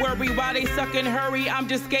into worry while they suck and hurry. I'm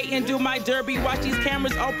just skating, do my derby. Watch these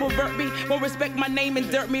cameras all pervert me. Won't respect my name and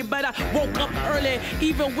dirt me, but I woke up early.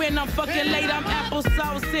 Even when I'm fucking late, I'm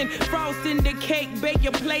applesauce and frosting the cake. Bake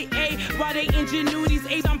your plate A while they ingenuities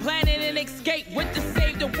ace. I'm planning an escape with the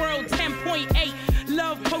Save the World 10.8.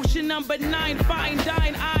 Love potion number 9, fine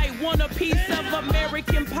dine. I want a piece of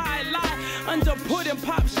American pie. Lie under pudding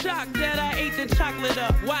pop shock that I ate the chocolate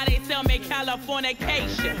up. Why they sell me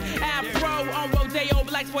Californication? Afro on Rodeo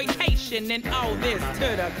Blaxploitation and all this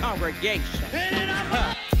to the congregation.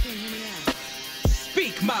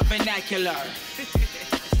 Speak my vernacular.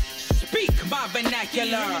 Speak my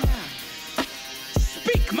vernacular.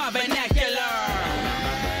 Speak my vernacular.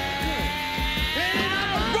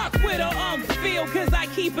 With a feel, cause I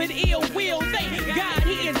keep it ill will. Thank God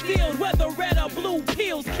he instilled whether red or blue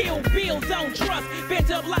pills, kill bills, don't trust.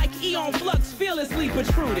 Bent up like Eon Flux, fearlessly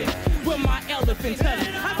protruded with my elephant tusk.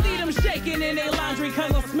 I see them shaking in their laundry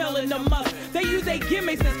cause I'm smelling the musk. They use their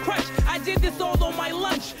gimmicks as crutch. I did this all on my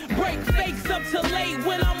lunch. Break fakes up to late.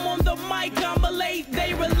 When I'm on the mic, I'm late.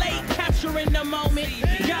 They relate, capturing the moment.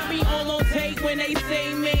 Got me all on tape when they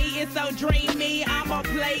say me. It's so dreamy. I'm a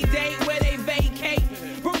play date where they vacate.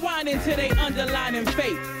 Rewind into they underlining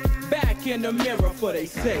fate. Back in the mirror for they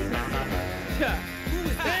say.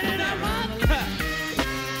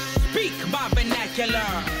 Speak my vernacular.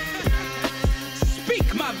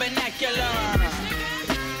 Speak my vernacular.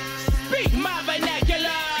 Speak my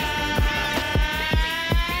vernacular.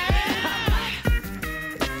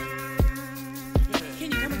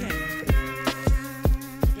 Can you come again?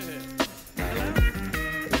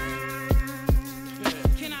 Hello?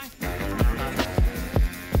 Can I?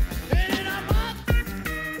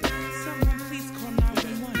 Someone please call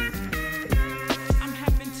 911. I'm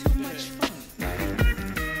having too much fun.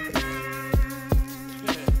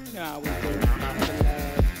 Nah, we good.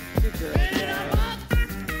 Good girl.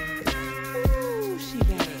 Ooh, she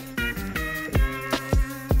bad.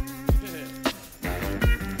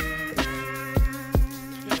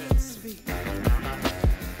 Sweet.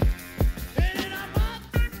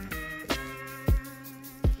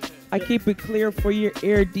 I keep it clear for your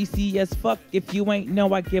ear, DC as fuck. If you ain't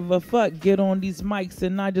know, I give a fuck. Get on these mics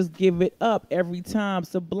and I just give it up every time.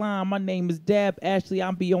 Sublime, my name is Dab Ashley.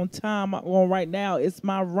 I'll be on time. I'm on right now. It's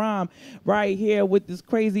my rhyme. Right here with this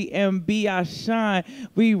crazy MB, I shine.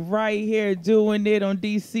 We right here doing it on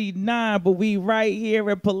DC 9, but we right here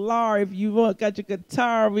at Pilar. If you want, got your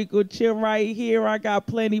guitar, we go chill right here. I got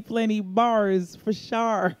plenty bars for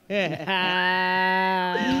sure. Yeah.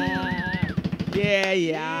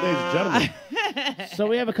 Ladies and gentlemen. So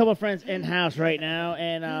we have a couple of friends in-house right now,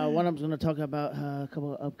 and one of them's going to talk about a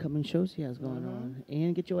couple of upcoming shows he has going on.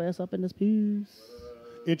 And get your ass up in this piece.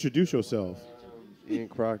 Introduce yourself. Ian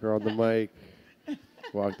Crocker on the mic.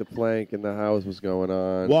 Walk the plank in the house. What's going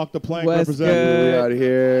on? Walk the plank, What's represent. good? We out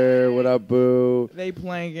here. What up, boo? They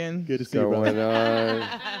planking. Good to see you, Going brother.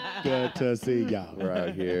 on? Good to see y'all. We're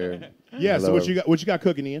out here. Yeah. So Hello. what you got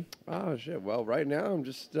cooking, Ian? Oh shit. Well, right now I'm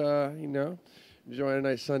just enjoying a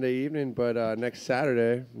nice Sunday evening. But next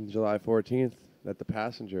Saturday, July 14th, at the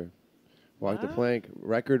Passenger, Walk the Plank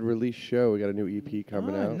record release show. We got a new EP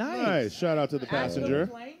coming out. Nice. Shout out to the Passenger.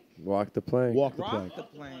 Walk the Plank. Walk the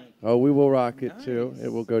plank. Oh, we will rock it too. It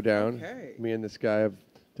will go down. Okay. Me and this guy have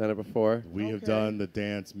done it before. We have done the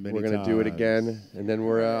dance many We're times. going to do it again, and then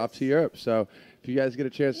we're off to Europe. So if you guys get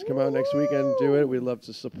a chance to come out next weekend and do it, we'd love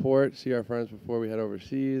to support, see our friends before we head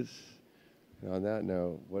overseas. And on that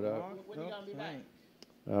note, what up? When you going to be back?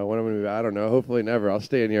 When I'm going to be back? I don't know. Hopefully never. I'll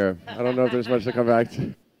stay in Europe. I don't know if there's much to come back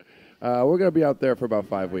to. We're going to be out there for about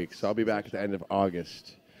 5 weeks, so I'll be back at the end of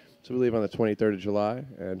August. So we leave on the 23rd of July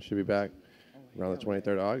and should be back around the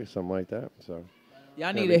 23rd of August, something like that. So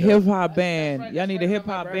Y'all need a hip hop band. Y'all need a hip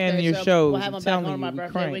hop band in your shows. We'll have I'm them back telling on you, my we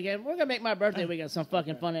birthday crank. weekend. We're going to make my birthday weekend some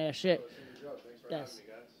fucking fun ass shit. That's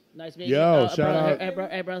nice meeting Yo, you. shout brother,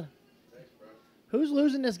 out. Hey, brother. Who's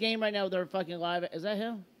losing this game right now with their fucking live? Is that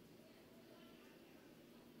him?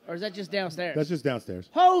 Or is that just downstairs? That's just downstairs.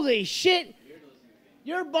 Holy shit!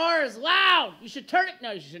 Your bar is loud. You should turn it.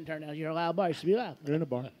 No, you shouldn't turn it down. You're a loud bar. You should be loud. You're in a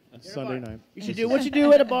bar. It's Sunday night. You should do what you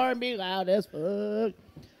do at a bar and be loud as fuck.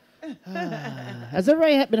 Has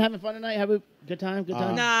everybody been having fun tonight? Have a good time? Good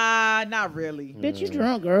time? Nah, not really. Bitch, you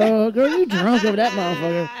drunk, girl. Girl, you drunk over that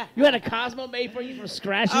motherfucker. You had a Cosmo made for you from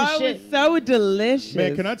scratch and Oh, shit. it was so delicious.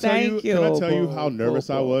 Man, can I tell you how nervous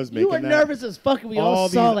I was making You were that? nervous as fuck. We all All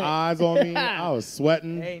saw these it. eyes on me. I was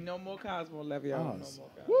sweating. Hey, no more Cosmo left, y'all. I No more was- Cosmo.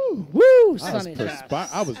 Woo, I was, sunny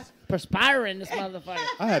I was. perspiring this motherfucker.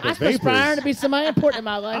 I had the I was perspiring vapors. to be somebody important in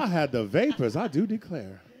my I life. had the vapors. I do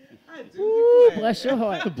declare. Woo, bless your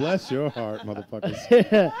heart. Bless your heart,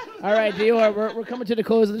 motherfuckers. All right, Dior, we're coming to the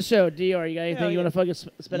close of the show. Dior, you got anything you want to fucking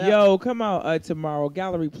spit out? Yo, come out tomorrow,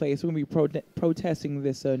 Gallery Place. We're going to be protesting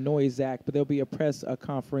this Noise Act, but there'll be a press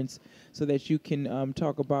conference so that you can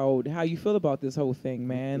talk about how you feel about this whole thing,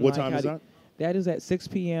 man. What time is that? That is at 6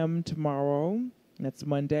 p.m. tomorrow. That's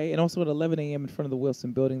Monday. And also at 11 a.m. in front of the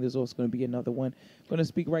Wilson Building, there's also going to be another one. Going to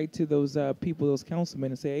speak right to those people, those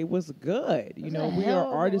councilmen, and say, hey, what's good? You know, we are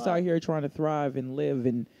artists out here trying to thrive and live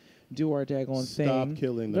and do our daggone Stop thing.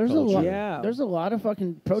 killing the There's culture. a lot. Yeah. There's a lot of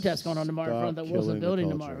fucking protests going on tomorrow in front of Stop the Wilson killing the Building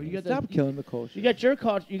culture. tomorrow. You got Stop killing the culture. You got your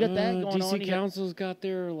culture. You got that going on. DC You got- Council's got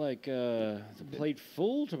their the plate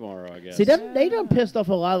full tomorrow, I guess. See, they done pissed off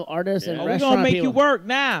a lot of artists and Yeah. Oh, we're restaurant going to make people. you work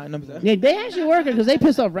now. No, I'm sorry. Yeah, they actually working because they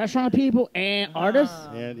pissed off restaurant people and artists.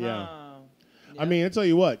 And yeah. I mean, I tell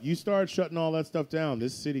you what, you start shutting all that stuff down,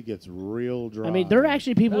 this city gets real dry. I mean, there are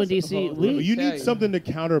actually people in That's- DC. oh, We, You tell need you. something to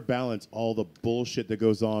counterbalance all the bullshit that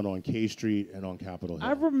goes on K Street and on Capitol Hill.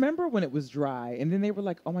 I remember when it was dry, and then they were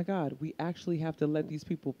like, "Oh my God, we actually have to let these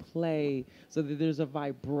people play so that there's a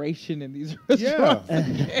vibration in these Yeah. restaurants."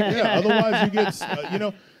 Yeah. Otherwise, you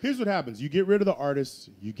get, here's what happens. You get rid of the artists,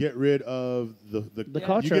 you get rid of the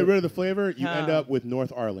culture. You get rid of the flavor, you Huh. end up with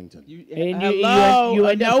North Arlington. And Hello, you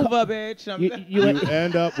end up Nova, bitch. You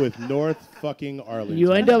end up with North fucking Arlington.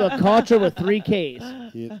 you end up a culture with 3 Ks.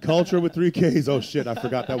 Yeah, culture with 3 Ks. Oh shit, I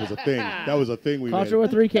forgot that was a thing. That was a thing we Culture made.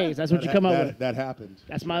 with 3 Ks. That's what you come up with. That happened.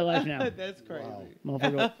 That's my life now. That's crazy.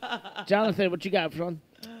 Motherfucker. Jonathan, what you got, son?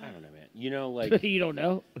 I don't know, man. You know, like You don't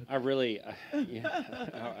know. I really,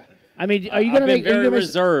 I mean, are you I've gonna been make? are you very gonna-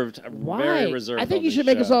 reserved. I'm Why? very reserved. I think on you this should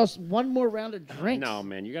make us show. all one more round of drinks. No,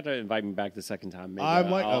 man, you got to invite me back the second time. Maybe I'm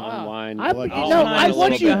like- I'll Oh. unwind. I, Like, no, I'll I unwind a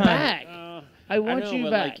want little you bit. back. I want know, you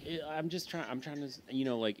but, back. Like, I'm trying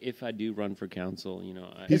to, like, if I do run for council,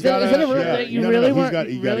 Is that a real yeah, thing? You no, no, really he's want? got-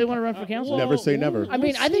 You you gotta- really want to run for council? Never say never. I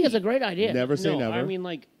mean, I think it's a great idea. Never say no, never. I mean,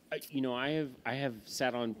 like, I have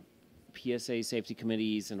sat on PSA safety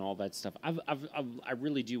committees and all that stuff. I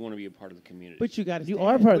really do want to be a part of the community. But you got to. You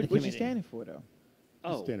are part of the What you community. standing for, though?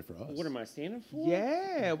 Standing for us. What am I standing for?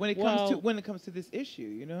 Yeah, when it comes to this issue,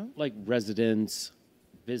 you know. Like residents,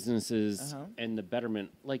 businesses and the betterment.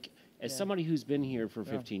 Like, as somebody who's been here for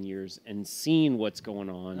 15 years and seen what's going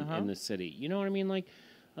on in the city, you know what I mean? Like,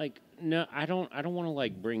 no, I don't want to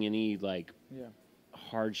like bring any like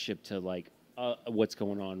hardship to like what's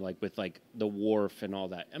going on, like with like the wharf and all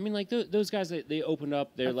that. I mean, like those guys, they opened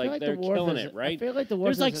up, they're they're killing it, right? I feel like the wharf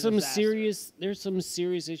there's like is a some disaster. there's some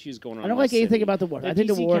serious issues going on. I don't in like the anything city about the wharf. that I think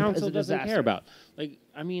the DC wharf Council is a doesn't disaster. care about. Like,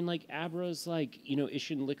 I mean, like Abra's like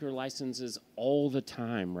issuing liquor licenses all the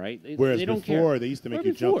time, right? Whereas they don't before care. they used to make Where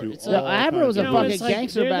you jump before? through It's all like- Abra was a kinds of fucking hoops.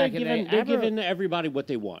 gangster back in the day. They're Abra- giving everybody what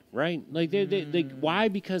they want, right? Like they why?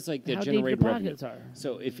 Because like they How deep your generate revenue. pockets are.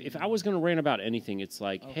 So if I was going to rant about anything, it's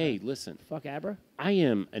like, hey, listen, Fuck Abra. I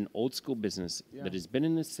am an old school business that has been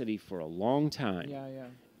in this city for a long time. Yeah.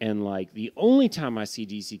 And like the only time I see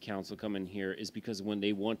DC Council come in here is because when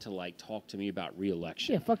they want to like talk to me about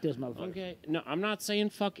re-election. Yeah, fuck those motherfuckers. Okay. No, I'm not saying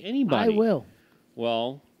fuck anybody. I will.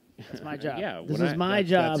 Well, That's my job. Yeah, this when is I- my that's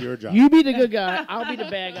job. your job. You be the good guy. I'll be the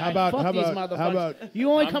bad guy. How about- fuck how these about- motherfuckers. how about- you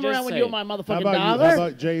only I'm come just around when you want saying. my How motherfucking about dollar. How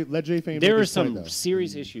about Jay? Let Jay Fame. there make are his point, some though.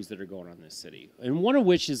 serious issues that are going on in this city, and one of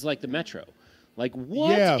which is like the metro. Like,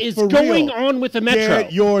 what is for going real. on with the metro?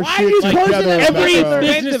 Get your Why shit are you together, posting it? every Metro.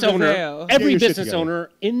 business Expensive as owner, hell. Get every your shit business together. owner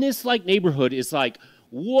in this like neighborhood is like,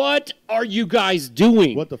 what are you guys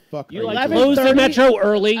doing? What the fuck? You are like you close the 11:30 metro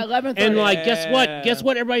early, 11:30. and like guess what? Yeah. Guess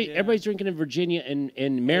what? Yeah. Everybody's drinking in Virginia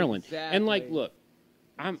and Maryland, and like, Exactly. look,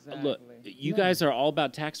 look. Exactly. You guys are all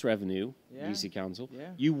about tax revenue, Yeah. DC Council.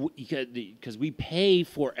 Yeah. Because we pay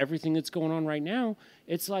for everything that's going on right now.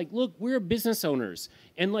 It's like, look, we're business owners,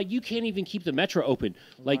 and like you can't even keep the metro open.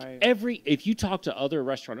 Like Right. if you talk to other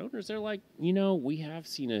restaurant owners, they're like, we have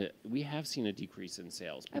seen a decrease in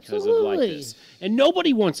sales because of like Absolutely. this, and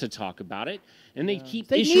nobody wants to talk about it, and they keep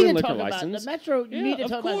They need issuing to liquor talk about it. license. The metro. You Yeah, need to of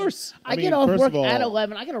talk about it. course. I I get mean, off first work of all- at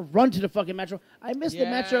 11. I gotta run to the fucking metro. I miss the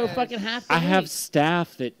metro Yes. fucking half the I have week.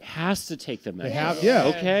 staff that has to take the metro. have- yeah.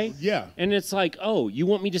 Okay. Yeah. And it's like, oh, you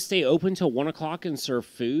want me to stay open till 1 o'clock and serve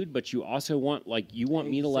food, but you also want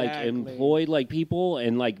me to like Exactly. employ like people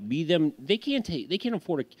and like be them. They can't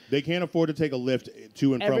afford to They can't afford to take a lift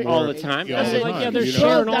to and from Every- work all the time. all That's the like, time, yeah, they're you know?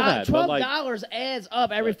 sharing all that, but, like- $12 adds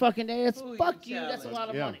up every fucking day. It's Who fuck you you. That's a telling? lot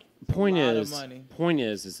of Yeah. money. point lot of is money.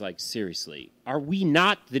 like seriously, are we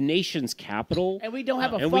not the nation's capital? And we don't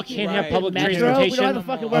have a And we can't can't have public metro. We transportation? don't have a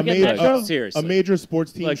fucking A work at ma- metro. Seriously. A major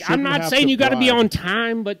sports team. Look, shouldn't I'm not have saying to you got to be bribe. on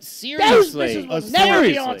time, but Those seriously, bitches will never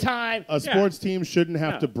be on seriously. time. A sports team shouldn't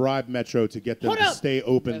have Yeah. to bribe Metro to get them Hold to up. stay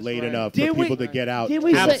open That's late right. enough Did for we- people to get out. Did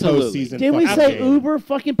we to say- the Absolutely. postseason Did we fucking say game. Uber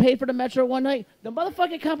fucking paid for the metro one night? The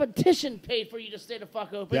motherfucking competition paid for you to stay the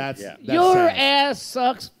fuck open. That's Your sad. ass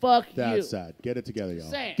sucks. Fuck That's you. sad. Get it together, y'all.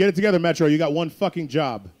 Sam. Get it together, Metro. You got one fucking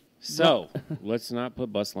job. So let's not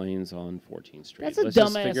put bus lanes on 14th Street. That's a let's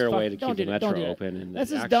just dumbass figure a way to fuck- don't keep the do that, don't metro do that. open and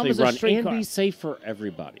That's as actually dumb as a run and streetcar. be safe for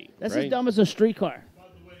everybody. That's right? as dumb as a streetcar. By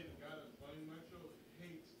the way, the guy that's running Metro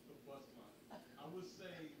hates the bus line. I would say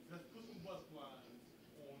let's put some bus lines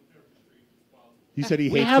on every street as possible. He said he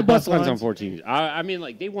We hates have the bus lines on 14th. I mean,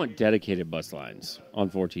 like they want dedicated bus lines on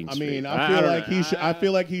 14th I Street. mean, I feel don't like know. he should. I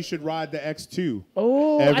feel like he should ride the X2.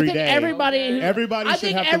 Oh, I Every think day. everybody. Who, Everybody I should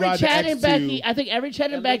think have to every ride the Chad and X2. Becky. I think every Chad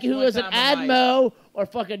and At Becky least who one is an time in Admo or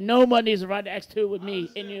fucking no one needs to ride the X2 with me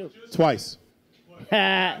and you. Twice. No.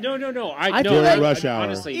 I no, feel like- Rush hour.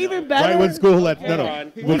 Honestly, Even no. better. Right when school lets. No, Hold no.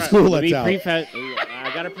 on. When Hold on. school Let lets me out.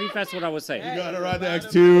 I got to preface what I was saying. You gotta ride the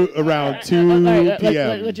X2 around 2 All right,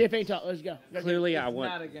 p.m. let Jay Fane talk. Let's go. Clearly, I It's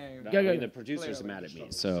want. not a game. I Go, mean, go. the producers are mad at me,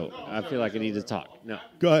 so I feel like I need to talk. No.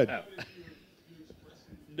 Go ahead.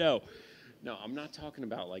 No, I'm not talking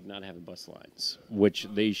about like not having bus lines, which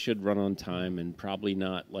they should run on time and probably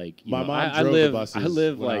not like. My mom I drove live, the buses I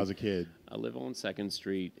live when like I was a kid. I live on 2nd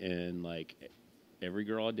Street, and like every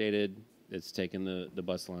girl I dated that's taken the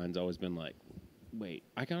bus line's always been like, wait,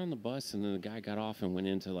 I got on the bus and then the guy got off and went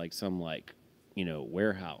into like some like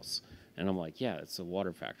warehouse, and I'm like, yeah, it's a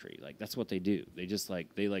water factory. Like that's what they do. They just like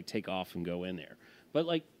take off and go in there. But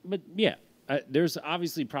yeah. There's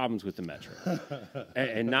obviously problems with the metro,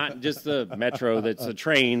 and not just the metro that's a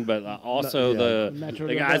train, but also the Metro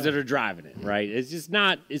the to guys go. that are driving it. Right? It's just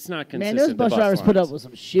not. It's not consistent. Man, those the bus drivers put lines. up with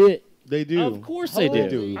some shit. They do. Of course they They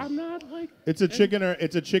do. do. I'm not like. It's a chicken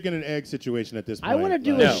and egg situation at this point. I want to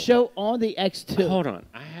do Like, a show on the X2. Hold on.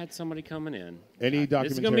 I had somebody coming in. Any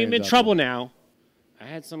This is gonna be documentarians in out trouble now.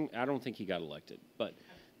 I don't think he got elected, but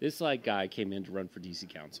this like guy came in to run for DC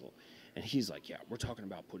Council. And he's like, yeah, we're talking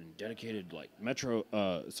about putting dedicated like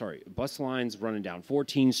bus lines running down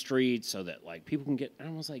 14th Street so that like people can get. And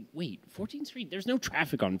I was like, wait, 14th Street? There's no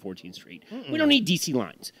traffic on 14th Street. We don't need DC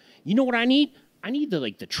lines. You know what I need? I need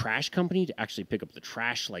the trash company to actually pick up the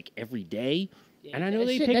trash like every day. And I know that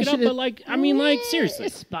they shit- pick that it up, shit is- but like, I mean, like, seriously.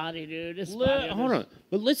 It's spotty, dude. It's spotty. Hold on.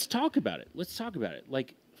 But let's talk about it.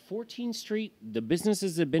 Like, 14th Street, the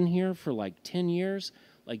businesses that have been here for like 10 years,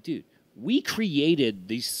 like, dude, we created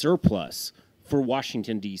the surplus for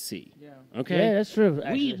Washington, D.C. Yeah. Okay? Yeah, that's true.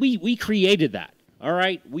 actually. We created that. All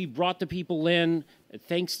right? We brought the people in,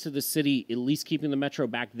 thanks to the city at least keeping the metro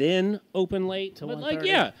back then open late. Till But, like, 1:30.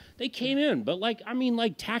 yeah, they came in. But, like, I mean,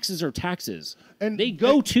 like, taxes are taxes. And- they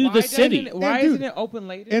go and to the city. Why And, dude, isn't it open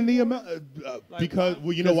late? And the anymore? amount Like, because why?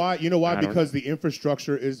 well, you know why? You know why? I don't Because the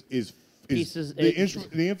infrastructure is Pieces-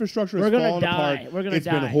 the infrastructure We're is gonna falling die. apart. We're gonna It's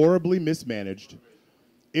been die. horribly mismanaged.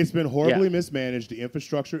 It's been horribly Yeah. mismanaged. The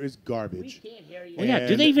infrastructure is We garbage. can't hear you. Well, yeah.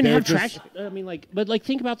 Do And they even they're have just- trash? I mean, like, but like,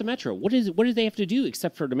 think about the metro. What do they have to do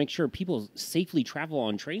except for to make sure people safely travel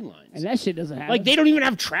on train lines? And that shit doesn't happen. Like, they don't even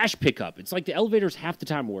have trash pickup. It's like the elevators half the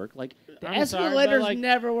time work. Like, The I'm sorry, but, escalators like,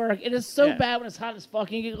 never work. It is so Yeah. bad when it's hot as fuck.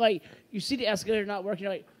 And you get, like, you see the escalator not working.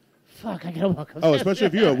 You're like, fuck, I gotta walk up. Oh, this. especially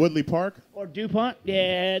if you're at Woodley Park. Or DuPont.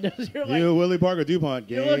 Yeah, you're like, You Woodley Park or DuPont.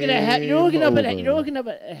 you're looking at game over. you're looking up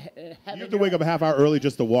at You heaven. have to wake up a half hour early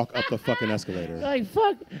just to walk up the fucking escalator. You're like,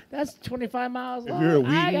 fuck, that's 25 miles If long. you're at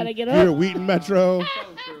I gotta Wheaton, get if you're at up. Wheaton Metro,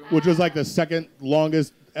 which was like the second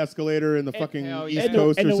longest escalator in the fucking hell yeah. East In the-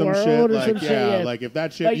 Coast in or the some world shit. or Like, some shit, yeah. like if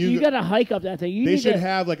that shit Like, you gotta hike up that thing. You they need should to-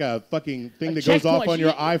 have like a fucking thing like that goes off checkpoints. on your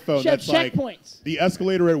You- iPhone should have that's like checkpoints. the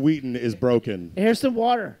escalator at Wheaton is broken. Here's some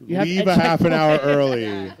water. You have Leave a a half an hour checkpoint. early.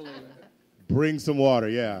 Exactly. Bring some water,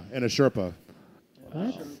 yeah, and a Sherpa.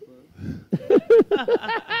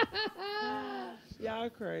 Y'all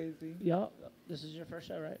crazy. Yup. This is your first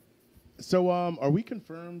show, right? So, are we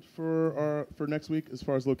confirmed for next week as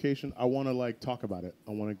far as location? I want to like talk about it.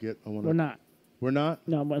 We're not. We're not.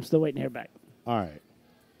 No, I'm still waiting to hear back. All right.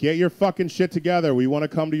 Get your fucking shit together. We want to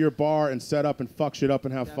come to your bar and set up and fuck shit up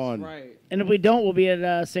and have That's fun. right. And if we don't, we'll be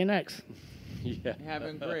at St. X. yeah.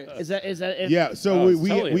 Having grits. Is that? If, Yeah. So Oh, we it's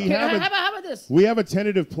totally we fine. have how about this? we have a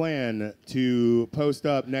tentative plan to post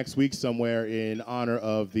up next week somewhere in honor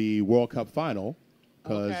of the World Cup final.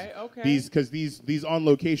 Okay. These on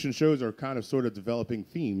location shows are kind of sort of developing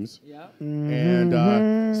themes. Yeah.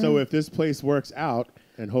 And so if this place works out,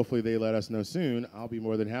 and hopefully they let us know soon, I'll be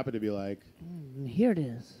more than happy to be like, Here it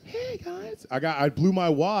is. hey guys, I blew my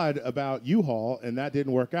wad about U-Haul and that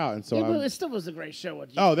didn't work out, and so Yeah, but I'm, it still was a great show. With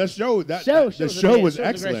you. oh the show Show the was show great- was show was a great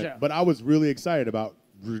excellent, show. but I was really excited about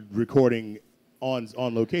recording on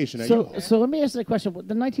location at U-Haul. So let me ask you the question: the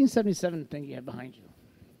 1977 thing you have behind you,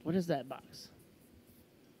 what is that box?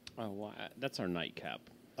 Oh, well, that's our nightcap.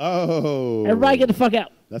 Oh, Everybody, get the fuck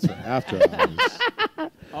out! that's for after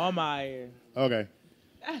hours. Oh my. Okay,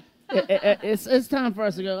 It's time for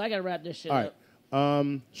us to go. I gotta wrap this shit all up.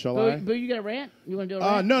 right. Shall Boo, I? Boo, you got a rant? You want to do a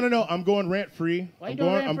rant? No. I'm going rant free. Why you I'm going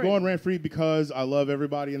going. I'm rant-free? going rant free because I love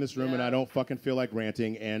everybody in this room, and Yeah. I don't fucking feel like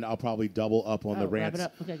ranting, and I'll probably double up on the wrap it rants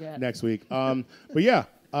up. Okay, go ahead. next week. But yeah,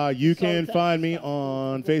 you can So- find me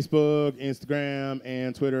on Facebook, Instagram,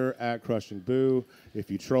 and Twitter at Crushing Boo. If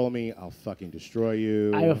you troll me, I'll fucking destroy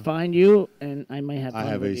you. I will find you, and I might have. I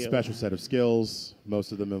fun have a with you. special set of skills.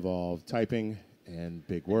 Most of them involve typing and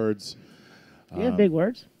big words. You have big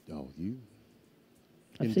words. Oh, you.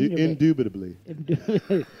 I've seen your big- Indubitably.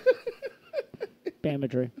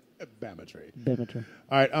 Bametry. Bametry.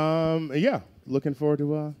 All right. Yeah. Looking forward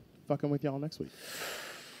to fucking with y'all next week.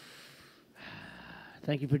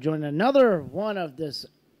 Thank you for joining another one of this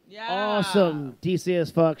Yeah. awesome DC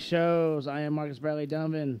as Fuck shows. I am Marcus Bradley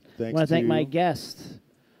Dunban. Thanks I want to thank to- my guest,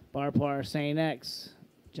 Bar Pilar, St. X,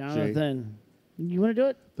 Jonathan. You want to do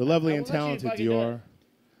it? The lovely I and will let you talented fucking do Dior. it.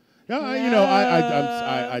 No, you know,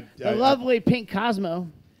 I The lovely Pink Cosmo.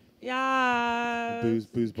 Yeah.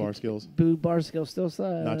 booze bar skills, Boo Bar Skill still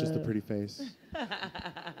sucks. not just a pretty face.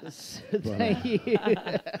 Thank you.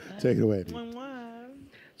 Take it away. dude.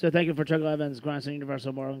 So thank you for Chuckle Evans, Grindstone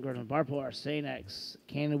Universal, Marlon Gordon, Bar Pilar, St. X,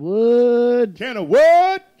 Can of Wood. Can of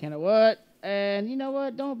wood. Can of what? And you know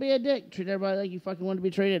what? Don't be a dick. Treat everybody like you fucking want to be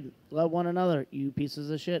treated. Love one another, you pieces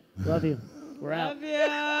of shit. Love you. We're out.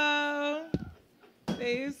 Love you.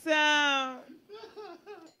 Peace out.